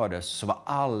instrument hördes så var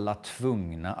alla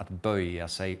tvungna att böja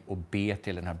sig och be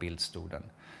till den här bildstoden.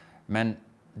 Men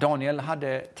Daniel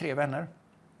hade 3 vänner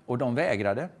och de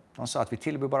vägrade. De sa att vi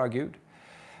tillber bara Gud.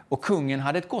 Och kungen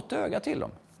hade ett gott öga till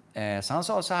dem. Så han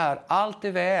sa så här: allt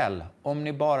är väl om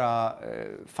ni bara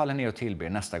faller ner och tillber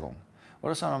nästa gång. Och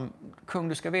då sa de: kung,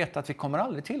 du ska veta att vi kommer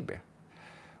aldrig tillbe.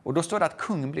 Och då står det att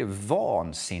kungen blev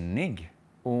vansinnig.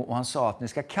 Och han sa att ni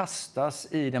ska kastas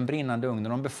i den brinnande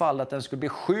ugnen. De befallde att den skulle bli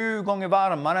 7 gånger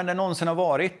varmare än den någonsin har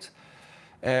varit.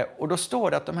 Och då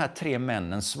står det att de här 3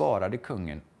 männen svarade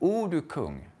kungen: o du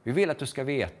kung, vi vill att du ska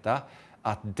veta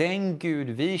att den Gud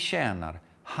vi tjänar,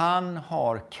 han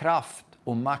har kraft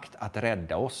och makt att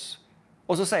rädda oss.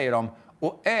 Och så säger de: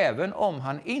 och även om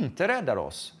han inte räddar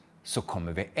oss så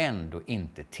kommer vi ändå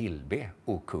inte tillbe,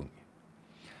 o kung.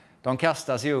 De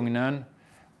kastas i ugnen,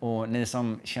 och ni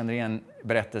som känner igen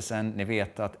berättelsen, ni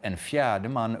vet att en 4:e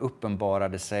man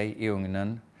uppenbarade sig i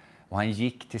ugnen. Och han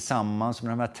gick tillsammans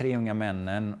med de här 3 unga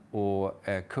männen, och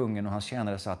kungen och hans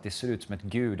tjänare sa att det ser ut som ett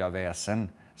gudaväsen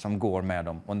som går med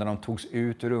dem. Och när de togs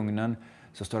ut ur ugnen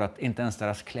så står det att inte ens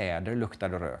deras kläder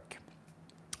luktade rök.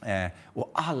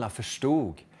 Och alla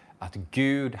förstod att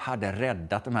Gud hade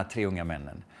räddat de här 3 unga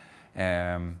männen.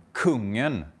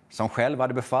 Kungen, som själv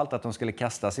hade befallt att de skulle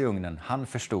kastas i ugnen, han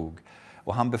förstod.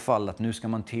 Och han befallde att nu ska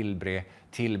man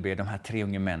tillbe de här 3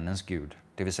 unga männens Gud.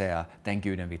 Det vill säga den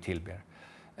guden vi tillber.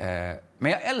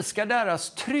 Men jag älskar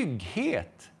deras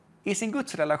trygghet i sin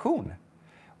gudsrelation.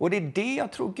 Och det är det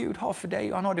jag tror Gud har för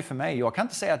dig och han har det för mig. Jag kan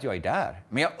inte säga att jag är där,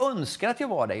 men jag önskar att jag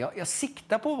var där. Jag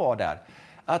siktar på att vara där.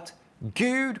 Att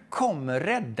Gud kommer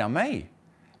rädda mig.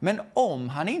 Men om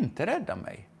han inte räddar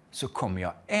mig så kommer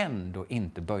jag ändå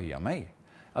inte böja mig.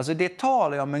 Alltså det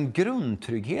talar jag om en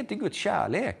grundtrygghet i Guds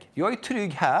kärlek. Jag är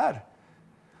trygg här.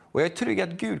 Och jag är trygg att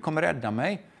Gud kommer rädda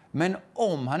mig. Men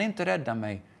om han inte räddar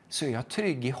mig så är jag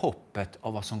trygg i hoppet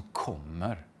av vad som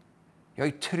kommer. Jag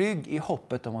är trygg i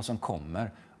hoppet om vad som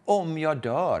kommer. Om jag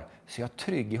dör så är jag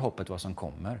trygg i hoppet vad som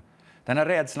kommer. Den här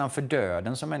rädslan för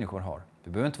döden som människor har. Du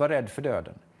behöver inte vara rädd för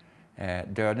döden.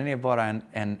 Döden är bara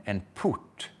en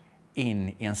port in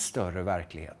i en större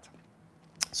verklighet.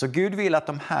 Så Gud vill att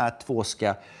de här 2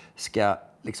 ska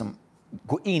liksom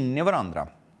gå in i varandra.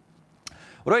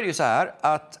 Och då är det ju så här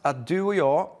att du och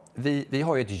jag, vi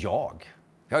har ju ett jag.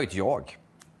 Vi har ett jag.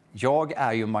 Jag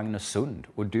är ju Magnus Sund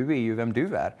och du är ju vem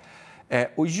du är.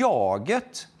 Och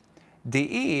jaget,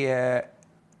 det är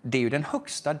ju den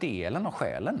högsta delen av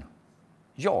själen.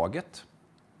 Jaget.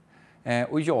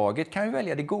 Och jaget kan ju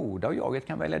välja det goda och jaget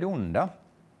kan välja det onda.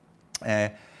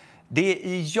 Det är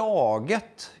i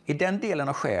jaget, i den delen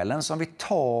av själen, som vi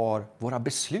tar våra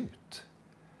beslut.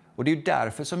 Och det är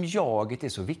därför som jaget är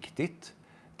så viktigt.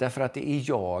 Därför att det är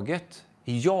jaget,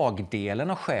 i jagdelen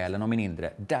av själen och min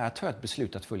inre, där tar jag ett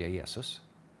beslut att följa Jesus.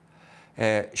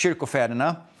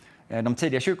 Kyrkofäderna, de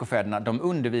tidiga kyrkofäderna, de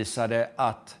undervisade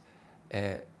att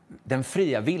den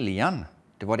fria viljan,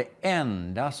 det var det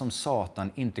enda som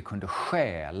Satan inte kunde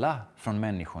stjäla från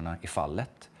människorna i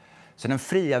fallet. Så den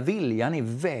fria viljan är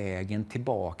vägen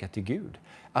tillbaka till Gud.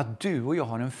 Att du och jag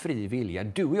har en fri vilja.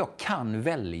 Du och jag kan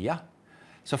välja.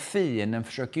 Så fienden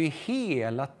försöker ju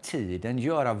hela tiden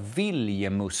göra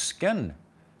viljemuskeln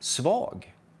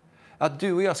svag. Att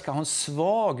du och jag ska ha en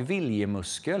svag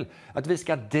viljemuskel. Att vi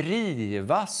ska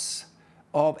drivas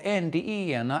av en det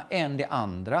ena, en det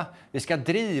andra. Vi ska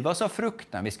drivas av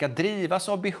fruktan, vi ska drivas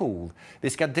av behov. Vi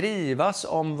ska drivas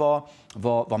om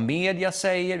vad media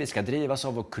säger, vi ska drivas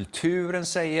av vad kulturen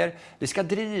säger. Vi ska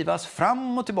drivas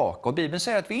fram och tillbaka. Och Bibeln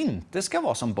säger att vi inte ska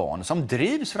vara som barn som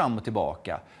drivs fram och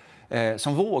tillbaka,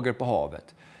 som vågor på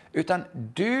havet. Utan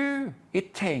du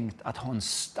är tänkt att ha en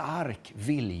stark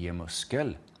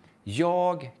viljemuskel.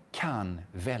 Jag kan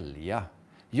välja.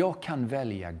 Jag kan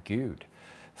välja Gud.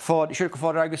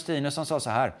 Kyrkofader Augustinus som sa så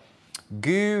här: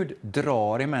 Gud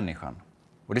drar i människan.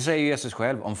 Och det säger Jesus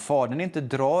själv, om Fadern inte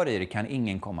drar i det kan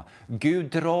ingen komma.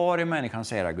 Gud drar i människan,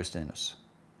 säger Augustinus.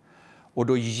 Och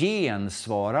då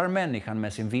gensvarar människan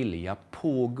med sin vilja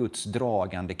på Guds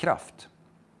dragande kraft.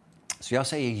 Så jag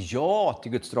säger ja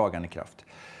till Guds dragande kraft.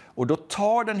 Och då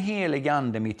tar den helige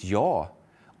Ande mitt ja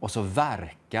och så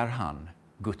verkar han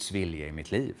Guds vilja i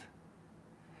mitt liv.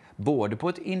 Både på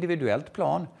ett individuellt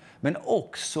plan men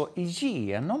också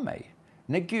igenom mig.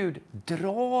 När Gud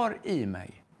drar i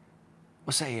mig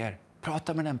och säger,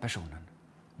 prata med den personen,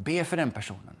 be för den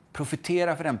personen,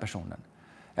 profetera för den personen.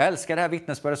 Jag älskar det här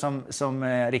vittnesbördet som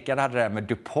Rickard hade där med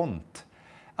DuPont.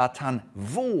 Att han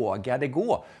vågade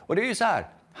gå. Och det är ju så här,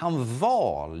 han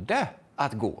valde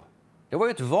att gå. Det var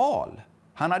ju ett val.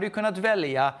 Han hade ju kunnat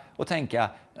välja och tänka,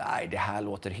 nej det här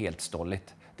låter helt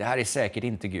stolligt. Det här är säkert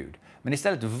inte Gud. Men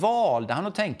istället valde han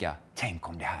att tänka, tänk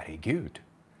om det här är Gud.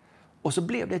 Och så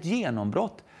blev det ett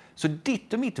genombrott. Så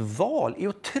ditt och mitt val är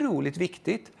otroligt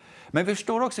viktigt. Men vi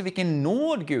förstår också vilken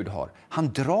nåd Gud har.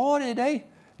 Han drar i dig.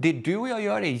 Det du och jag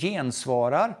gör är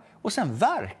gensvarar. Och sen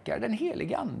verkar den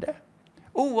helige Ande.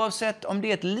 Oavsett om det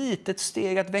är ett litet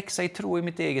steg att växa i tro i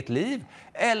mitt eget liv.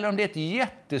 Eller om det är ett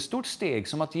jättestort steg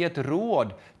som att ge ett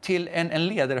råd till en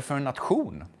ledare för en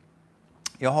nation.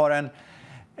 Jag har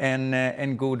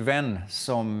en god vän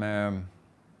som...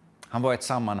 han var i ett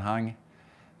sammanhang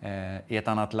i ett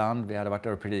annat land. Vi hade varit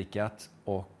där och predikat.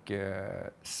 Och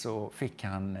så fick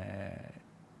han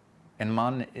en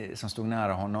man som stod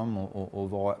nära honom och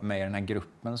var med i den här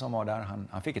gruppen som var där.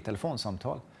 Han fick ett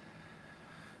telefonsamtal.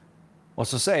 Och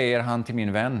så säger han till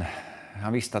min vän,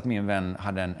 han visste att min vän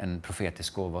hade en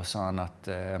profetisk gåva, och sa han att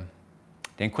det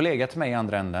är en kollega till mig i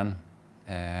andra änden.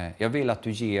 Jag vill att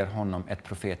du ger honom ett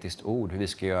profetiskt ord hur vi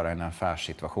ska göra i en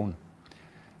affärssituation.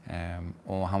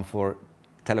 Och han får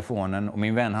telefonen och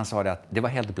min vän han sa det att det var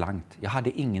helt blankt. Jag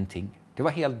hade ingenting. Det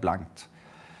var helt blankt.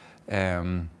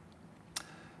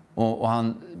 Och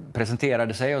han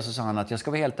presenterade sig och så sa han att jag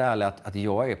ska vara helt ärlig att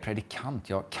jag är predikant.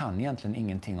 Jag kan egentligen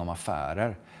ingenting om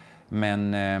affärer.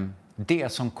 Men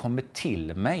det som kommer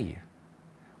till mig,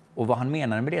 och vad han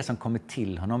menar med det som kommer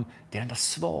till honom, det är den där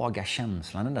svaga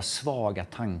känslan, den där svaga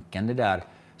tanken, det där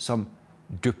som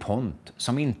DuPont,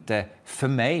 som inte för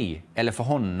mig eller för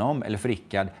honom eller för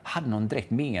Rickard hade någon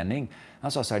direkt mening.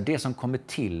 Han sa så här, det som kommer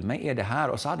till mig är det här,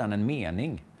 och så hade han en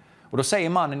mening. Och då säger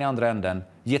mannen i andra änden,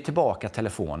 ge tillbaka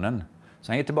telefonen.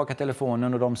 Så han ger tillbaka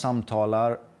telefonen och de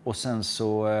samtalar, och sen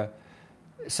så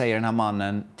säger den här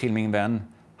mannen till min vän,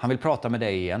 han vill prata med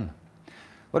dig igen.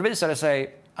 Och det visade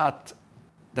sig att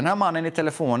den här mannen i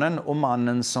telefonen och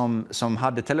mannen som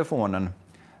hade telefonen,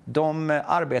 de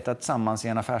arbetade tillsammans i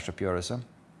en affärsuppgörelse.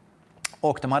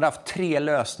 Och de hade haft 3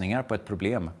 lösningar på ett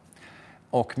problem.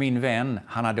 Och min vän,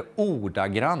 han hade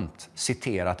ordagrant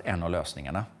citerat en av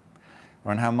lösningarna. Och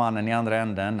den här mannen i andra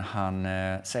änden, han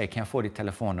säger, kan jag få ditt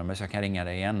telefonnummer så jag kan ringa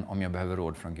dig igen om jag behöver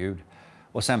råd från Gud.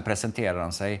 Och sen presenterar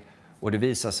han sig, och det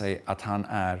visar sig att han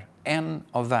är en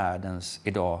av världens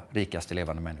idag rikaste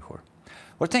levande människor.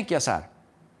 Och då tänker jag så här,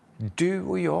 du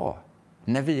och jag,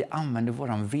 när vi använder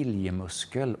våran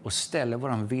viljemuskel och ställer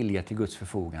våran vilja till Guds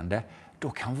förfogande, då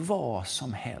kan vad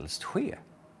som helst ske.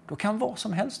 Då kan vad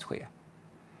som helst ske.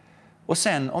 Och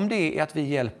sen om det är att vi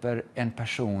hjälper en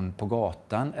person på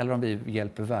gatan eller om vi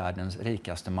hjälper världens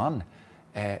rikaste man,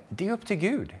 det är upp till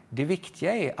Gud. Det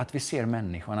viktiga är att vi ser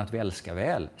människan, att vi älskar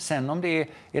väl. Sen om det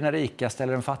är den rikaste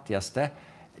eller den fattigaste,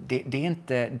 det är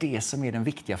inte det som är den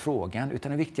viktiga frågan. Utan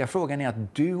den viktiga frågan är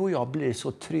att du och jag blir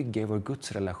så trygga i vår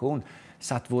gudsrelation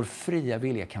så att vår fria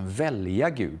vilja kan välja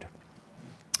Gud.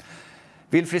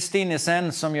 Wilfrid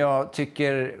Stinnesen, som jag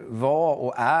tycker var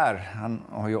och är, han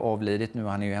har ju avlidit nu,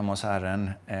 han är ju hemma hos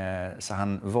Herren, så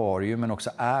han var ju men också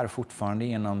är fortfarande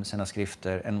genom sina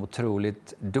skrifter en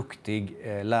otroligt duktig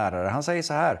lärare. Han säger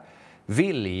så här,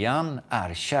 viljan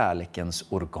är kärlekens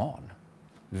organ.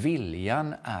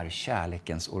 Viljan är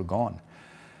kärlekens organ.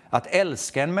 Att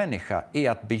älska en människa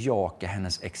är att bejaka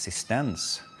hennes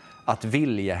existens, att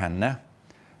vilja henne.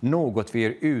 Något vi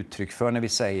ger uttryck för när vi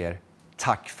säger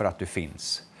tack för att du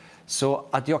finns. Så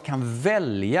att jag kan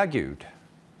välja Gud,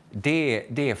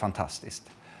 det är fantastiskt.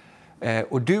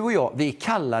 Och du och jag, vi är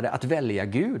kallade att välja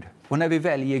Gud. Och när vi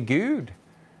väljer Gud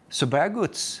så börjar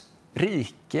Guds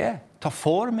rike ta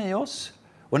form i oss.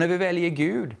 Och när vi väljer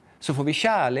Gud så får vi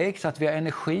kärlek så att vi har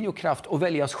energi och kraft att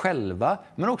välja oss själva,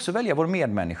 men också välja vår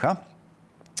medmänniska.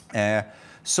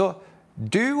 Så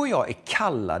du och jag är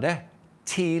kallade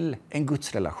till en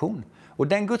gudsrelation. Och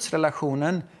den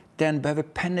gudsrelationen, den behöver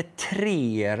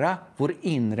penetrera vår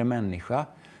inre människa,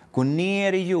 gå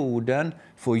ner i jorden,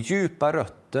 få djupa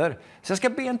rötter. Så jag ska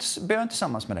be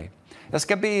tillsammans med dig. Jag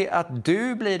ska be att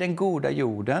du blir den goda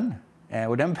jorden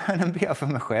Och den bönen ber jag för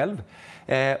mig själv.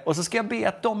 Och så ska jag be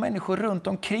att de människor runt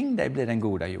omkring dig blir den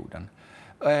goda jorden.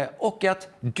 Och att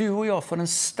du och jag får en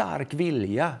stark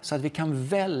vilja så att vi kan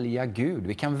välja Gud.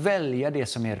 Vi kan välja det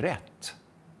som är rätt.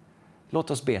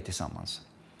 Låt oss be tillsammans.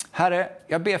 Herre,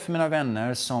 jag ber för mina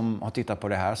vänner som har tittat på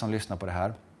det här, som lyssnar på det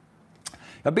här.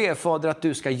 Jag ber, Fader, att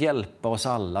du ska hjälpa oss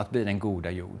alla att bli den goda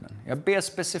jorden. Jag ber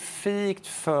specifikt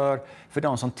för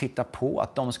de som tittar på,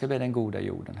 att de ska bli den goda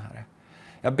jorden, Herre.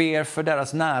 Jag ber för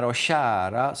deras nära och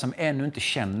kära som ännu inte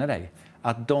känner dig,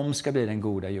 att de ska bli den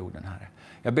goda jorden, Herre.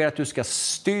 Jag ber att du ska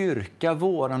styrka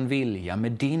våran vilja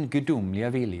med din gudomliga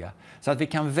vilja, så att vi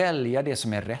kan välja det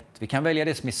som är rätt. Vi kan välja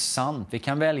det som är sant. Vi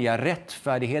kan välja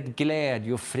rättfärdighet,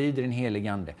 glädje och frid i den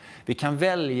helige Ande. Vi kan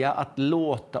välja att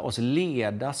låta oss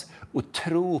ledas och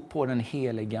tro på den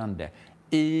helige Ande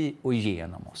i och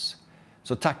genom oss.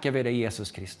 Så tackar vi dig,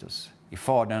 Jesus Kristus, i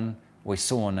Fadern och i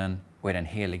Sonen och i den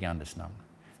helige Andes namn.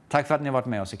 Tack för att ni har varit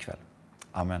med oss ikväll.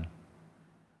 Amen.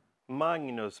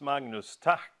 Magnus,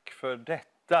 tack för detta.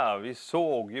 Vi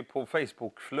såg ju på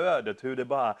Facebookflödet hur det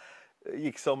bara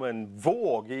gick som en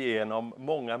våg igenom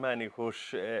många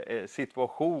människors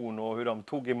situation och hur de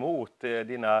tog emot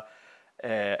dina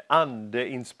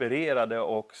andeinspirerade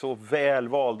och så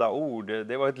välvalda ord.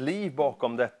 Det var ett liv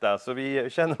bakom detta, så vi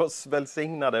känner oss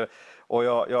välsignade, och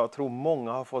jag tror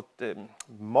många har fått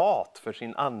mat för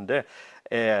sin ande.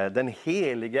 Den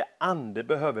helige ande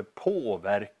behöver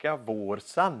påverka vår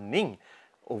sanning.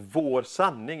 Och vår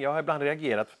sanning, jag har ibland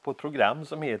reagerat på ett program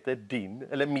som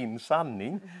heter Min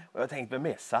sanning. Och jag har tänkt, vem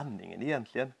är sanningen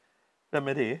egentligen? Vem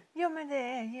är det? Ja, men det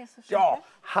är Jesus. Ja,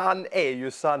 han är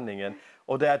ju sanningen.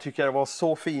 Och där tycker jag det var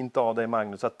så fint av dig,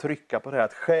 Magnus, att trycka på det här,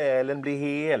 att själen blir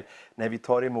hel när vi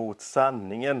tar emot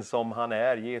sanningen som han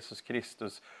är, Jesus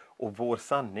Kristus. Och vår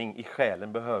sanning i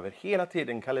själen behöver hela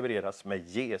tiden kalibreras med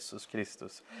Jesus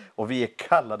Kristus. Och vi är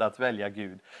kallade att välja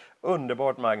Gud.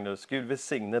 Underbart, Magnus. Gud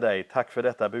välsigne dig. Tack för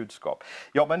detta budskap.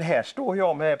 Ja, men här står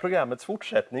jag med programmets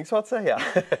fortsättning, så att säga.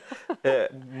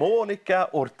 Monica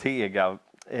Ortega.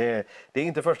 Det är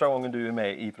inte första gången du är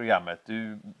med i programmet.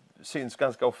 Du syns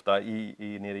ganska ofta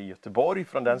nere i Göteborg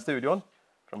från den studion.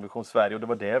 Från Vision Sverige, och det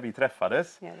var där vi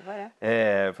träffades. Ja, det var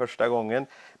det. Första gången.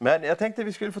 Men jag tänkte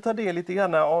vi skulle få ta del lite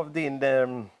grann av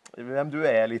vem du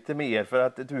är lite mer. För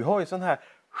att du har ju sån här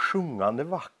sjungande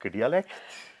vacker dialekt.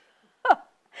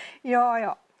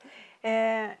 Ja.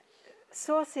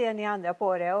 Så ser ni andra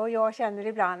på det. Och jag känner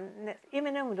ibland, i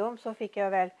min ungdom så fick jag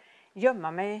väl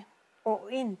gömma mig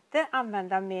och inte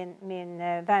använda min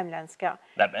värmländska.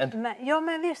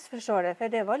 Men visst förstår det, för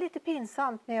det var lite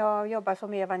pinsamt när jag jobbade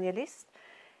som evangelist.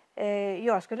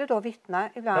 Jag skulle då vittna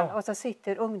ibland, och så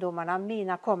sitter ungdomarna,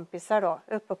 mina kompisar då,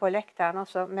 uppe på läktaren och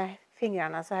så med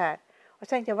fingrarna så här. Och så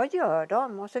tänkte jag, vad gör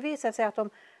de? Och så visade det sig att de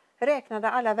räknade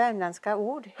alla värmländska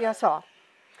ord jag sa.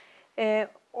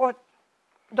 Och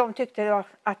de tyckte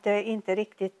att det inte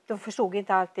riktigt, de förstod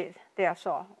inte alltid det jag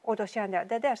sa. Och då kände jag,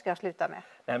 det där ska jag sluta med.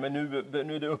 Nej, men nu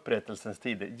är det upprättelsens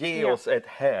tid. Ge oss ett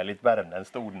härligt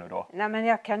värmländskt ord nu då. Nej, men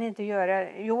jag kan inte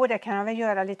göra, jo det kan jag väl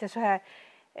göra lite så här.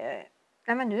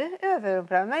 Nej, men nu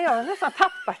överrumplade, men jag har nästan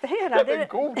tappat det hela. Men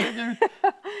gode Gud,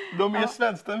 de är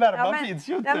svenskt, Värmland finns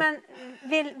ju inte. Nej,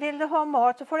 men vill du ha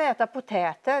mat så får du äta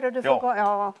potäter. Och du får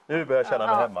gå, nu börjar jag känna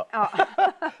mig hemma. Ja.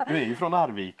 Du är ju från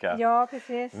Arvika. Ja,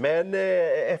 precis. Men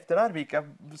efter Arvika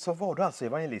så var du alltså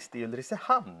evangelist i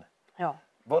Ulricehamn. Ja.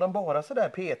 Var de bara så där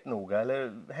petnoga,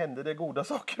 eller hände det goda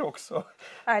saker också?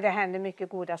 Nej, det hände mycket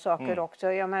goda saker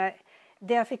också. Jag menar,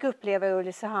 det jag fick uppleva i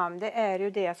Ulricehamn, det är ju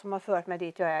det som har fört mig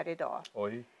dit jag är idag.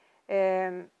 Oj.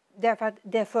 Därför att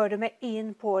det förde mig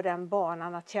in på den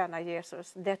banan att tjäna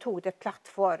Jesus. Det tog det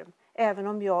plattform. Även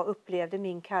om jag upplevde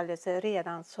min kallelse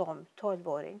redan som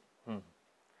 12-åring.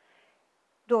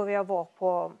 Då jag var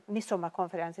på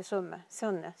midsommarkonferens i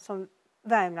Sunne som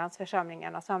Värmlands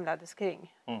församlingarna samlades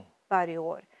kring varje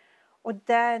år. Och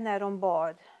där när de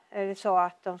bad, eller sa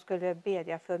att de skulle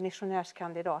bedja för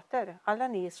missionärskandidater. Alla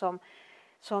ni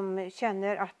som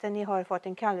känner att ni har fått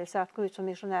en kallelse att gå ut som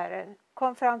missionärer,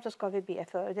 kom fram så ska vi be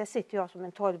för. Där sitter jag som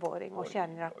en 12-åring och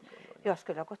känner att jag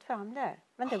skulle ha gått fram där.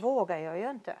 Men det vågar jag ju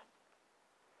inte.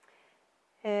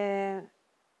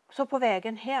 Så på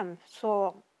vägen hem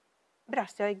så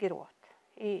brast jag i gråt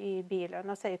i bilen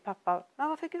och säger pappa, men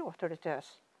varför gråter du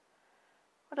tös?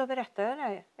 Och då berättade jag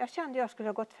det. Jag kände att jag skulle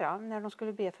ha gått fram när de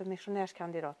skulle be för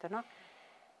missionärskandidaterna.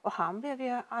 Och han blev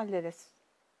ju alldeles,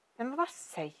 men vad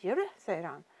säger du? Säger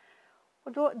han.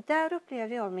 Och där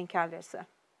upplevde jag min kallelse.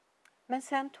 Men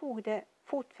sen tog det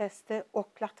fotfäste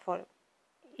och plattform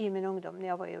i min ungdom när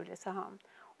jag var i Ulricehamn.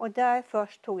 Och där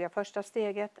först tog jag första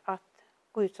steget att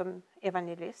gå ut som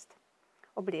evangelist.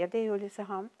 Och blev det i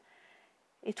Ulricehamn.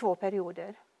 i 2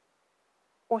 perioder.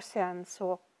 Och sen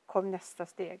så kom nästa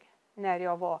steg när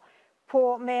jag var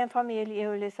med en familj i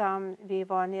Ulricehamn. Vi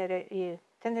var nere i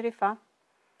Teneriffa.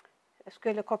 Jag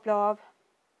skulle koppla av.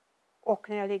 Och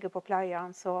när jag ligger på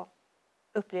playan så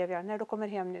upplever jag, när du kommer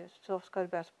hem nu så ska du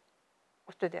börja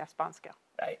studera spanska.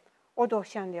 Nej. Och då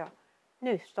kände jag,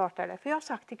 nu startar det. För jag har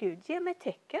sagt till Gud, ge mig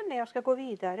tecken när jag ska gå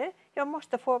vidare. Jag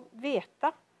måste få veta.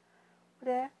 Och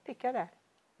det fick jag där.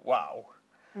 Wow!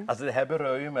 Alltså det här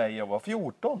berör ju mig. Jag var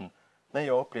 14 när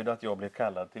jag upplevde att jag blev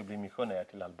kallad till att bli missionär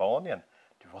till Albanien.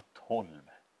 Du var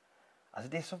 12.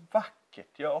 Alltså det är så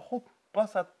vackert. Jag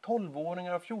hoppas att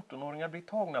 12-åringar och 14-åringar blir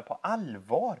tagna på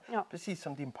allvar. Ja. Precis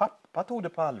som din pappa tog det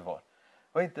på allvar.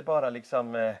 Och inte bara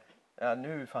liksom, ja,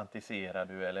 nu fantiserar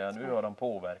du eller ja, nu har de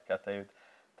påverkat dig.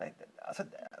 Alltså,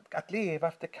 att leva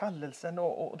efter kallelsen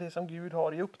och det som Gud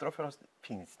har i uppdrag för oss,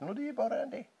 finns det nog det är bara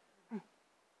det.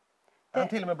 Han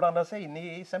till och med blandar sig in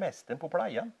i semestern på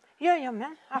playan. Ja,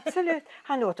 men absolut.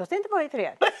 Han låter oss inte vara i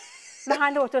fred. Men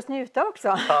han låter oss njuta också.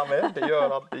 Ja, men det gör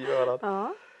han, det gör han.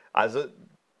 Ja. Alltså,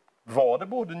 var det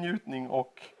både njutning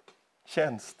och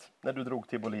tjänst när du drog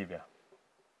till Bolivia?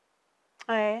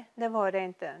 Nej, det var det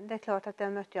inte. Det är klart att det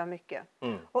mötte jag mycket.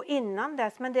 Och innan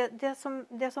dess, men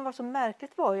det som var så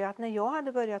märkligt var ju att när jag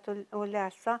hade börjat att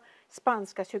läsa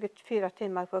spanska 24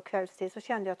 timmar på kvällstid så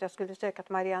kände jag att jag skulle söka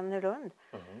till Mariannelund.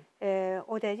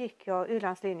 Och där gick jag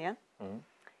u-landslinjen.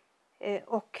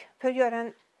 Och för att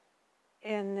göra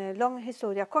en lång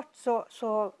historia kort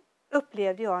så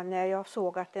upplevde jag när jag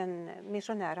såg att en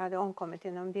missionär hade omkommit i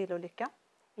en bilolycka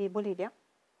i Bolivia.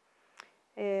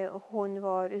 Hon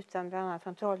var utsänd bland annat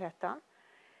från Trollhättan.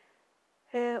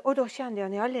 Och då kände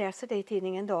jag när jag läser det i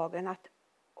tidningen Dagen att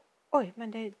oj,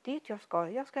 men det är dit jag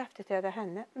ska efterträda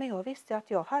henne. Men jag visste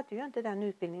att jag hade ju inte den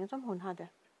utbildningen som hon hade.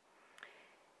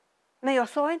 Men jag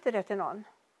sa inte det till någon.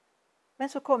 Men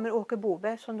så kommer Åke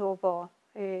Boberg som då var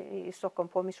i Stockholm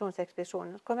på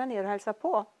missionsexpeditionen. Så kom jag ner och hälsade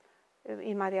på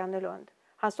i Mariannelund.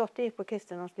 Hans dotter gick på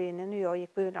kristendomslinjen och jag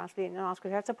gick på u-landslinjen. Och han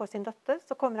skulle hälsa på sin dotter.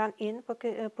 Så kommer han in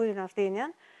på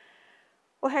u-landslinjen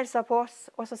och hälsar på oss.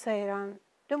 Och så säger han,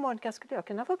 du Monica, skulle jag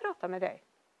kunna få prata med dig?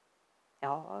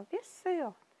 Ja, visst, säger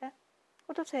jag.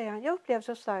 Och då säger han, jag upplever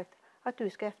så starkt att du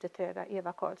ska efterträda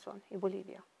Eva Karlsson i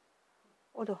Bolivia.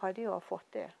 Och då hade jag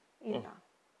fått det innan.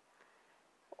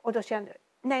 Och då kände jag,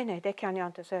 nej, det kan jag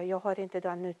inte säga. Jag har inte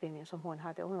den utbildning som hon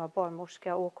hade. Hon var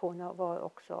barnmorska och hon var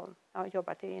också,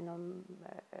 jobbat inom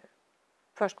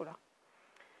förskola.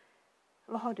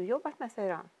 Vad har du jobbat med,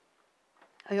 säger han.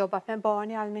 Jag har jobbat med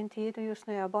barn i all min tid och just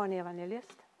nu är jag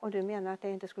barnevangelist. Och du menar att det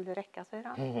inte skulle räcka, säger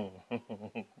han.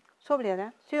 Så blev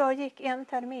det. Så jag gick 1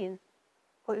 termin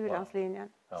på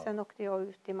u-landslinjen. Ja. Sen åkte jag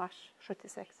ut i mars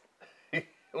 76.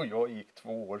 Och jag gick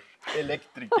 2 års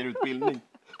elektrikerutbildning.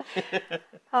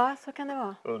 Ja, så kan det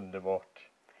vara. Underbart.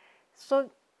 Så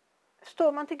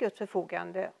står man till Guds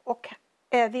förfogande och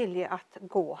är villig att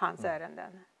gå hans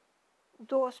ärenden.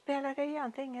 Då spelar det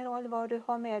egentligen ingen roll vad du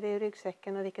har med dig i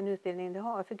ryggsäcken och vilken utbildning du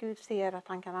har. För Gud ser att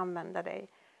han kan använda dig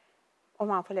om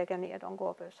han får lägga ner de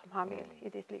gåvor som han vill i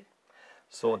ditt liv.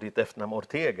 Så ditt efternamn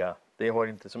Ortega, det har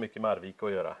inte så mycket med Arvika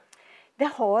att göra? Det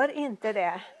har inte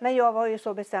det. Men jag var ju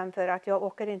så bestämd för att jag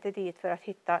åker inte dit för att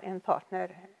hitta en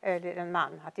partner eller en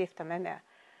man att gifta mig med.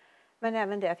 Men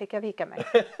även där fick jag vika mig.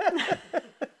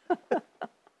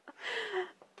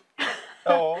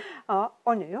 Ja,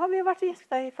 och nu har vi varit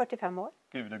gifta i 45 år.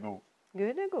 Gud är god.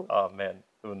 Gud är god. Amen,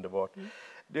 underbart.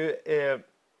 Du,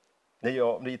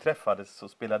 när vi träffades så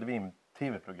spelade vi in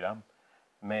tv-program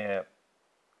med,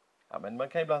 men man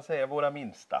kan ibland säga våra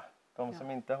minsta. De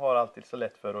som inte har alltid så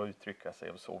lätt för att uttrycka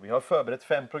sig och så. Vi har förberett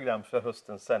 5 program för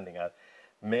höstens sändningar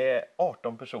med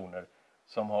 18 personer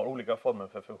som har olika former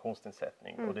för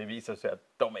funktionsnedsättning. Och det visar sig att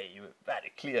de är ju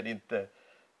verkligen inte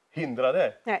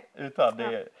hindrade. Nej. Utan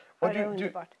det, och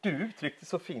det du uttryckte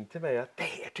så fint till mig att det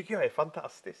här tycker jag är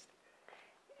fantastiskt.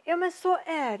 Ja, men så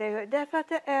är det ju. Därför att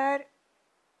det är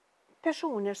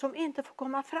personer som inte får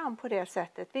komma fram på det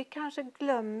sättet. Vi kanske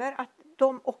glömmer att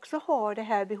de också har det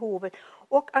här behovet.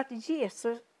 Och att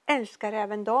Jesus älskar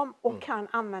även dem och kan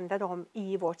använda dem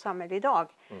i vårt samhälle idag.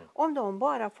 Om de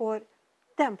bara får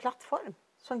den plattform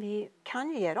som vi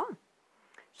kan ge dem.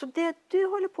 Så det du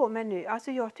håller på med nu,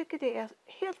 alltså jag tycker det är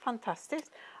helt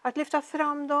fantastiskt. Att lyfta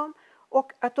fram dem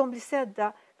och att de blir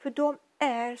sedda. För de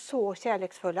är så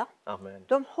kärleksfulla. Amen.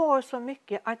 De har så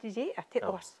mycket att ge till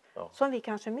oss som vi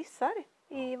kanske missar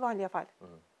i vanliga fall.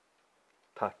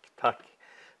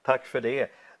 Tack för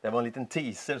det. Det var en liten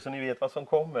teaser så ni vet vad som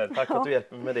kommer. Tack för att du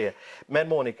hjälper mig med det. Men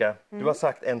Monica, du har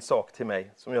sagt en sak till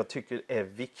mig som jag tycker är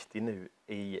viktig nu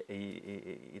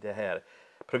i det här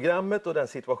programmet och den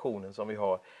situationen som vi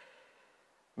har.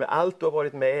 med allt du har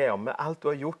varit med om, med allt du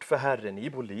har gjort för Herren i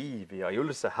Bolivia, i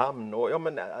Ulricehamn och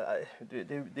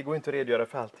det går inte att redogöra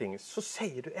för allting, så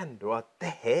säger du ändå att det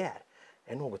här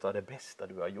är något av det bästa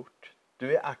du har gjort.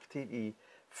 Du är aktiv i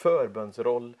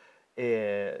förbönsroll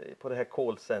på det här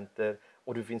callcenter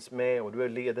och du finns med och du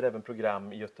leder även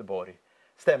program i Göteborg.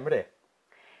 Stämmer det?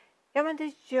 Ja, men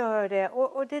det gör det.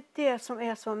 Och det är det som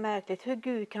är så märkligt. Hur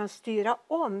Gud kan styra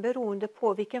om beroende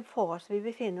på vilken fas vi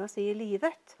befinner oss i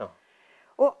livet. Ja.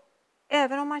 Och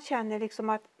även om man känner liksom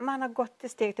att man har gått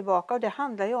ett steg tillbaka. Och det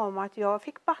handlar ju om att jag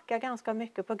fick backa ganska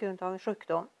mycket på grund av en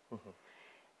sjukdom.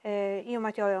 I och med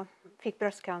att jag fick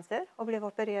bröstcancer och blev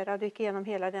opererad och gick igenom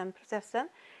hela den processen.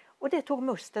 Och det tog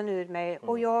musten ur mig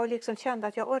och jag liksom kände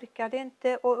att jag orkade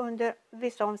inte, och under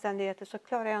vissa omständigheter så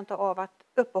klarade jag inte av att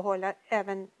uppehålla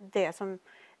även det som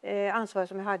ansvar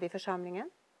som jag hade i församlingen,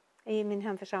 i min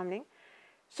hemförsamling.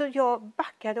 Så jag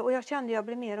backade och jag kände att jag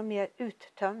blev mer och mer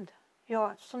uttömd.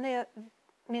 Så när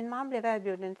min man blev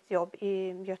erbjuden ett jobb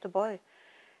i Göteborg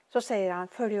så säger han,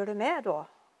 följer du med då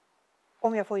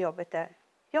om jag får jobbet där?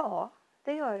 Ja,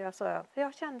 det gör jag, sa jag. För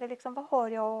jag kände liksom, vad har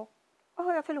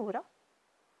jag förlorat?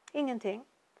 Ingenting.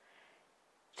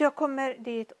 Så jag kommer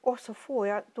dit och så får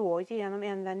jag då genom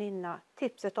en väninna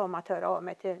tipset om att höra av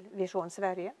mig till Vision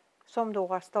Sverige. Som då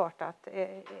har startat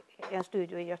en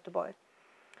studio i Göteborg.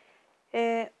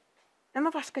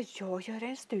 Men vad ska jag göra i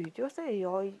en studio, säger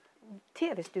jag.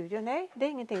 TV-studio, nej, det är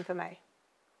ingenting för mig.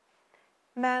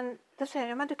 Men då säger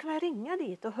jag, men du kan väl ringa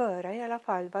dit och höra i alla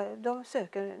fall. De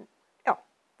söker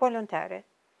volontärer.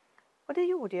 Och det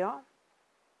gjorde jag.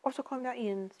 Och så kom jag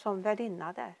in som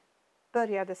värdinna där.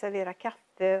 Började servera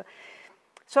kaffe.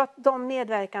 Så att de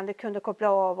medverkande kunde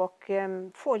koppla av och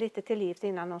få lite till liv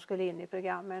innan de skulle in i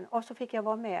programmen. Och så fick jag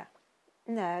vara med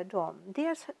när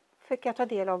dels fick jag ta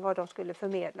del av vad de skulle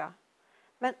förmedla.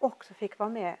 Men också fick vara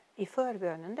med i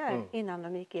förbönen där innan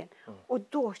de gick in. Och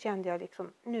då kände jag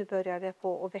liksom, nu började det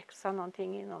på att växa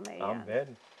någonting inom mig igen.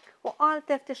 Amen. Och allt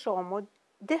eftersom, och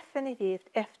definitivt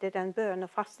efter den bön-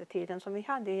 och fastetiden som vi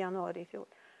hade i januari i fjol,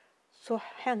 så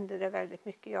hände det väldigt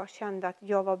mycket. Jag kände att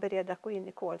jag var beredd att gå in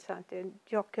i callcenter.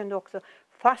 Jag kunde också,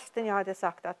 fastän jag hade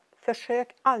sagt att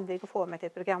försök aldrig att få mig till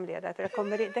programledare,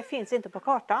 för det finns inte på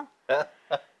kartan.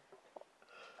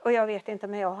 Och jag vet inte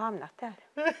om jag har hamnat där.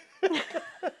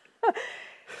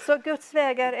 Så Guds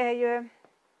vägar är ju,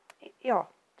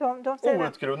 de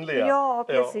outgrundliga. Ja,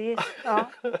 precis.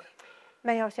 Ja.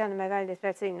 Men jag känner mig väldigt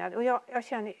välsignad. Och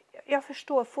jag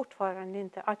förstår fortfarande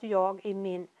inte att jag i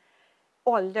min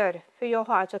ålder, för jag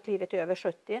har alltså klivit över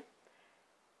 70,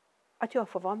 att jag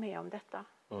får vara med om detta.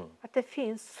 Att det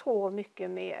finns så mycket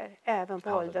mer även på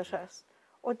ålders höst.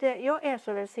 Och jag är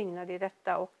så välsignad i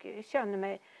detta och känner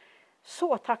mig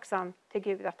så tacksam till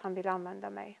Gud att han vill använda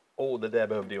mig. Det där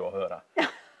behövde jag höra.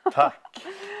 Tack,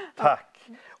 tack.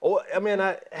 Och jag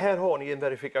menar, här har ni en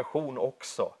verifikation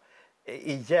också.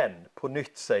 Igen, på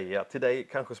nytt säger jag till dig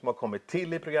kanske som har kommit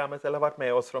till i programmet eller varit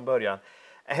med oss från början.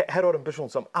 Här har du en person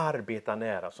som arbetar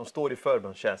nära, som står i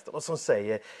förbundstjänsten och som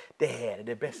säger, det här är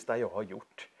det bästa jag har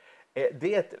gjort.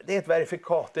 Det är ett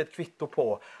verifikat, ett kvitto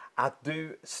på att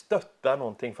du stöttar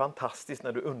någonting fantastiskt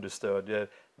när du understödjer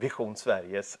Vision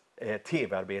Sveriges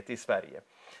tv-arbete i Sverige.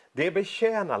 Det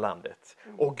betjänar landet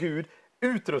och Gud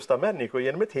utrustar människor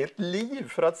genom ett helt liv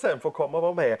för att sen få komma och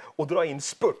vara med och dra in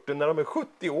spurten när de är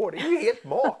 70 år. Det är ju helt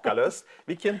makalöst.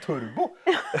 Vilken turbo!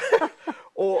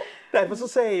 Och därför så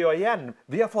säger jag igen,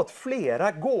 vi har fått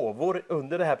flera gåvor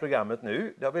under det här programmet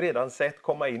nu. Det har vi redan sett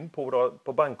komma in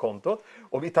på bankkontot.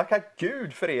 Och vi tackar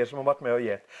Gud för er som har varit med och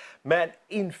gett. Men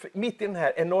mitt i den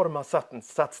här enorma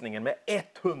satsningen med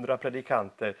 100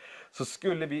 predikanter så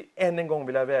skulle vi än en gång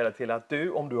vilja vädja till att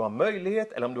du, om du har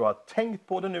möjlighet eller om du har tänkt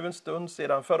på det nu en stund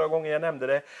sedan förra gången jag nämnde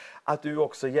det, att du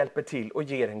också hjälper till och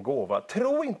ger en gåva.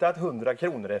 Tro inte att 100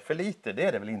 kronor är för lite, det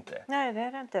är det väl inte? Nej, det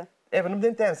är det inte. Även om det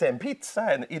inte ens är en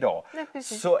pizza idag,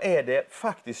 så är det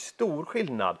faktiskt stor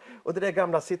skillnad. Och det där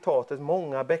gamla citatet,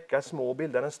 många bäckar små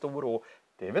bildar en stor å,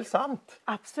 det är väl sant?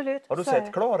 Absolut. Har du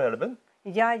sett Klarälven?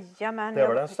 Jajamän. Det är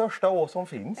väl den största å som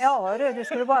finns? Ja, du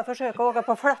skulle bara försöka åka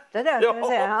på flötte där. Ja.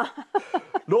 Säga.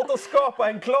 Låt oss skapa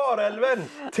en Klarälven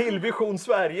till Vision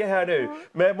Sverige här nu.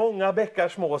 Med många bäckar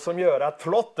små som gör att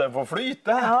flotten får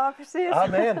flyta. Ja, precis.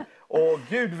 Amen. Och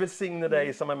Gud välsigne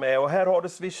dig som är med. Och här har du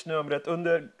swishnumret.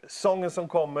 Under sången som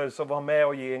kommer så var med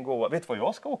och ge en gåva. Vet du vad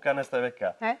jag ska åka nästa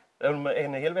vecka? Nej.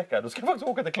 En hel vecka. Då ska jag faktiskt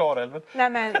åka till Klarälven. Nej,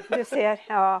 men du ser.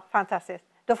 Ja, fantastiskt.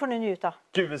 Då får ni njuta.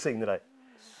 Gud välsigne dig.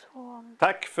 Så.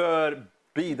 Tack för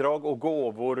bidrag och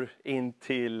gåvor in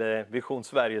till Vision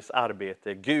Sveriges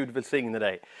arbete. Gud välsigne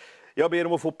dig. Jag ber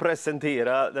om att få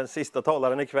presentera den sista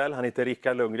talaren ikväll. Han heter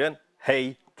Rickard Lundgren.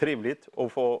 Hej, trevligt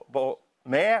att få vara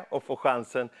med och få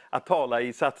chansen att tala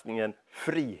i satsningen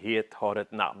Frihet har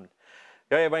ett namn.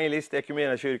 Jag är evangelist i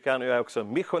Equmeniakyrkan och jag är också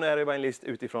missionär evangelist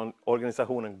utifrån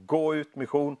organisationen Gå ut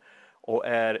mission och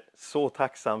är så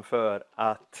tacksam för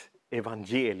att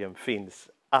evangelium finns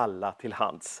alla till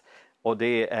hands. Och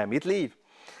det är mitt liv.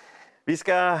 Vi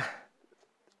ska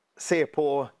se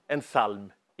på en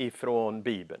psalm ifrån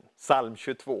Bibeln, psalm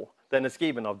 22. Den är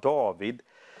skriven av David,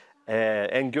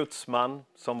 en gudsman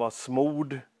som var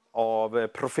smord av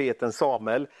profeten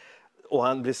Samuel. Och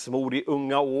han blev smord i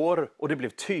unga år och det blev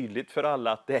tydligt för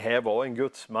alla att det här var en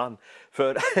gudsman.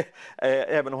 För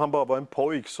även om han bara var en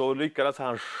pojk så lyckades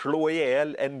han slå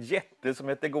ihjäl en jätte som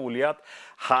hette Goliat.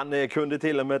 Han kunde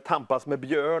till och med tampas med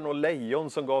björn och lejon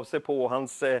som gav sig på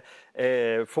hans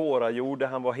fårajord där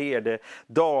han var herde.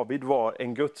 David var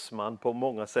en gudsman på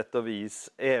många sätt och vis,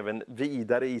 även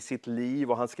vidare i sitt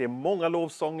liv. Och han skrev många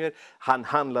lovsånger, han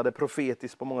handlade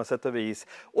profetiskt på många sätt och vis.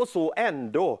 Och så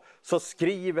ändå så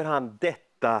skriver han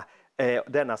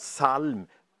denna psalm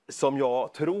som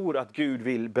jag tror att Gud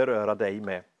vill beröra dig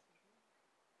med.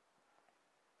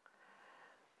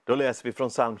 Då läser vi från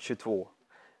psalm 22.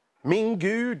 Min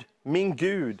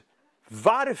Gud,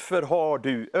 varför har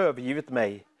du övergivit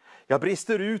mig? Jag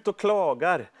brister ut och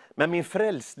klagar, men min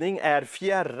frälsning är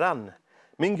fjärran.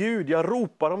 Min Gud, jag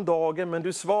ropar om dagen, men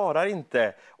du svarar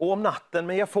inte. Och om natten,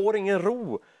 men jag får ingen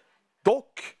ro.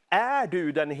 Dock är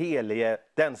du den helige,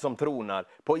 den som tronar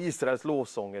på Israels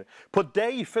lovsånger. På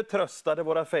dig förtröstade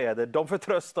våra fäder, de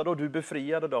förtröstade och du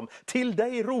befriade dem. Till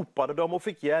dig ropade de och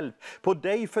fick hjälp. På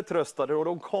dig förtröstade och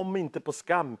de kom inte på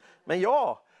skam. Men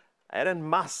jag är en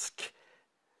mask.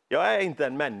 Jag är inte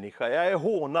en människa, jag är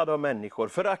hånad av människor,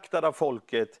 föraktad av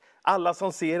folket. Alla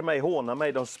som ser mig hånar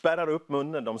mig, de spärrar upp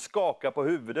munnen, de skakar på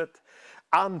huvudet.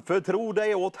 Anförtro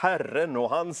dig åt Herren och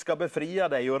han ska befria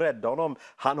dig och rädda honom.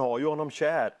 Han har ju honom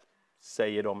kär,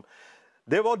 säger de.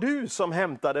 Det var du som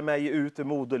hämtade mig ut ur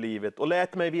moderlivet och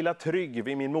lät mig vila trygg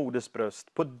vid min moders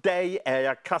bröst. På dig är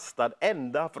jag kastad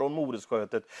ända från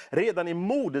moderskötet. Redan i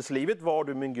moderslivet var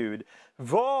du min Gud.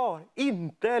 Var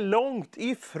inte långt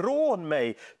ifrån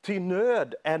mig, ty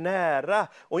nöd är nära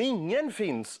och ingen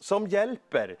finns som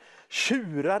hjälper.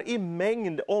 Tjurar i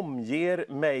mängd omger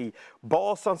mig,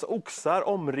 Basans oxar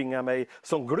omringar mig,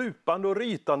 som glupande och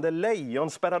rytande lejon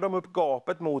spärrar de upp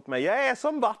gapet mot mig. Jag är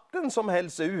som vatten som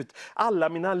hälls ut, alla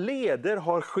mina leder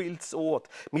har skilts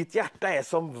åt. Mitt hjärta är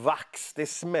som vax, det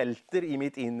smälter i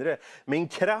mitt inre. Min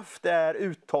kraft är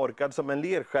uttorkad som en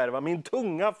lerskärva, min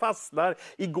tunga fastnar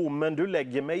i gommen, du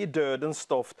lägger mig i dödens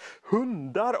stoft.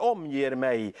 Hundar omger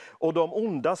mig och de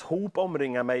ondas hop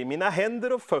omringar mig. Mina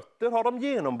händer och fötter har de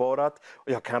genomborrat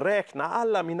och jag kan räkna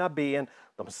alla mina ben.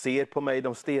 De ser på mig,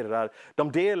 de stirrar.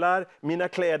 De delar mina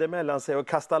kläder mellan sig och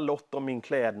kastar lott om min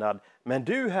klädnad. Men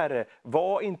du, Herre,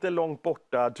 var inte långt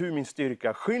borta, du min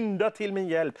styrka. Skynda till min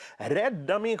hjälp.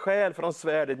 Rädda min själ från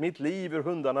svärdet, mitt liv ur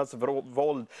hundarnas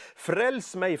våld.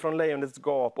 Fräls mig från lejonets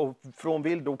gap och från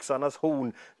vildoxarnas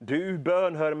horn. Du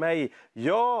bönhör mig.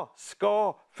 Jag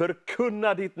ska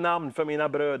förkunna ditt namn för mina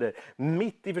bröder.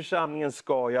 Mitt i församlingen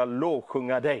ska jag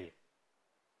lovsjunga dig.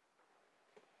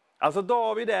 Alltså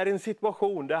David är i en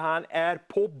situation där han är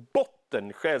på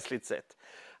botten själsligt sett.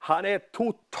 Han är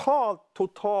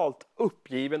totalt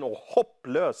uppgiven och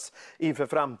hopplös inför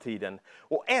framtiden.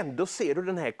 Och ändå ser du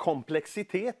den här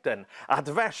komplexiteten. Att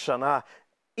verserna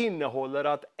innehåller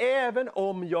att även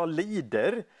om jag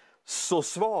lider så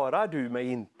svarar du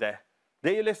mig inte.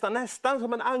 Det är nästan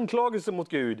som en anklagelse mot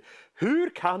Gud. Hur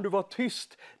kan du vara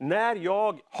tyst när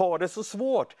jag har det så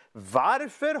svårt?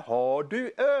 Varför har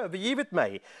du övergivit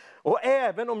mig? Och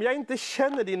även om jag inte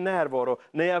känner din närvaro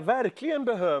när jag verkligen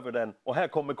behöver den, och här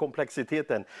kommer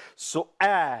komplexiteten, så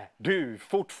är du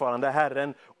fortfarande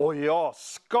Herren och jag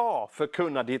ska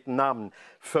förkunna ditt namn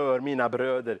för mina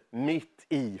bröder mitt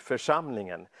i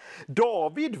församlingen.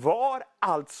 David var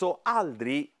alltså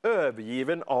aldrig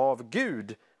övergiven av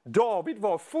Gud. David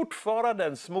var fortfarande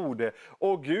en smorde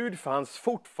och Gud fanns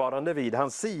fortfarande vid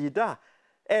hans sida.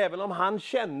 Även om han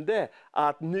kände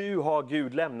att nu har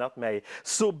Gud lämnat mig,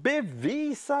 så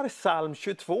bevisar psalm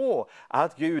 22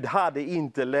 att Gud hade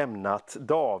inte lämnat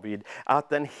David. Att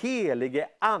den helige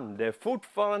ande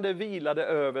fortfarande vilade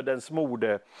över den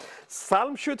smorde.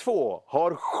 Psalm 22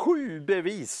 har 7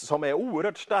 bevis som är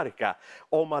oerhört starka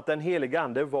om att den helige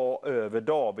ande var över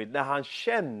David när han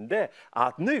kände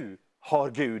att nu har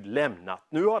Gud lämnat.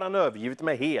 Nu har han övergivit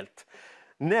mig helt.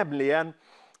 Nämligen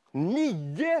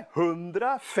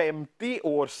 950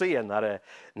 år senare,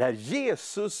 när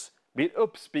Jesus blir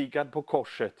uppspikad på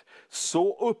korset,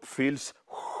 så uppfylls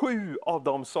 7 av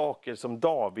de saker som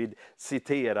David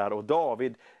citerar. Och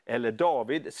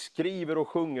David skriver och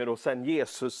sjunger och sen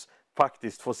Jesus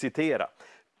faktiskt få citera.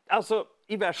 Alltså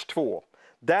i vers 2.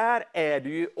 Där är det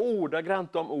ju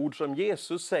ordagrant de ord som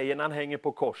Jesus säger när han hänger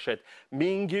på korset.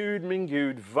 Min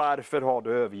Gud, varför har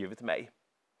du övergivit mig?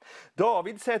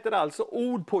 David sätter alltså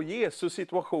ord på Jesus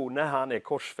situation när han är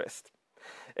korsfäst.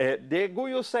 Det går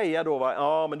ju att säga då,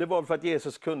 ja men det var för att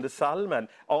Jesus kunde salmen.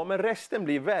 Ja men resten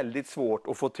blir väldigt svårt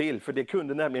att få till, för det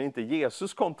kunde nämligen inte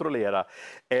Jesus kontrollera.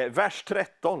 Vers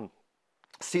 13.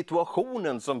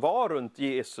 Situationen som var runt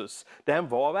Jesus, den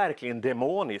var verkligen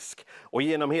demonisk. Och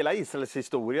genom hela Israels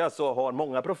historia så har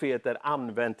många profeter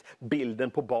använt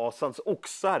bilden på Basans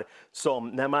oxar som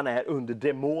när man är under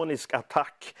demonisk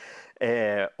attack.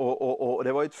 Och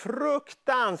det var ett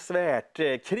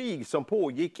fruktansvärt krig som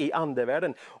pågick i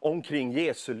andevärlden omkring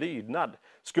Jesu lydnad.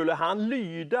 Skulle han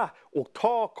lyda och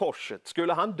ta korset,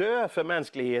 skulle han dö för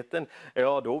mänskligheten,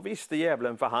 ja då visste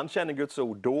djävulen, för han känner Guds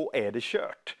ord, då är det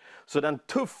kört. Så den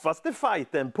tuffaste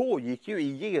fighten pågick ju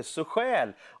i Jesu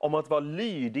själ om att vara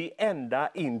lydig ända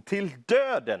in till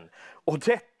döden. Och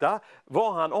detta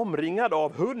var han omringad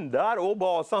av hundar och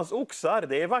Basans oxar.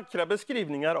 Det är vackra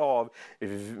beskrivningar av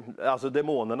alltså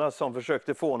demonerna som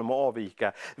försökte få honom att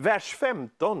avvika. Vers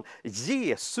 15.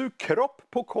 Jesu kropp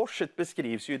på korset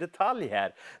beskrivs ju i detalj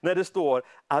här. När det står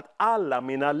att alla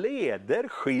mina leder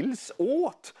skiljs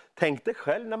åt. Tänk dig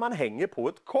själv när man hänger på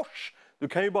ett kors. Du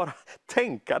kan ju bara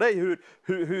tänka dig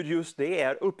hur just det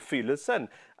är uppfyllelsen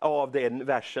av den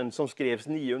versen som skrevs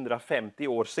 950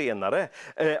 år senare.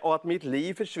 Och att mitt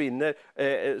liv försvinner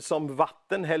som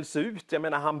vatten hälls ut. Jag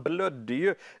menar, han blödde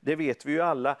ju, det vet vi ju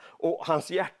alla. Och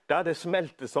hans hjärta, det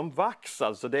smälte som vax.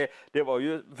 Alltså det var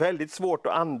ju väldigt svårt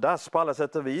att andas på alla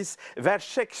sätt och vis.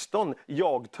 Vers 16,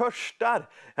 jag törstar.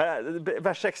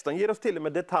 Vers 16 ger oss till och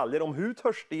med detaljer om hur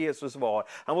törstig Jesus var.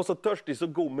 Han var så törstig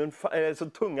så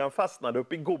tungan fastnade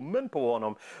upp i gommen på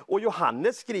honom. Och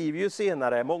Johannes skriver ju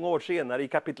senare, många år senare i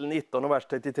kapitel 19 och vers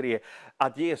 33,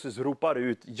 att Jesus ropar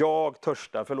ut, jag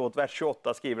törstar. Vers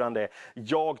 28 skriver han det.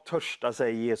 Jag törstar,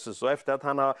 säger Jesus. Och efter att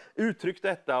han har uttryckt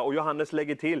detta, och Johannes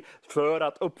lägger till, för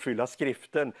att uppfylla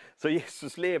skriften. Så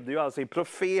Jesus levde ju alltså i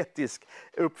profetisk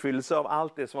uppfyllelse av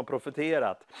allt det som var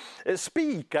profeterat.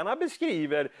 Spikarna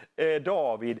beskriver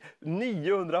David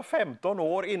 915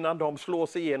 år innan de slår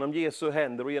sig igenom Jesu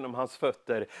händer och genom hans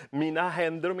fötter. Mina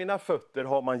händer och mina fötter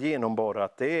har man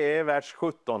genomborrat. Det är vers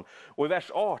 17. Och i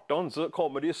vers 18 så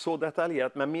kommer det ju så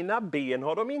detaljerat. Men mina ben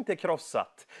har de inte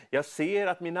krossat. Jag ser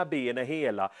att mina ben är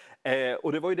hela.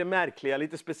 Och det var ju det märkliga,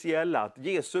 lite speciella, att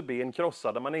Jesu ben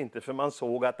krossade man inte, för man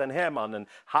såg att den här mannen,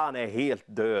 han är helt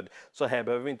död. Så här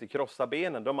behöver vi inte krossa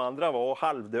benen. De andra var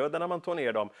halvdöda när man tog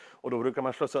ner dem. Och då brukar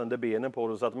man slå sönder benen på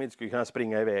dem så att de inte skulle kunna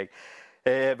springa iväg.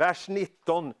 Vers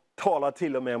 19 talar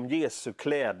till och med om Jesu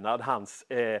klädnad,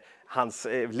 hans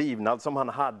livnad som han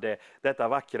hade, detta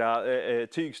vackra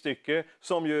tygstycke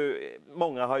som ju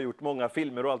många har gjort många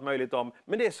filmer och allt möjligt om.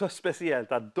 Men det är så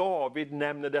speciellt att David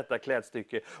nämner detta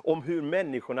klädstycke om hur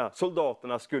människorna,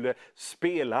 soldaterna, skulle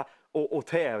spela och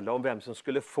tävla om vem som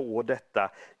skulle få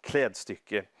detta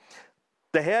klädstycke.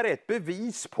 Det här är ett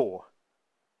bevis på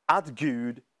att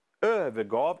Gud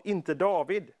övergav inte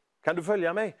David. Kan du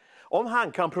följa mig? Om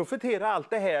han kan profetera allt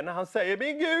det här när han säger,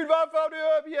 min Gud, varför har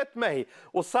du övergett mig?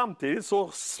 Och samtidigt så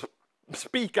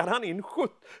spikar han in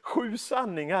 7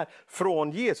 sanningar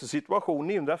från Jesus situation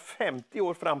 950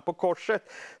 år fram på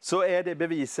korset. Så är det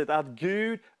beviset att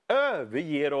Gud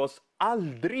överger oss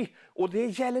aldrig. Och det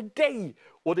gäller dig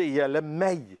och det gäller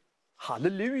mig.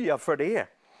 Halleluja för det.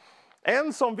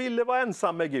 En som ville vara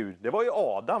ensam med Gud, det var ju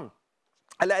Adam.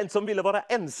 Eller en som ville vara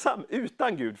ensam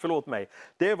utan Gud,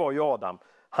 det var ju Adam.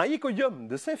 Han gick och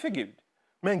gömde sig för Gud.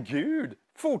 Men Gud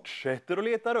fortsätter och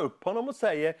letar upp honom och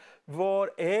säger,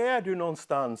 var är du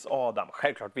någonstans, Adam?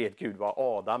 Självklart vet Gud var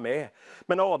Adam är.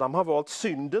 Men Adam har valt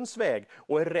syndens väg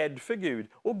och är rädd för Gud.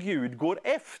 Och Gud går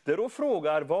efter och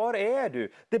frågar, var är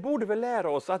du? Det borde väl lära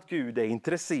oss att Gud är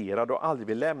intresserad och aldrig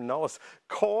vill lämna oss.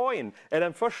 Kain är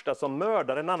den första som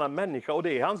mördar en annan människa, och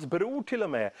det är hans bror till och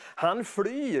med. Han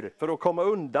flyr för att komma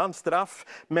undan straff,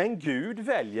 men Gud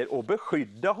väljer att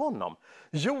beskydda honom.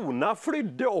 Jona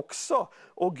flydde också,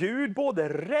 och Gud både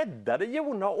räddade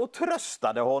Jona och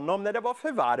tröstade honom när det var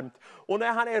för varmt. Och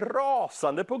när han är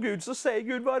rasande på Gud så säger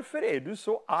Gud, varför är du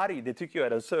så arg? Det tycker jag är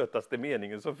den sötaste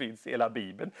meningen som finns i hela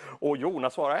Bibeln. Och Jona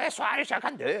svarar, jag är så arg så jag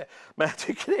kan dö. Men jag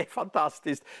tycker det är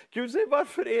fantastiskt. Gud säger,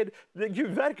 varför är det?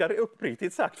 Gud verkar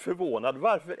uppriktigt sagt förvånad.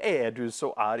 Varför är du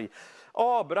så arg?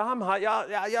 Abraham,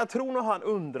 jag tror nog han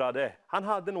undrade. Han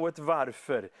hade nog ett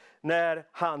varför när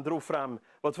han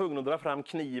var tvungen att dra fram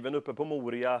kniven uppe på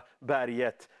Moria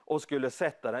berget och skulle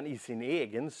sätta den i sin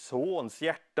egen sons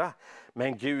hjärta.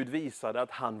 Men Gud visade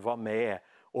att han var med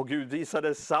Och Gud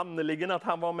visade sannoliken att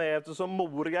han var med, eftersom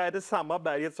Moria är det samma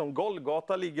berget som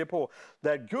Golgata ligger på,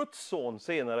 där Guds son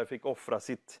senare fick offra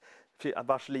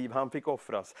vars liv han fick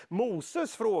offras.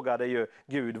 Moses frågade ju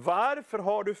Gud: varför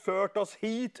har du fört oss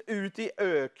hit ut i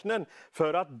öknen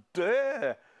för att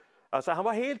dö? Alltså han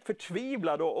var helt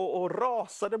förtvivlad och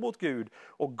rasade mot Gud.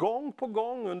 Och gång på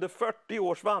gång under 40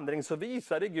 års vandring så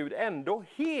visade Gud ändå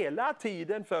hela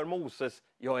tiden för Moses: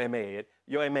 jag är med er,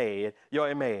 jag är med er,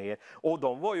 jag är med er. Och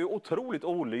de var ju otroligt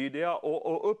olydiga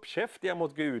och uppkäftiga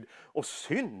mot Gud och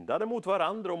syndade mot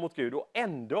varandra och mot Gud. Och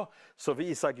ändå så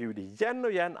visar Gud igen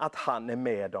och igen att han är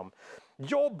med dem.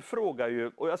 Jobb frågar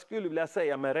ju, och jag skulle vilja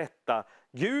säga med rätta: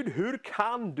 Gud, hur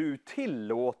kan du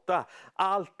tillåta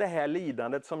allt det här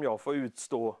lidandet som jag får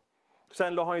utstå?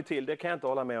 Sen la han ju till, det kan jag inte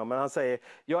hålla med om, men han säger: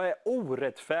 jag är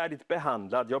orättfärdigt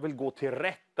behandlad, jag vill gå till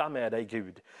rätta med dig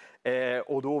Gud.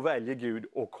 Och då väljer Gud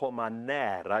att komma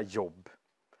nära Jobb.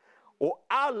 Och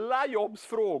alla Jobbs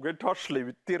frågor tar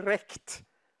slut direkt.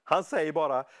 Han säger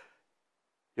bara: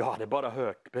 jag hade bara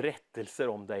hört berättelser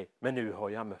om dig, men nu har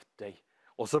jag mött dig.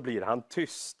 Och så blir han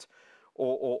tyst.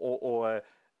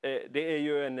 Det är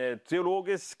ju en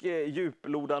teologisk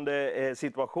djuplodande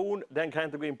situation, den kan jag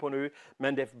inte gå in på nu.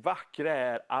 Men det vackra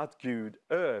är att Gud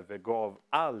övergav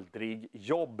aldrig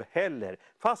Jobb heller,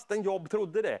 fastän Jobb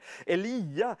trodde det.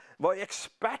 Elia var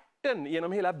experten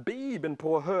genom hela Bibeln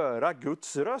på att höra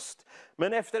Guds röst.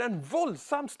 Men efter en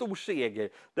våldsam stor seger,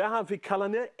 där han fick kalla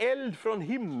ner eld från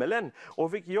himmelen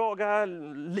och fick jaga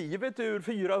livet ur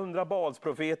 400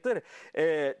 Baalsprofeter,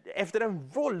 efter en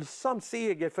våldsam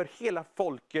seger för hela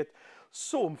folket,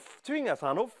 så tvingas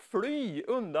han att fly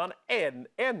undan en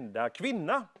enda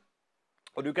kvinna.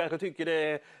 Och du kanske tycker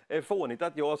det är fånigt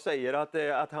att jag säger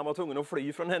att han var tvungen att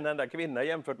fly från en enda kvinna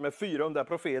jämfört med 400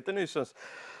 profeter nyss.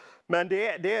 Men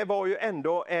det var ju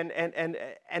ändå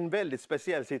en väldigt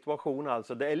speciell situation,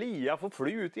 alltså, där Elia får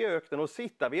fly ut i öknen och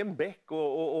sitta vid en bäck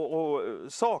och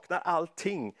saknar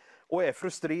allting och är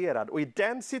frustrerad. Och i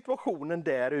den situationen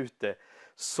där ute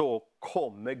så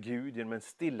kommer Gud genom en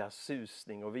stilla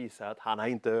susning och visar att han har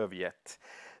inte övergett.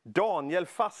 Daniel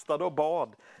fastade och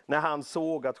bad när han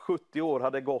såg att 70 år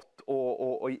hade gått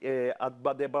och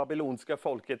att det babylonska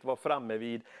folket var framme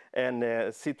vid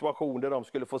en situation där de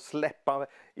skulle få släppa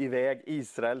iväg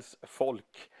Israels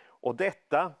folk. Och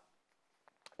detta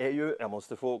är ju, jag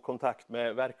måste få kontakt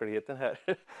med verkligheten här.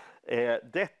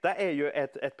 Detta är ju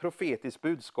ett profetiskt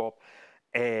budskap.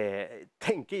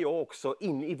 Tänker jag också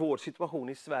in i vår situation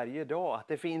i Sverige idag, att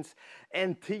det finns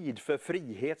en tid för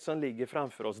frihet som ligger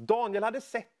framför oss. Daniel hade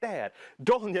sett det här,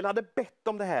 Daniel hade bett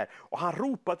om det här och han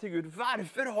ropade till Gud: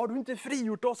 varför har du inte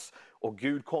frigjort oss? Och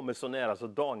Gud kommer så nära så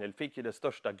Daniel fick ju det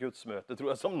största gudsmöte, tror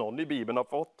jag, som någon i Bibeln har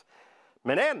fått.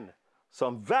 Men en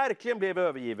som verkligen blev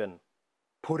övergiven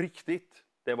på riktigt,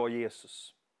 det var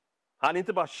Jesus. Han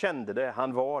inte bara kände det,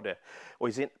 han var det. Och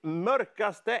i sin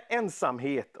mörkaste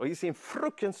ensamhet och i sin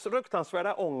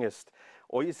fruktansvärda ångest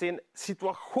och i sin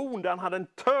situation där han hade en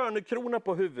törnekrona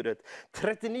på huvudet,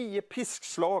 39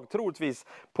 piskslag troligtvis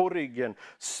på ryggen,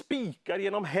 spikar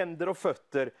genom händer och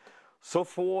fötter, så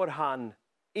får han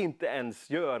inte ens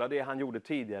göra det han gjorde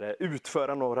tidigare,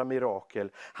 utföra några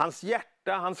mirakel. Hans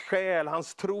hjärta, hans själ,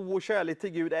 hans tro och kärlek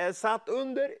till Gud är satt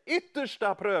under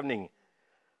yttersta prövning.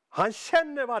 Han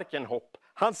känner varken hopp,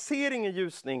 han ser ingen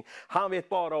ljusning, han vet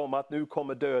bara om att nu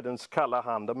kommer dödens kalla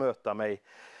hand att möta mig.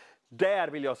 Där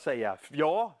vill jag säga,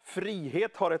 ja,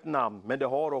 frihet har ett namn, men det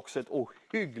har också ett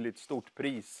ohyggligt stort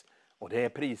pris. Och det är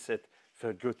priset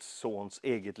för Guds sons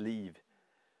eget liv.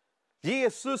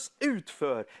 Jesus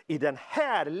utför i den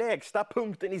här lägsta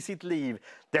punkten i sitt liv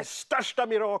det största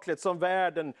miraklet som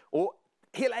världen och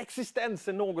hela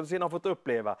existensen någonsin har fått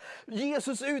uppleva.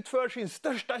 Jesus utför sin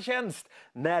största tjänst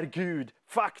när Gud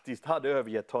faktiskt hade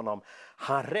övergett honom.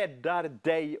 Han räddar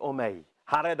dig och mig.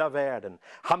 Han räddar världen.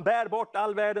 Han bär bort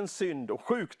all världens synd och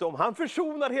sjukdom. Han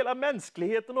försonar hela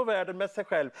mänskligheten och världen med sig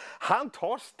själv. Han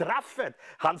tar straffet.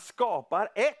 Han skapar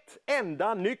ett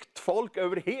enda nytt folk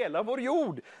över hela vår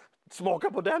jord.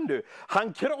 Smaka på den du.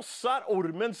 Han krossar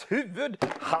ormens huvud.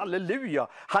 Halleluja.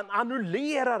 Han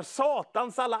annullerar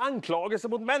Satans alla anklagelser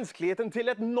mot mänskligheten till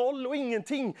ett noll och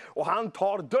ingenting. Och han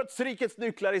tar dödsrikets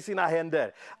nycklar i sina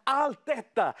händer. Allt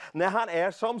detta när han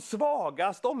är som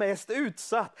svagast och mest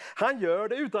utsatt. Han gör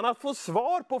det utan att få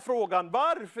svar på frågan: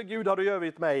 varför Gud har du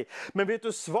övergett mig? Men vet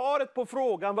du svaret på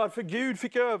frågan varför Gud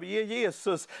fick överge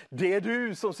Jesus? Det är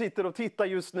du som sitter och tittar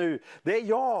just nu. Det är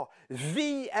jag.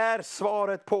 Vi är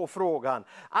svaret på frågan.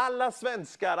 Alla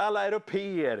svenskar, alla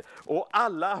europeer och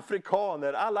alla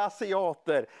afrikaner, alla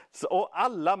asiater och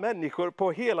alla människor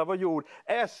på hela vår jord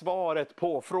är svaret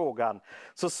på frågan.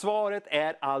 Så svaret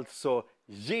är alltså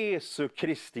Jesu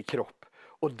Kristi kropp.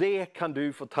 Och det kan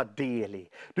du få ta del i.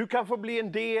 Du kan få bli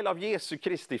en del av Jesu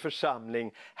Kristi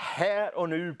församling här och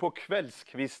nu på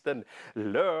kvällskvisten,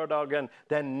 lördagen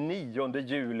den 9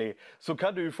 juli. Så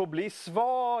kan du få bli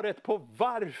svaret på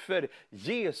varför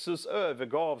Jesus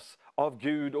övergavs av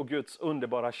Gud och Guds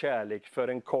underbara kärlek för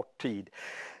en kort tid.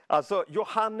 Alltså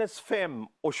Johannes 5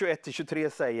 och 21-23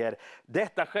 säger,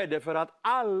 detta skedde för att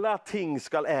alla ting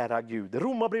ska ära Gud.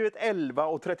 Romarbrevet 11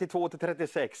 och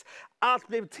 32-36, allt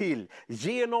blev till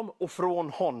genom och från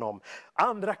honom.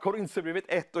 Andra Korinthierbrevet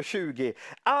 1 och 20,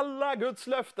 alla Guds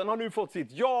löften har nu fått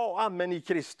sitt ja och amen i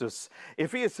Kristus.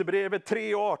 Efesierbrevet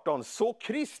 3 och 18, så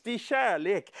Kristi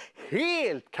kärlek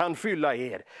helt kan fylla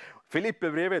er.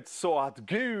 Filipperbrevet sa att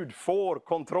Gud får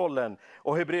kontrollen.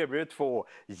 Och Hebreerbrevet 2,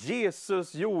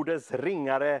 Jesus gjordes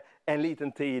ringare en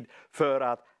liten tid för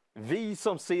att vi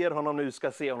som ser honom nu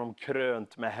ska se honom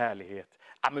krönt med härlighet.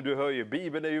 Ja, men du hör ju,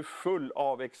 Bibeln är ju full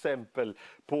av exempel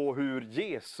på hur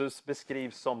Jesus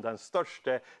beskrivs som den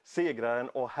största segraren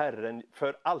och Herren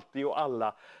för alltid och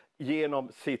alla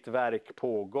genom sitt verk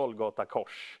på Golgata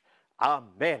kors.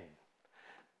 Amen.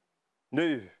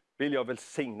 Nu vill jag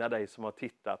välsigna dig som har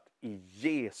tittat i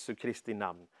Jesu Kristi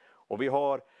namn. Och vi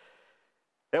har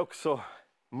också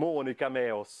Monica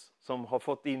med oss som har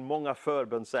fått in många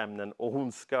förbönsämnen och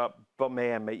hon ska vara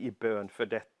med mig i bön för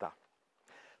detta.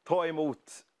 Ta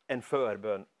emot en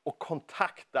förbön och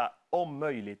kontakta om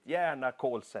möjligt gärna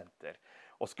callcenter.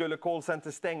 Och skulle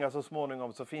callcenter stänga så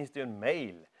småningom så finns det en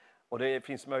mail och det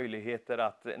finns möjligheter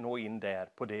att nå in där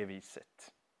på det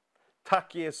viset.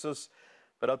 Tack Jesus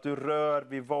för att du rör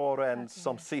vid var och en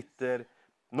som sitter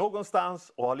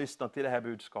någonstans och har lyssnat till det här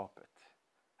budskapet.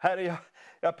 Herre,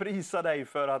 jag prisar dig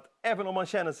för att även om man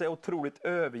känner sig otroligt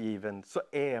övergiven så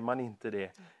är man inte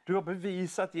det. Du har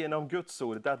bevisat genom Guds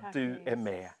ordet att du är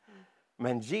med.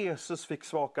 Men Jesus fick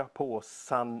smaka på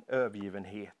sann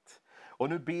övergivenhet. Och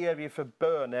nu ber vi för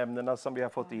bönämnena som vi har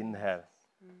fått in här.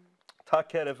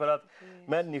 Tack Herre för att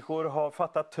människor har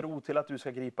fattat tro till att du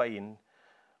ska gripa in.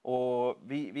 Och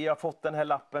vi har fått den här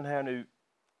lappen här nu,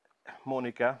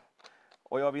 Monica.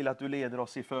 Och jag vill att du leder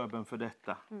oss i förbön för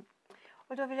detta.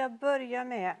 Och då vill jag börja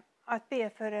med att be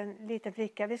för en liten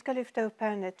flicka. Vi ska lyfta upp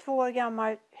henne. 2 år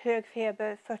gammal, hög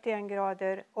feber, 41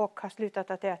 grader och har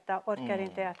slutat att äta, orkar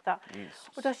inte äta. Jesus.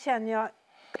 Och då känner jag,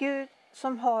 Gud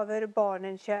som haver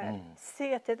barnen kär,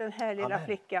 se till den här lilla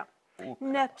flickan.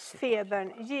 Näpps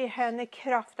febern, ge henne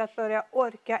kraft att börja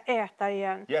orka äta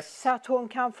igen. Så att hon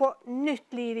kan få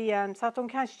nytt liv igen. Så att hon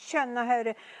kan känna,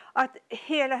 Herre, att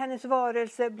hela hennes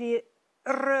varelse blir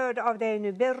rörd av dig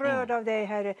nu, berörd av dig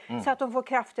Herre, så att hon får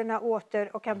krafterna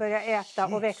åter och kan börja äta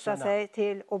och växa sig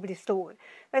till och bli stor.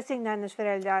 Välsigna hennes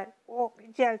föräldrar och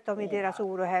hjälp dem i deras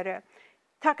oro Herre.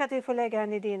 Tack att vi får lägga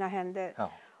henne i dina händer.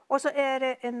 Och så är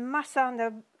det en massa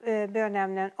andra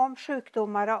bönämnen om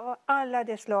sjukdomar och alla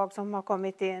de slag som har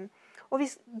kommit in. Och vi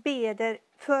beder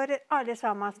för er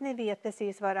allesammans, ni vet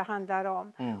precis vad det handlar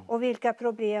om. Och vilka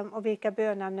problem och vilka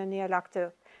bönämnen ni har lagt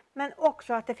upp. Men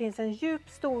också att det finns en djup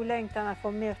stor längtan att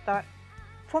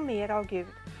få mer av Gud.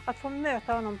 Att få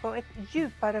möta honom på ett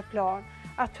djupare plan.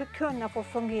 Att kunna få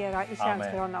fungera i tjänst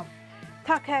för honom.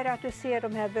 Tack Herre att du ser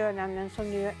de här bönämnen som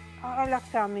nu har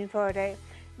lagt fram inför dig.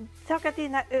 Tack att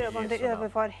dina ögon det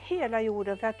överfar hela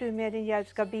jorden för att du med din hjälp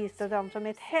ska bistå dem som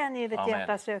ett hängivet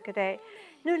hjärta söker dig.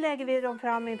 Nu lägger vi dem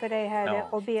fram inför dig Herre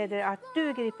och ber att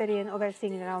du griper in och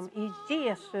välsignar dem i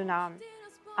Jesu namn.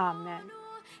 Amen.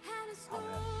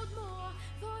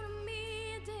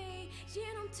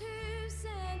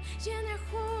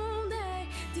 Generationer,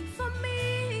 din